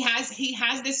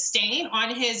has this stain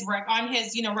on his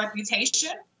reputation.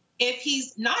 If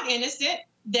he's not innocent,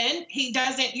 then he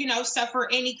doesn't suffer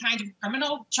any kind of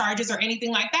criminal charges or anything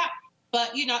like that.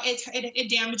 But it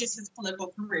damages his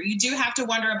political career. You do have to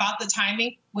wonder about the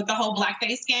timing with the whole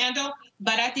blackface scandal.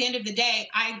 But at the end of the day,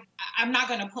 I'm not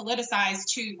going to politicize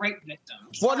two rape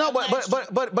victims. Well, no,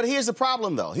 but here's the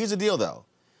problem though. Here's the deal though.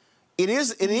 It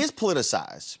is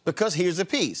politicized because here's the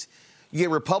piece. You get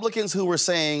Republicans who were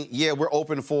saying, yeah, we're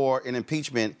open for an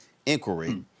impeachment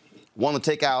inquiry, want to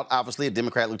take out, obviously, a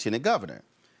Democrat lieutenant governor.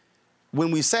 When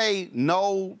we say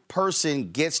no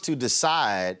person gets to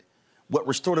decide what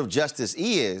restorative justice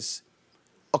is,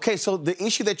 okay, so the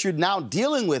issue that you're now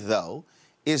dealing with, though,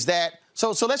 is that,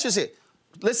 so let's just say,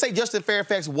 let's say Justin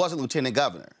Fairfax wasn't lieutenant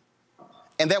governor,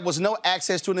 and there was no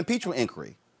access to an impeachment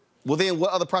inquiry. Well, then what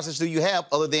other process do you have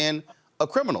other than a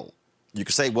criminal? You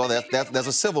could say, well, that's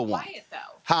a civil one. Quiet, though.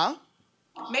 Huh?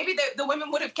 Maybe the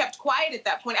women would have kept quiet at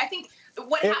that point. I think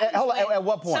what happens at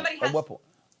what point? At what point?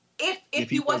 If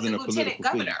he wasn't lieutenant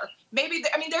governor, maybe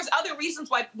there's other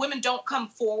reasons why women don't come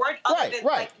forward. Other than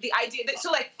like the idea that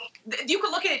you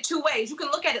can look at it two ways. You can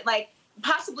look at it like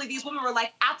possibly these women were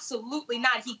like, absolutely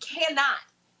not. He cannot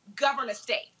govern a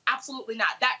state. Absolutely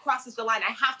not. That crosses the line.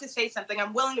 I have to say something.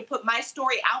 I'm willing to put my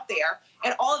story out there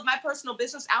and all of my personal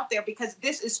business out there because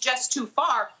this is just too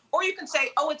far. Or you can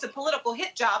say, oh, it's a political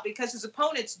hit job because his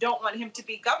opponents don't want him to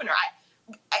be governor.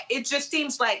 It just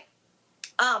seems like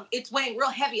it's weighing real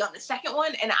heavy on the second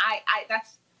one, and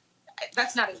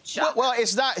that's not a shock. Well,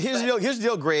 it's not. Here's the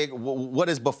deal, Greg. What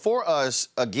is before us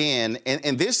again,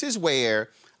 and this is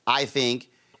where I think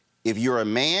if you're a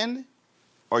man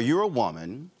or you're a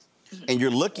woman and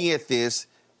you're looking at this,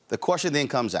 the question then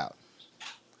comes out.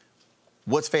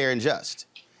 What's fair and just?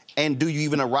 And do you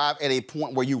even arrive at a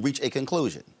point where you reach a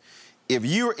conclusion? If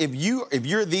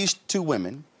you're these two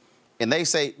women and they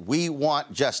say, we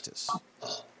want justice,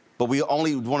 but we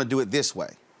only want to do it this way.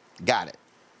 Got it.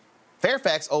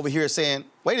 Fairfax over here is saying,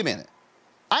 wait a minute,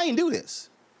 I ain't do this.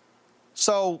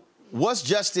 So what's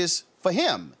justice for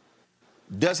him?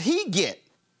 Does he get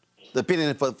the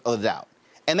benefit of the doubt?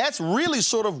 And that's really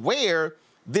sort of where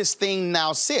this thing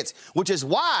now sits, which is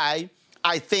why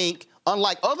I think,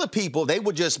 unlike other people, they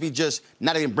would just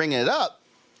not even bringing it up.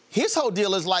 His whole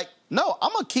deal is like, no,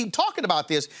 I'm going to keep talking about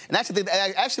this. And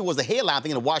that actually was the headline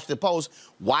thing in the Washington Post,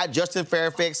 why Justin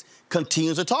Fairfax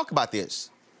continues to talk about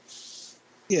this.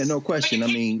 Yeah, no question. I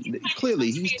mean,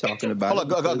 clearly he's talking about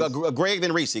it. Greg,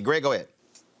 then Reese. Greg, go ahead.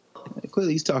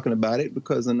 Clearly he's talking about it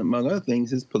because, among other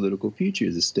things, his political future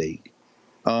is at stake.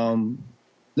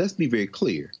 Let's be very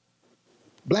clear.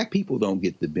 Black people don't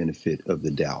get the benefit of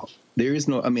the doubt. There is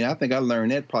no, I mean, I think I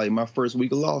learned that probably my first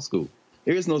week of law school.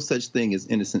 There is no such thing as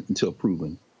innocent until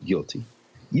proven guilty.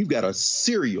 You've got a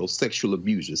serial sexual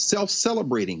abuser,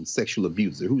 self-celebrating sexual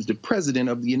abuser, who's the president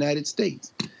of the United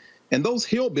States. And those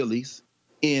hillbillies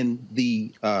in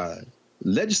the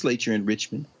legislature in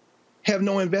Richmond have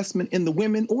no investment in the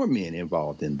women or men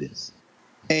involved in this.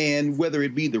 And whether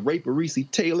it be the rape of Reese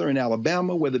Taylor in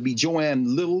Alabama, whether it be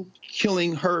Joanne Little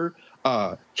killing her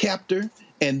captor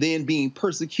and then being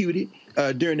persecuted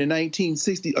during the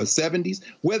 1960s or 70s,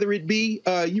 whether it be,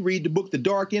 you read the book, The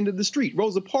Dark End of the Street,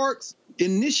 Rosa Parks,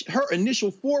 her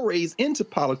initial forays into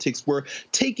politics were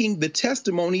taking the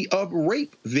testimony of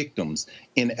rape victims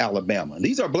in Alabama.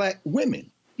 These are Black women.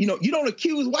 You know, you don't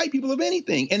accuse white people of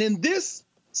anything. And in this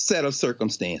set of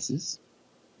circumstances,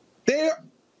 there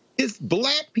is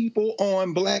Black people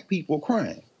on Black people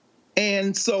crime.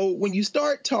 And so when you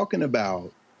start talking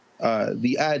about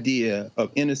the idea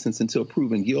of innocence until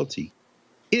proven guilty,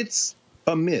 it's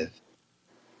a myth.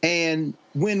 And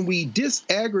when we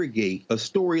disaggregate a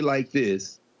story like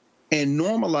this and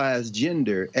normalize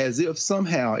gender as if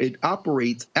somehow it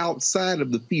operates outside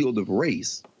of the field of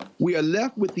race, we are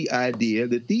left with the idea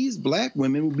that these Black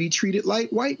women will be treated like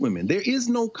white women. There is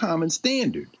no common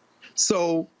standard.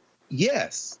 So,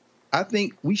 yes, I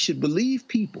think we should believe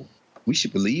people. We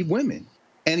should believe women.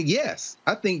 And yes,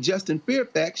 I think Justin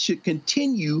Fairfax should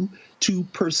continue to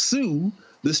pursue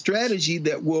the strategy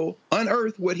that will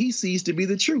unearth what he sees to be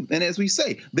the truth. And as we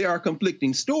say, there are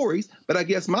conflicting stories, but I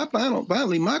guess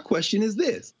finally, my question is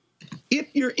this. If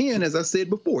you're in, as I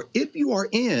said before, if you are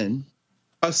in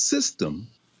a system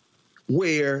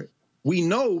where we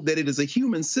know that it is a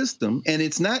human system and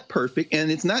it's not perfect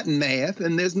and it's not math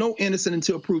and there's no innocent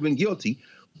until proven guilty,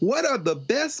 what are the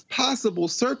best possible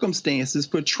circumstances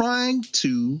for trying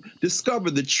to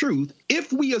discover the truth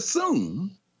if we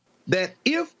assume that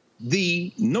if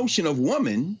the notion of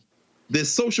woman, the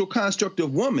social construct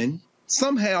of woman,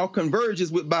 somehow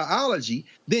converges with biology,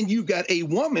 then you got a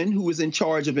woman who is in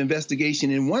charge of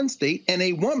investigation in one state and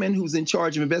a woman who's in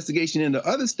charge of investigation in the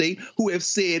other state who have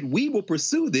said, we will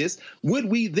pursue this. Would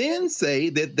we then say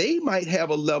that they might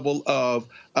have a level of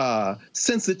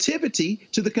sensitivity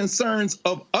to the concerns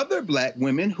of other Black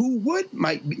women who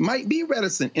might be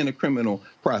reticent in a criminal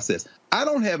process? I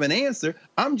don't have an answer.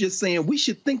 I'm just saying we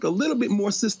should think a little bit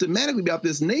more systematically about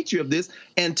this nature of this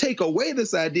and take away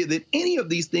this idea that any of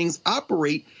these things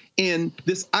operate in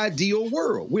this ideal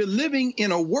world. We're living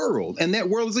in a world, and that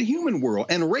world is a human world.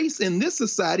 And race in this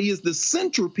society is the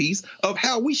centerpiece of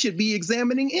how we should be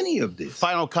examining any of this.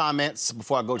 Final comments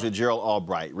before I go to Gerald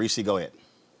Albright. Reese, go ahead.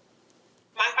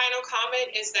 My final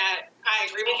comment is that I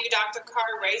agree with you, Dr.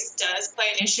 Carr. Race does play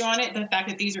an issue on it. The fact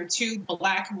that these are two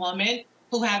Black women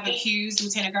who have accused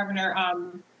Lieutenant Governor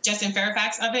Justin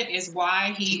Fairfax of it is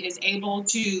why he is able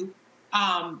to,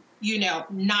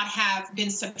 not have been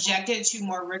subjected to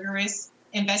more rigorous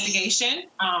investigation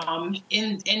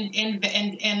in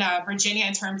Virginia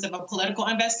in terms of a political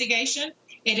investigation.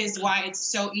 It is why it's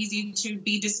so easy to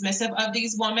be dismissive of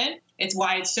these women. It's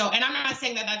why it's so, and I'm not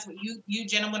saying that that's what you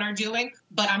gentlemen are doing,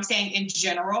 but I'm saying in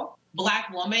general, Black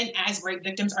women as rape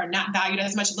victims are not valued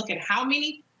as much. Look at how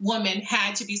many women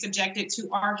had to be subjected to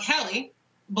R. Kelly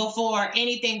before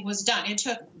anything was done. It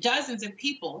took dozens of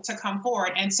people to come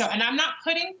forward. And I'm not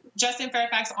putting Justin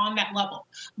Fairfax on that level.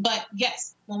 But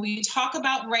yes, when we talk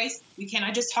about race, we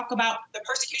cannot just talk about the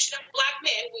persecution of Black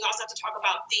men. We also have to talk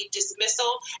about the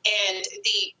dismissal and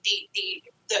the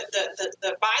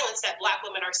violence that Black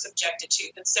women are subjected to.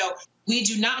 And so we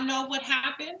do not know what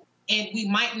happened. And we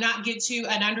might not get to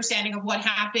an understanding of what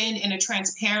happened in a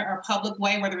transparent or public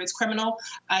way, whether it's criminal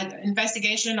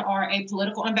investigation or a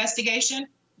political investigation.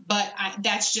 But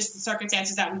that's just the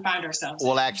circumstances that we find ourselves in.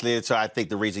 Well, actually, so I think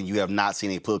the reason you have not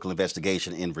seen a political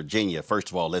investigation in Virginia, first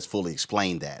of all, let's fully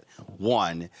explain that.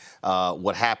 One,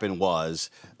 what happened was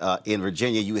in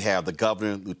Virginia, you have the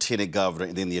governor, lieutenant governor,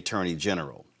 and then the attorney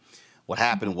general. What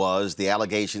happened was the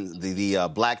allegations, the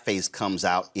blackface comes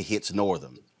out, it hits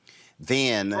Northam.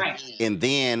 Then, and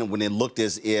then when it looked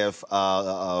as if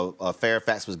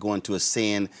Fairfax was going to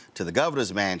ascend to the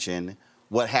governor's mansion,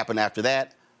 what happened after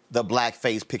that? The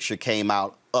blackface picture came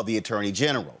out of the attorney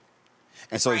general.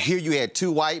 And so here you had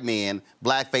two white men,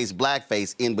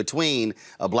 blackface, in between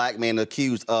a Black man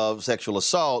accused of sexual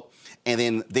assault.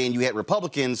 And then you had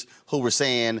Republicans who were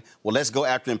saying, well, let's go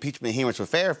after impeachment hearings for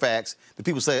Fairfax. The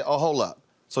people say, oh, hold up.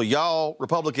 So y'all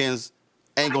Republicans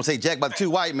ain't gonna say jack about 2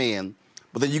 white men,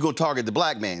 but then you're gonna target the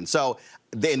black man. So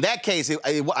in that case,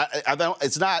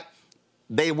 it's not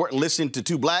they weren't listening to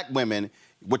 2 black women.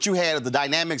 What you had is the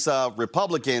dynamics of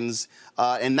Republicans,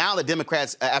 and now the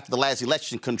Democrats, after the last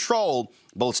election, controlled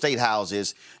both state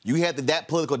houses. You had that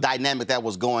political dynamic that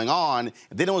was going on.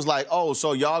 And then it was like, oh,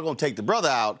 so y'all going to take the brother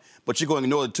out, but you're going to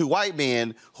ignore the 2 white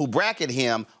men who bracket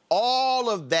him. All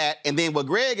of that. And then what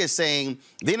Greg is saying,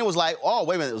 then it was like, oh,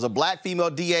 wait a minute. It was a black female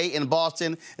DA in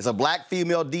Boston. It's a black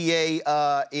female DA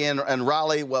in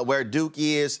Raleigh, where Duke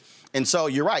is. And so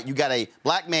you're right. You got a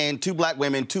black man, 2 black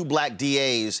women, 2 black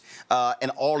DAs,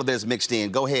 and all of this mixed in.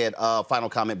 Go ahead. Final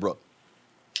comment, Brooke.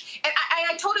 And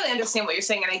I totally understand what you're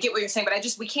saying, and I get what you're saying,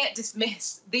 but we can't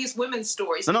dismiss these women's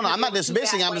stories. No, I'm not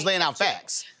dismissing. I'm just laying out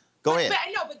facts. Go ahead. But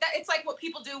I know, but it's like what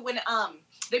people do when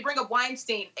they bring up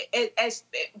Weinstein as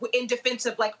in defense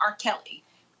of like R. Kelly.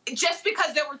 Just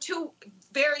because there were 2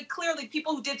 very clearly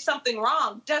people who did something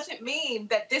wrong doesn't mean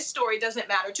that this story doesn't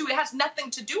matter too. It has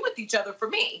nothing to do with each other for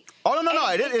me. Oh, no.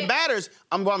 It matters.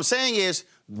 What I'm saying is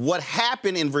what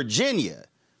happened in Virginia.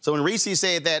 So when Reese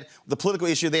said that the political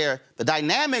issue there, the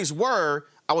dynamics were,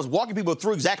 I was walking people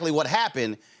through exactly what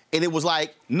happened, and it was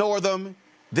like Northam,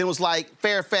 then it was like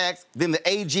Fairfax, then the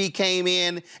AG came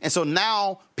in, and so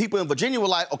now people in Virginia were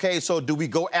like, okay, so do we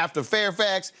go after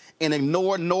Fairfax and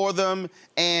ignore Northam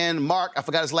and Mark, I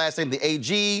forgot his last name, the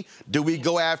AG? Do we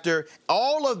go after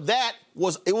all of that?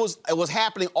 It was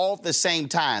happening all at the same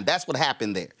time. That's what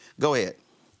happened there. Go ahead.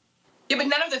 Yeah, but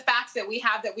none of the facts that we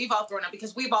have that we've all thrown out,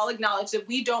 because we've all acknowledged that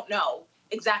we don't know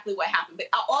exactly what happened. But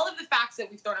all of the facts that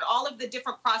we've thrown out, all of the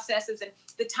different processes and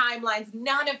the timelines,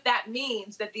 none of that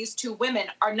means that these 2 women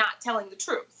are not telling the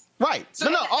truth. Right.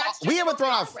 So We haven't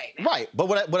thrown out. Right. But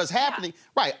what is happening,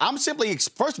 right, I'm simply,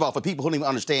 first of all, for people who don't even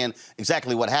understand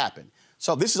exactly what happened.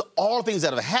 So this is all things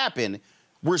that have happened.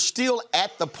 We're still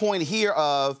at the point here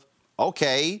of,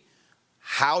 okay,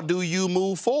 how do you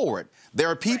move forward? There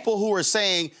are people who are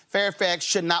saying Fairfax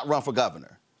should not run for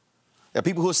governor. There are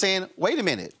people who are saying, wait a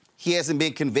minute, he hasn't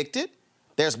been convicted.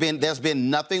 There's been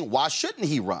nothing. Why shouldn't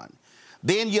he run?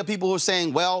 Then you have people who are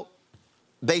saying, well,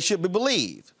 they should be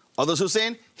believed. Others who are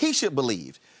saying he should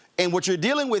believe. And what you're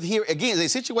dealing with here, again, is a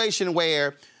situation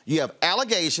where you have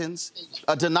allegations,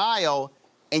 a denial,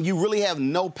 and you really have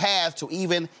no path to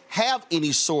even have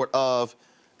any sort of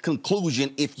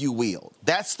conclusion, if you will.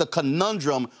 That's the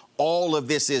conundrum all of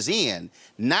this is in.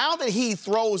 Now that he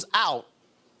throws out,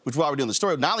 which we're already doing the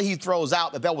story, now that he throws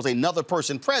out that there was another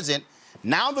person present,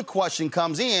 now the question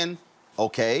comes in,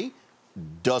 okay,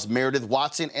 does Meredith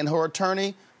Watson and her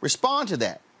attorney respond to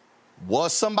that?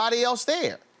 Was somebody else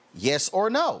there? Yes or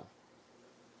no?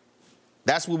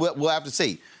 That's what we'll have to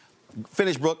see.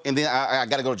 Finish, Brooke, and then I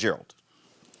got to go to Gerald.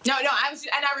 No, and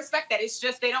I respect that. It's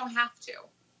just they don't have to.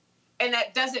 And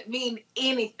that doesn't mean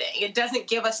anything. It doesn't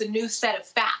give us a new set of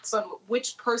facts on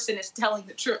which person is telling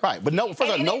the truth. Right, but no, it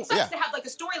sucks to have like a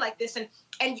story like this, and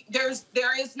there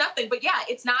is nothing. But yeah,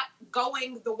 it's not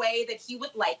going the way that he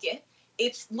would like it.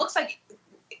 It looks like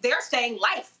they're saying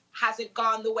life hasn't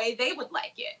gone the way they would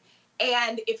like it.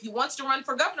 And if he wants to run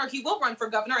for governor, he will run for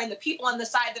governor. And the people on the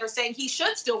side that are saying he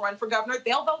should still run for governor,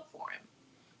 they'll vote for him.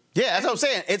 Yeah, that's what I'm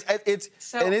saying.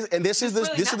 This is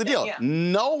the deal. Yeah.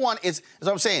 No one is. That's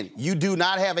what I'm saying. You do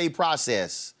not have a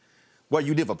process. Well,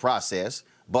 you do have a process,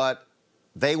 but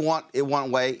they want it one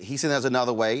way. He said there's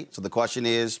another way. So the question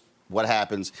is, what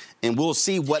happens? And we'll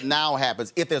see what now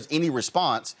happens if there's any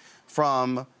response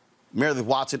from Meredith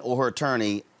Watson or her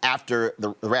attorney after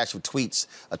the rash of tweets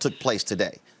took place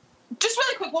today. Just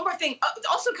really quick, one more thing.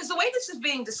 Also, because the way this is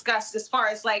being discussed, as far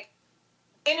as like.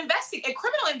 A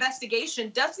criminal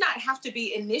investigation does not have to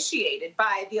be initiated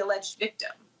by the alleged victim.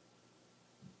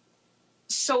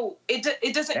 So it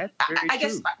doesn't. I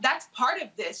guess that's part of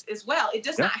this as well. It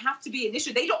does not have to be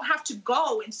initiated. They don't have to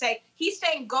go and say he's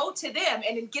saying go to them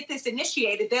and then get this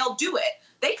initiated. They'll do it.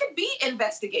 They could be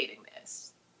investigating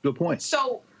this. Good point.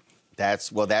 So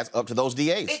that's up to those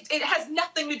DAs. It has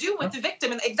nothing to do with the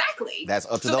victim. Exactly. That's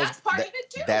up to those. That's part of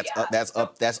it too.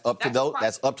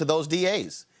 That's up to those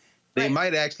DAs. They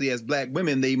might actually, as black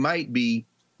women, they might be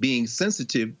being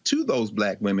sensitive to those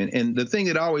black women. And the thing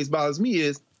that always bothers me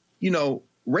is,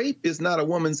 rape is not a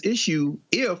woman's issue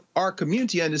if our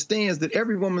community understands that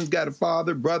every woman's got a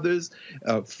father, brothers,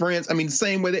 friends. I mean, the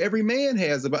same way that every man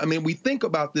has. We think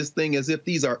about this thing as if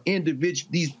these are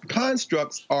these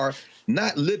constructs are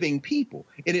not living people.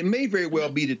 And it may very well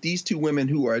be that these 2 women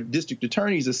who are district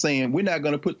attorneys are saying, we're not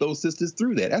going to put those sisters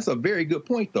through that. That's a very good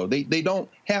point, though. They don't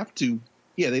have to.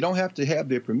 Yeah, they don't have to have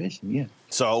their permission, yeah.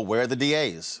 So where are the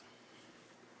DAs?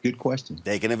 Good question.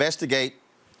 They can investigate,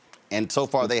 and so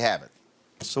far they haven't.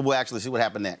 So we'll actually see what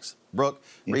happens next. Brooke,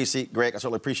 Reese, Greg, I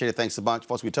certainly appreciate it. Thanks a bunch.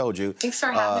 Folks, we told you. Thanks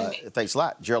for having me. Thanks a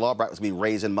lot. Gerald Albright was going to be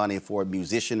raising money for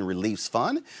Musician Relief's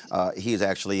Fund. He is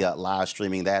actually live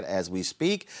streaming that as we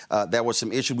speak. There were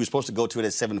some issues. We were supposed to go to it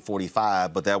at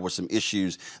 7:45, but there were some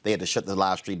issues. They had to shut the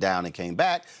live stream down and came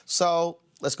back. So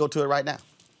let's go to it right now.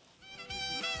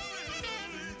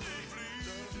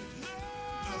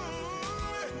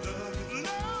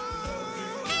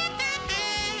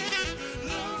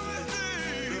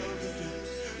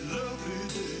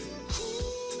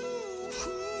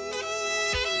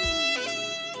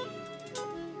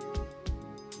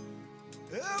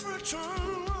 Every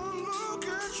time I look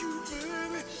at you,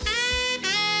 baby,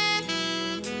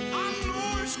 I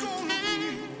know it's gonna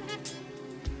be.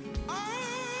 I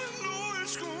know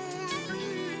it's gonna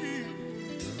be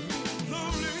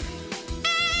lovely,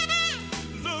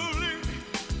 lovely,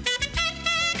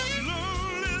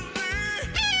 lovely day,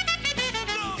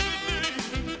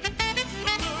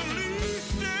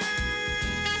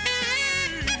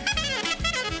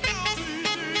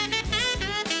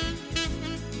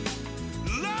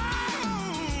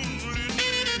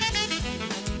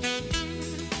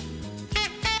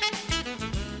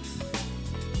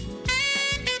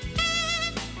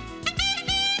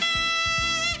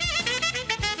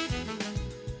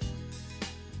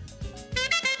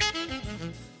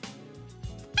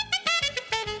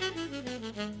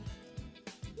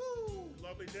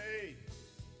 lovely day.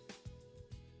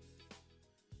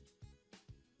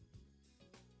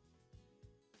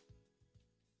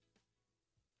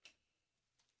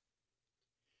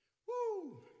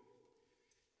 Woo!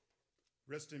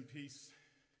 Rest in peace.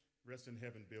 Rest in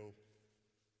heaven, Bill.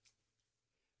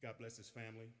 God bless his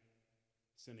family.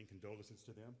 Sending condolences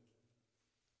to them.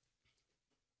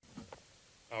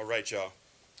 All right, y'all.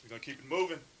 We're going to keep it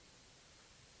moving.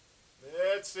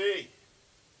 Let's see.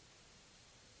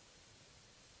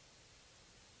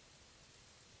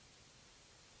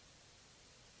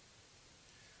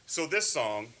 So this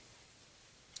song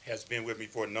has been with me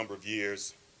for a number of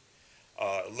years.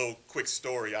 A little quick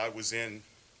story. I was in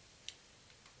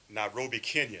Nairobi,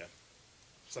 Kenya,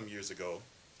 some years ago,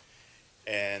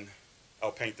 and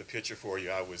I'll paint the picture for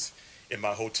you. I was in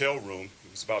my hotel room.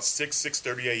 It was about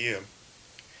 6:30 a.m.,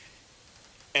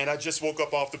 and I just woke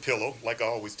up off the pillow, like I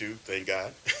always do, thank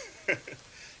God.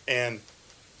 And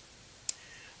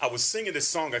I was singing this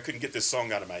song. I couldn't get this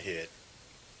song out of my head.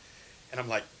 And I'm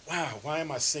like, wow, why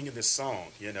am I singing this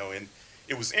song? You know, and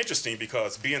it was interesting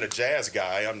because being a jazz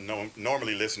guy, I'm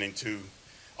normally listening to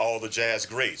all the jazz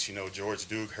greats, you know, George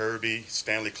Duke, Herbie,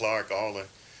 Stanley Clarke, all the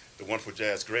wonderful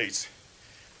jazz greats.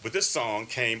 But this song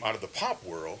came out of the pop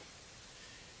world,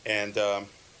 and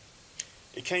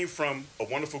it came from a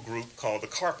wonderful group called the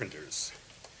Carpenters.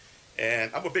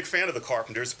 And I'm a big fan of the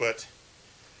Carpenters, but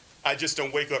I just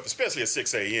don't wake up, especially at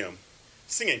 6 a.m.,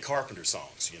 singing Carpenter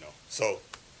songs, you know. So,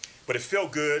 but it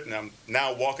felt good, and I'm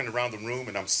now walking around the room,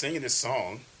 and I'm singing this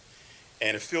song,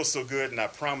 and it feels so good, and I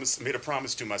made a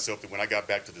promise to myself that when I got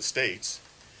back to the States,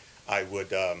 I would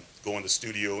go in the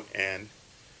studio and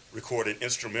record an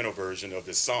instrumental version of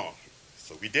this song.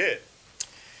 So we did.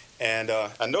 And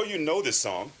I know you know this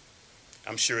song.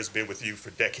 I'm sure it's been with you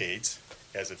for decades,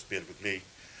 as it's been with me.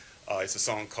 It's a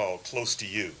song called Close to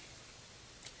You.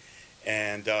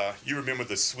 And you remember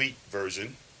the sweet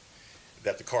version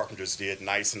that the Carpenters did,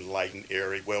 nice and light and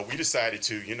airy. Well, we decided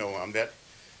to, you know, I'm that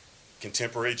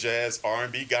contemporary jazz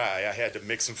R&B guy. I had to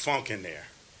mix some funk in there.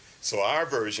 So our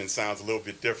version sounds a little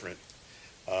bit different,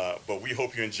 but we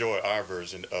hope you enjoy our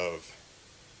version of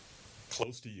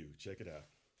Close to You. Check it out.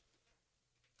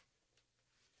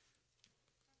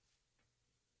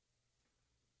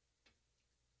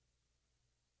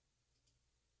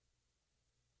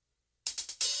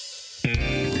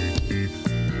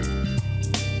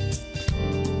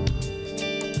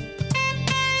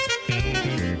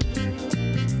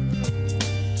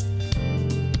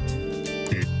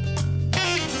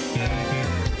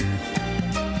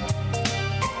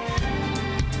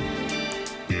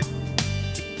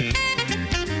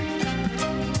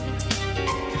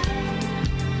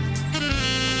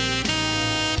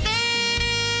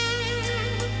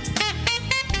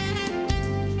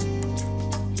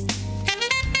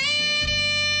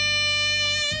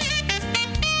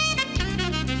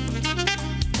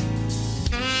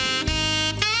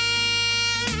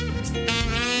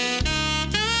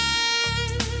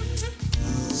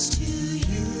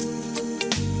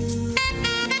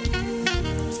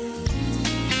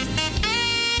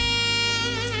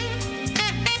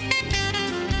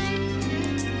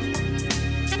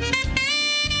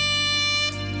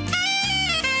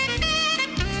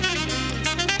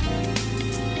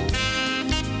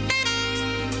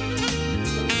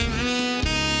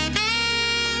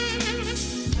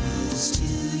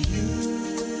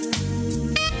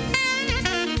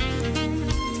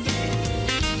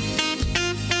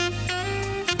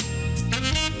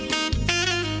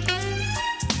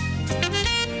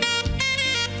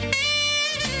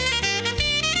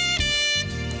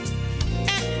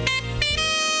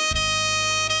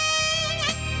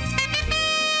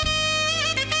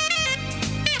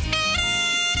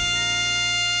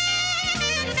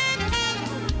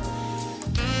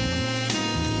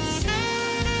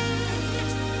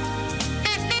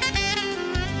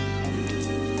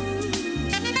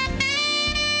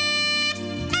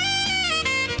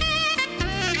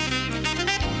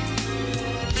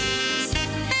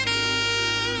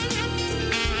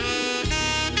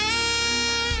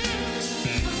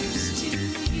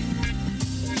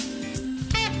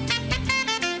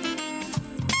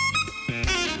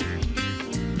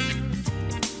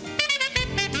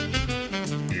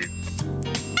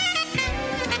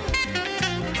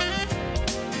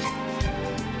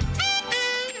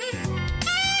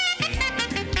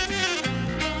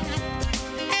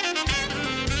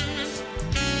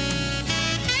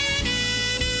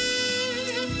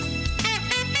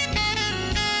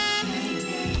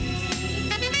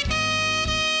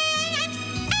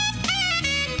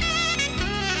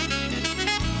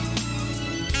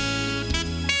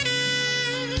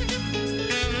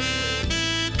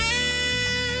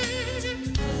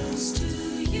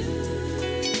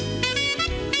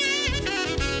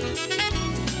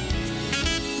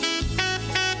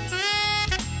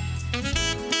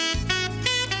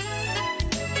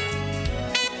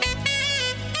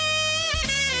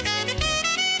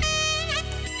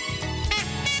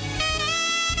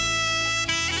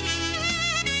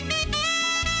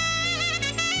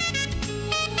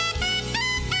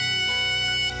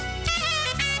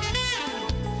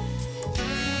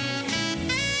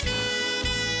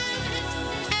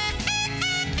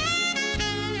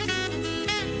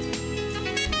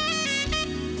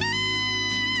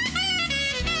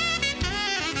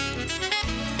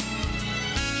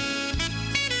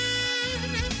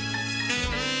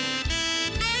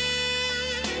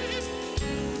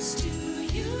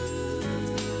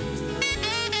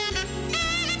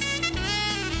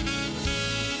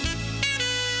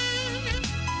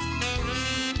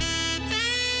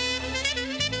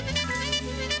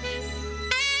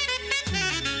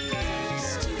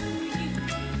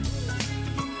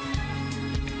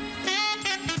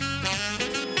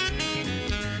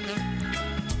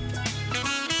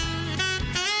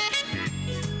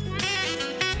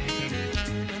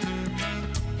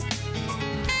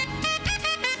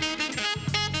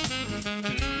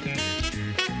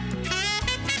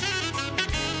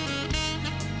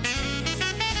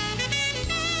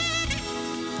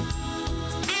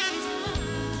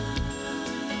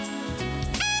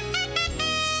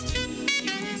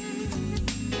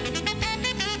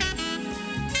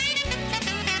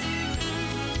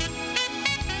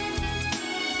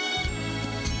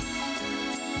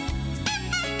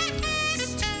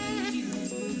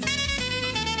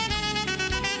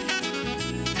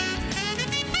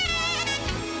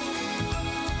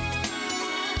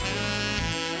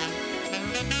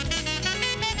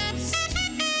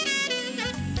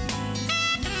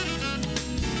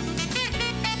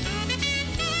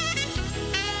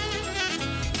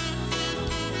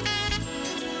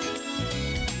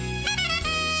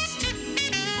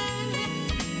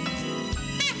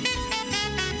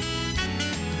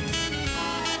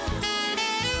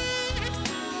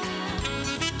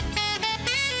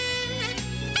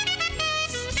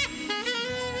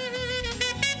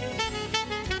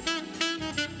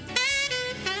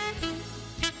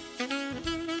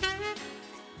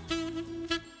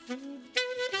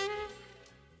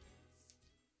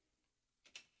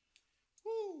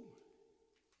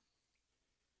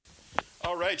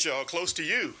 All right, y'all, close to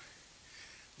you.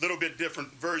 Little bit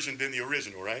different version than the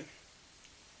original, right?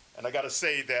 And I got to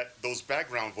say that those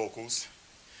background vocals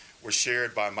were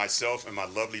shared by myself and my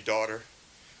lovely daughter,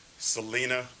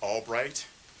 Selena Albright.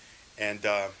 And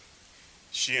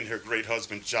she and her great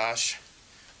husband, Josh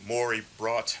Morey,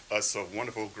 brought us a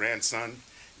wonderful grandson,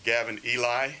 Gavin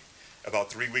Eli,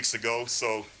 about 3 weeks ago.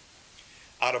 So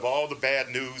out of all the bad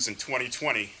news in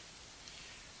 2020,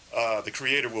 the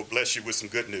Creator will bless you with some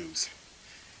good news.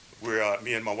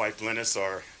 Me and my wife, Glennis,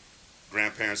 are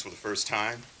grandparents for the first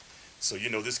time. So you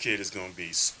know this kid is going to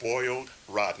be spoiled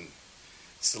rotten.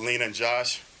 Selena and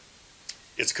Josh,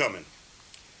 it's coming.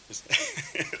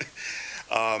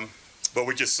 But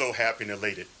we're just so happy and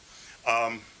elated.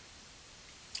 All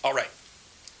right.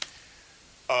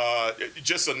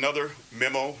 Just another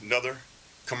memo, another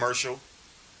commercial.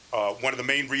 One of the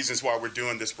main reasons why we're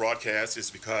doing this broadcast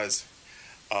is because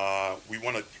we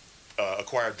want to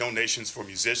acquire donations for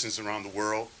musicians around the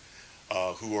world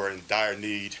who are in dire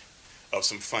need of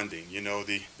some funding. You know,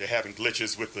 they're having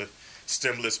glitches with the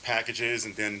stimulus packages,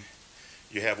 and then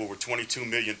you have over 22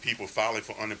 million people filing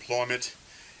for unemployment.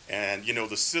 And, you know,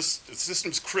 the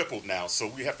system's crippled now, so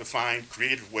we have to find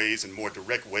creative ways and more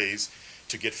direct ways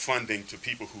to get funding to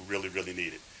people who really, really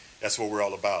need it. That's what we're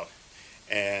all about.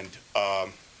 And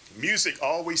music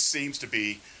always seems to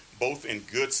be, both in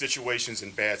good situations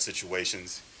and bad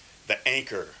situations, the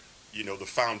anchor, you know, the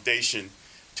foundation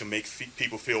to make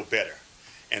people feel better.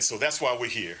 And so that's why we're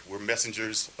here. We're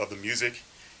messengers of the music.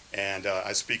 And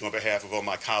I speak on behalf of all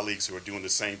my colleagues who are doing the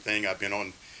same thing. I've been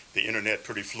on the internet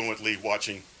pretty fluently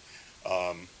watching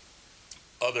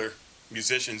other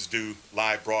musicians do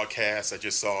live broadcasts. I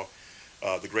just saw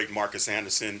the great Marcus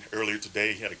Anderson earlier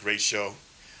today. He had a great show.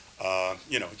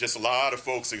 You know, just a lot of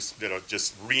folks that are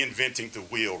just reinventing the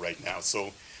wheel right now.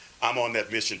 So I'm on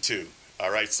that mission too. All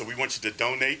right, so we want you to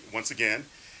donate once again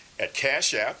at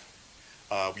Cash App.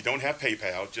 We don't have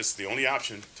PayPal, just the only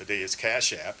option today is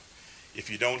Cash App. If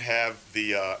you don't have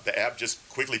the app, just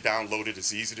quickly download it.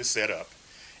 It's easy to set up.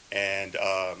 And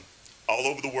all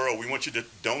over the world, we want you to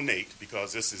donate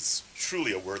because this is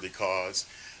truly a worthy cause.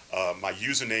 My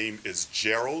username is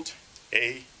Gerald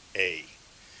AA,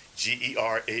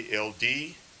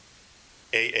 GERALD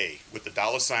AA, with the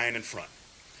 $ in front.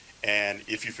 And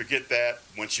if you forget that,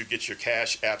 once you get your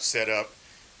Cash App set up,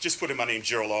 just put in my name,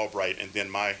 Gerald Albright, and then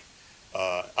my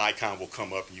icon will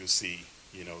come up, and you'll see,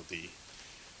 you know,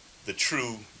 the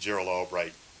true Gerald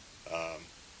Albright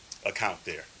account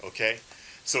there. Okay.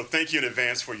 So thank you in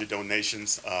advance for your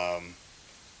donations.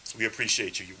 We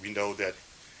appreciate you. We know that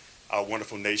our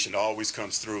wonderful nation always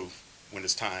comes through when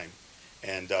it's time.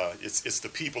 And it's the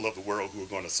people of the world who are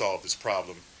going to solve this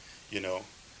problem. You know,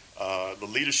 the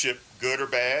leadership, good or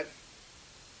bad,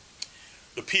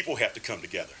 the people have to come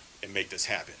together and make this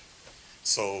happen.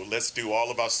 So let's do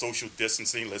all of our social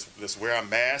distancing. Let's wear our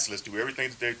masks. Let's do everything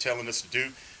that they're telling us to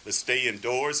do. Let's stay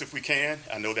indoors if we can.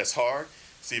 I know that's hard.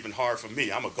 It's even hard for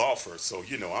me. I'm a golfer, so,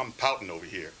 you know, I'm pouting over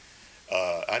here.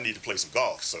 I need to play some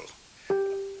golf, so.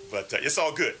 But it's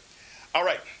all good. All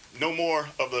right, no more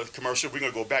of the commercial. We're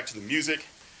going to go back to the music.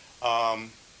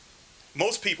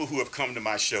 Most people who have come to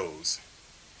my shows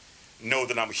know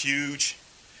that I'm a huge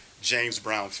James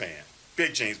Brown fan,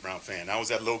 big James Brown fan. I was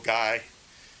that little guy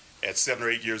at 7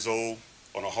 or 8 years old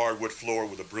on a hardwood floor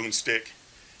with a broomstick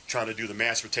trying to do the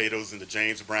mashed potatoes in the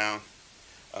James Brown.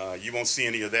 You won't see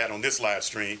any of that on this live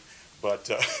stream, but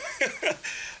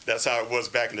that's how it was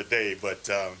back in the day. But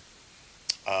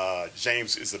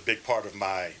James is a big part of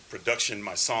my production,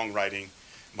 my songwriting,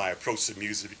 my approach to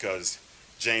music, because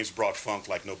James brought funk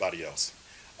like nobody else.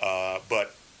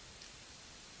 But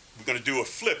we're going to do a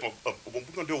flip. We're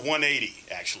going to do a 180,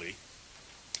 actually.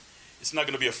 It's not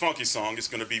going to be a funky song. It's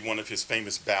going to be one of his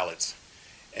famous ballads.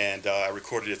 And I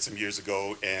recorded it some years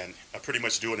ago, and I pretty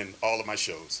much do it in all of my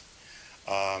shows.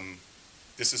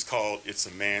 This is called It's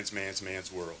a Man's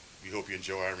World. We hope you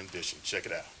enjoy our rendition. Check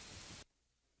it out.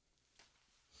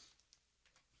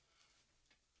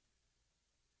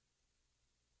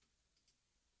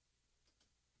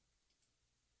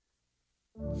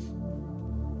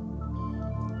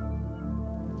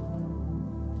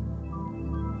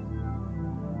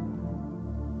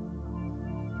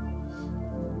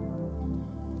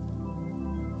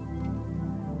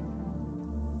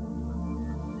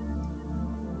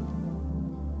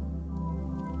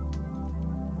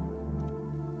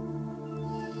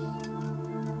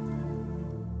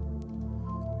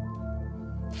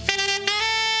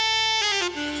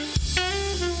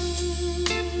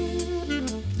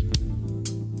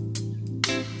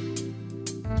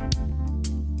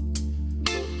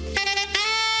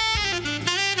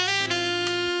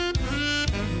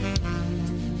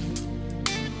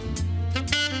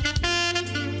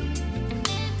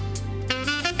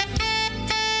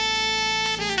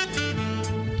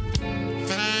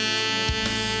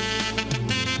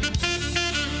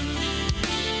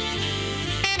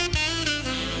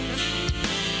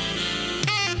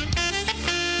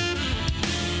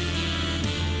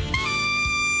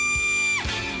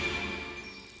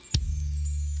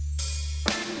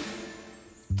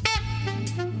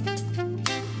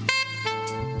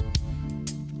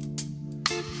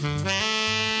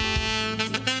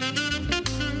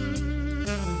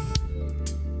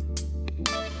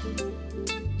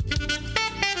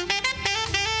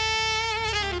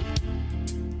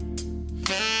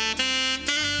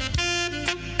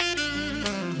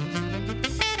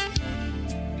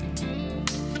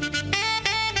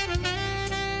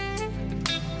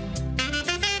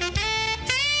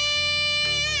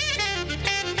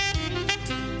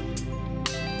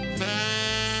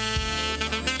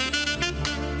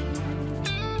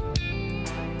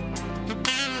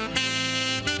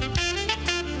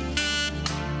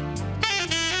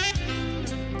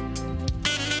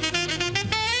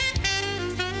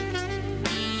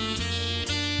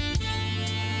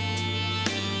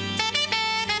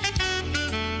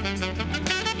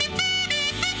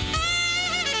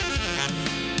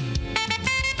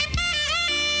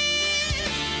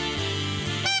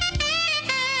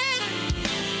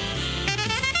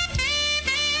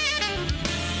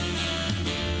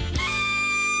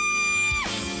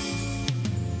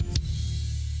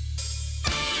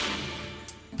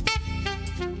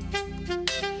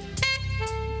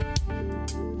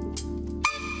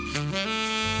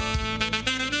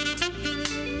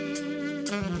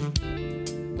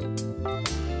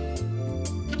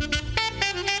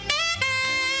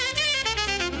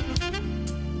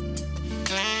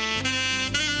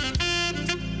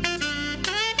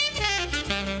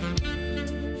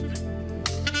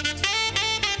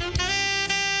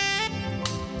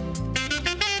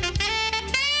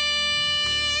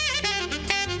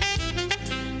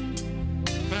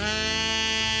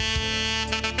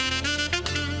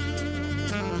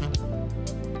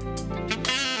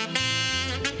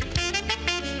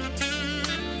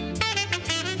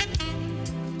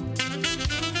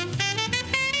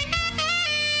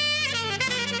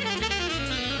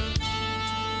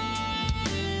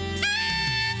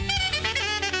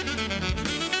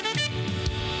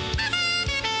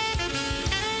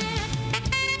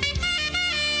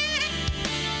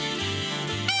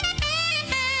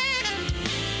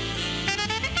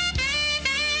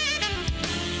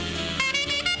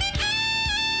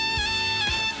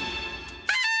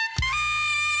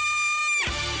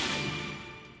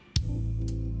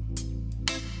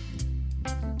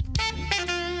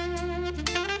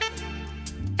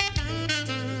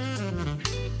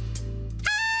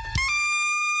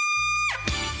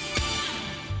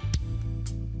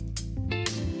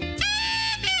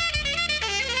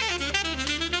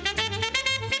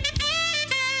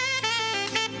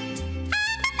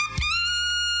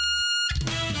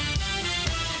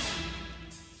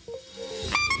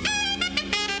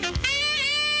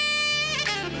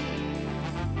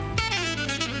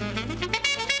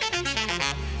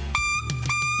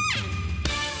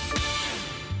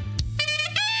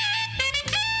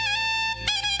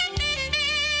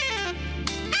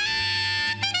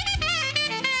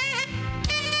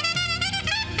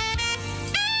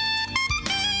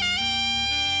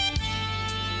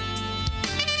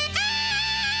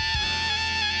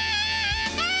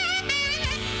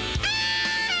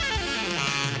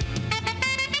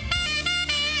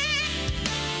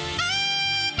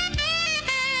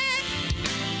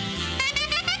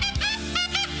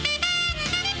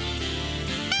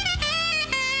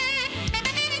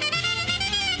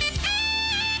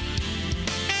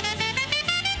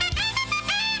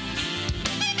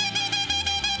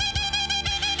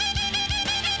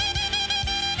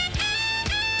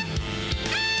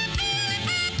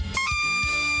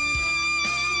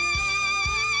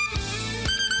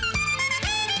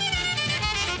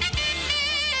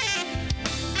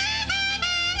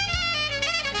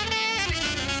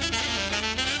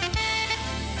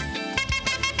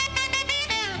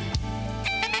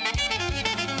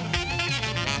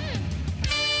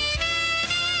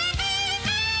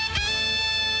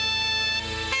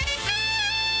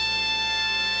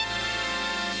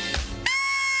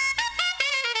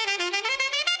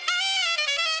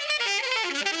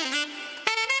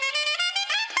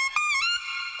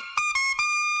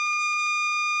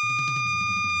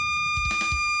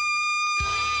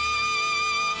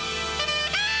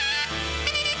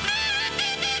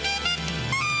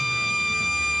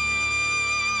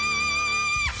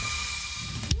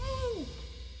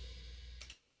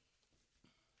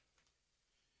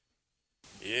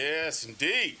 Yes,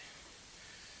 indeed.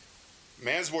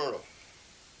 Man's world.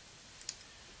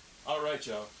 All right,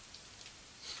 y'all.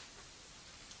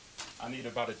 I need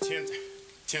about a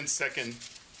 10-second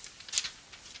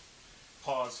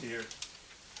pause here.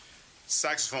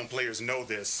 Saxophone players know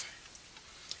this.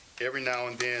 Every now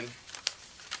and then,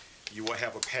 you will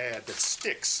have a pad that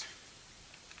sticks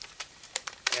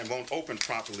and won't open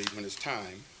properly when it's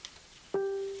time.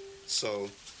 So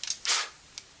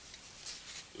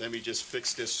let me just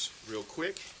fix this real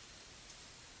quick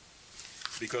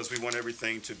because we want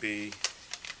everything to be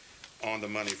on the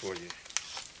money for you.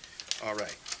 All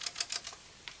right.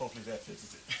 Hopefully that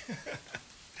fixes it.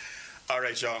 All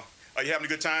right, y'all. Are you having a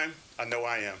good time? I know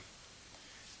I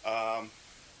am.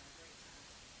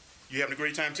 You having a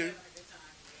great time too?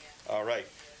 All right.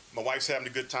 My wife's having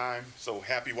a good time, so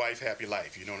happy wife, happy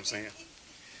life. You know what I'm saying?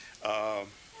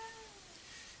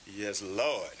 Yes,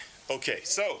 Lord. Okay,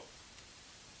 so,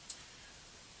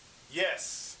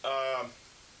 yes.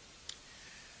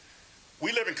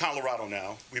 We live in Colorado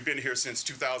now. We've been here since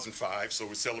 2005, so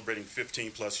we're celebrating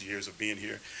 15 plus years of being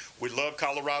here. We love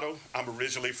Colorado. I'm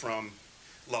originally from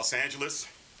Los Angeles,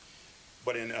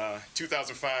 but in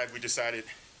 2005, we decided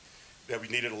that we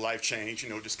needed a life change,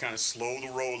 just kind of slow the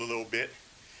roll a little bit.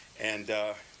 And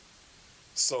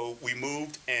so we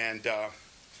moved, and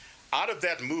out of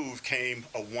that move came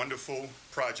a wonderful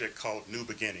project called New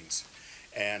Beginnings.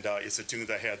 And it's a tune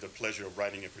that I had the pleasure of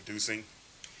writing and producing.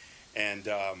 And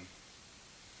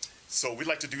so we'd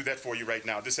like to do that for you right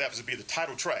now. This happens to be the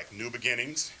title track, New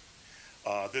Beginnings.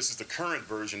 This is the current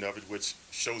version of it, which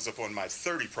shows up on my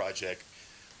 30 project,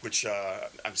 which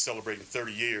I'm celebrating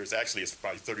 30 years. Actually, it's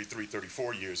probably 33,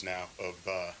 34 years now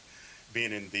of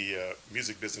being in the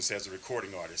music business as a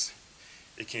recording artist.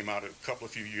 It came out a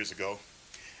few years ago.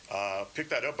 Pick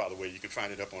that up, by the way. You can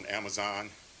find it up on Amazon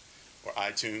or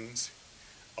iTunes,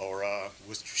 or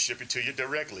we'll ship it to you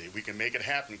directly. We can make it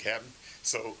happen, Captain.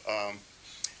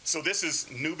 So this is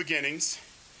New Beginnings.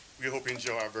 We hope you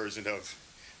enjoy our version of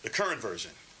the current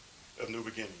version of New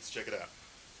Beginnings. Check it out.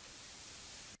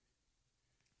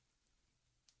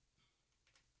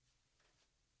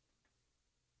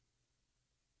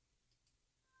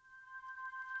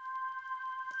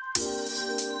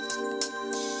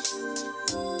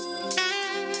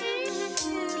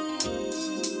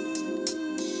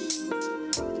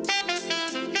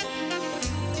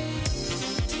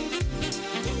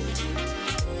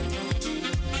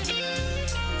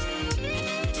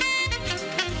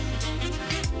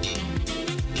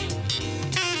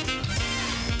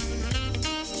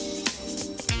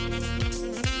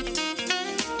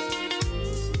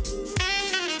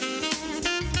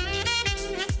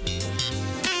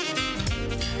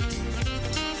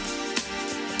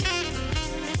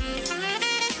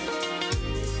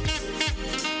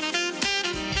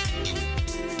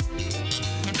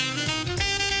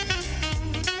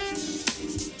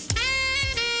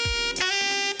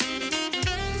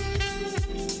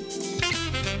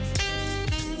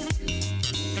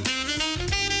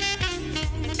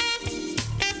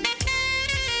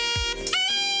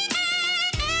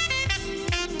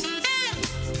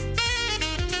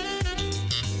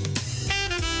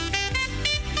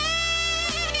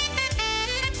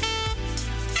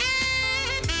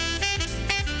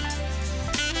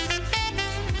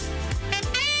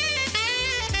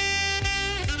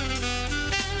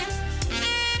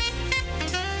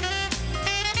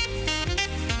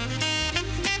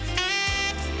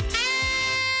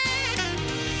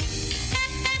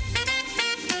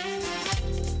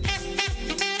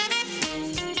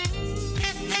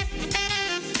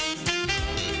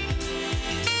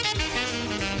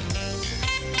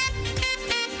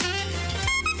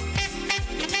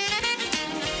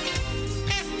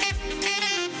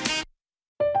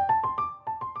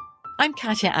 I'm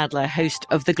Katya Adler, host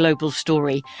of The Global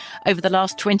Story. Over the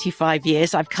last 25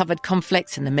 years, I've covered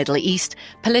conflicts in the Middle East,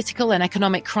 political and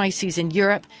economic crises in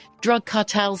Europe, drug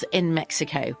cartels in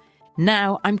Mexico.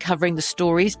 Now I'm covering the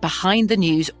stories behind the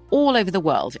news all over the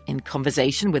world in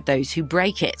conversation with those who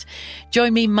break it.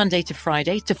 Join me Monday to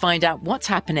Friday to find out what's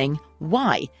happening,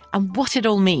 why, and what it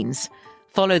all means.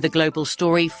 Follow The Global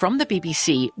Story from the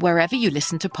BBC wherever you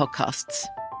listen to podcasts.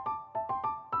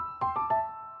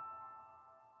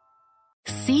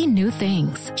 See new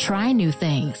things. Try new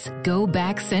things. Go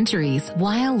back centuries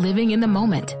while living in the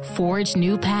moment. Forge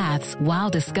new paths while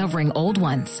discovering old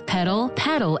ones. Pedal,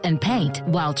 paddle, and paint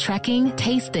while trekking,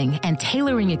 tasting, and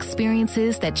tailoring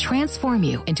experiences that transform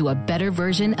you into a better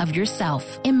version of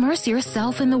yourself. Immerse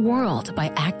yourself in the world by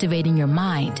activating your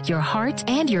mind, your heart,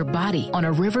 and your body on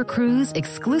a river cruise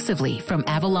exclusively from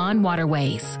Avalon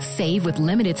Waterways. Save with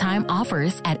limited time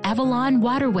offers at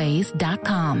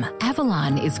avalonwaterways.com.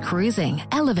 Avalon is cruising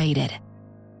elevated.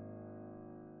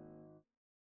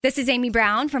 This is Amy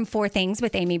Brown from 4 Things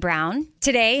with Amy Brown.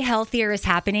 Today, Healthier is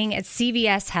happening at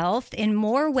CVS Health in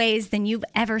more ways than you've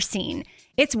ever seen.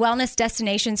 It's wellness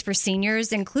destinations for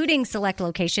seniors, including select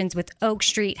locations with Oak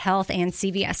Street Health and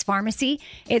CVS Pharmacy.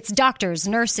 It's doctors,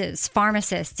 nurses,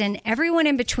 pharmacists, and everyone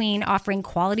in between offering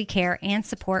quality care and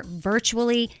support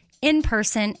virtually, in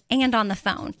person, and on the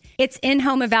phone. It's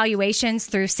in-home evaluations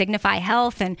through Signify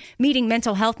Health and meeting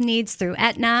mental health needs through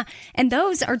Aetna. And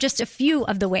those are just a few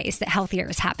of the ways that Healthier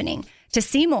is happening. To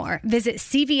see more, visit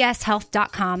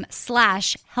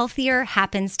cvshealth.com/healthier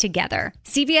happens together.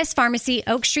 CVS Pharmacy,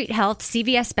 Oak Street Health,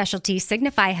 CVS Specialty,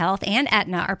 Signify Health, and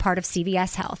Aetna are part of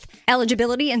CVS Health.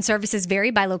 Eligibility and services vary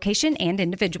by location and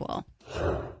individual.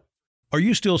 Are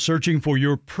you still searching for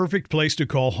your perfect place to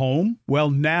call home?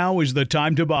 Well, now is the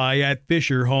time to buy at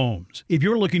Fisher Homes. If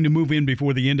you're looking to move in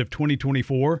before the end of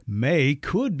 2024, May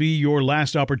could be your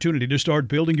last opportunity to start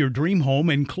building your dream home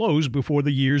and close before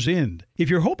the year's end. If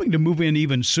you're hoping to move in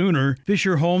even sooner,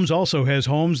 Fisher Homes also has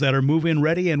homes that are move-in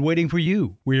ready and waiting for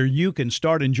you, where you can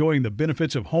start enjoying the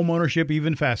benefits of homeownership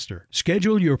even faster.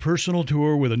 Schedule your personal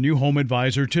tour with a new home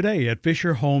advisor today at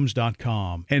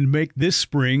FisherHomes.com and make this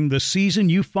spring the season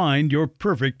you find your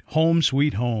perfect home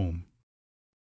sweet home.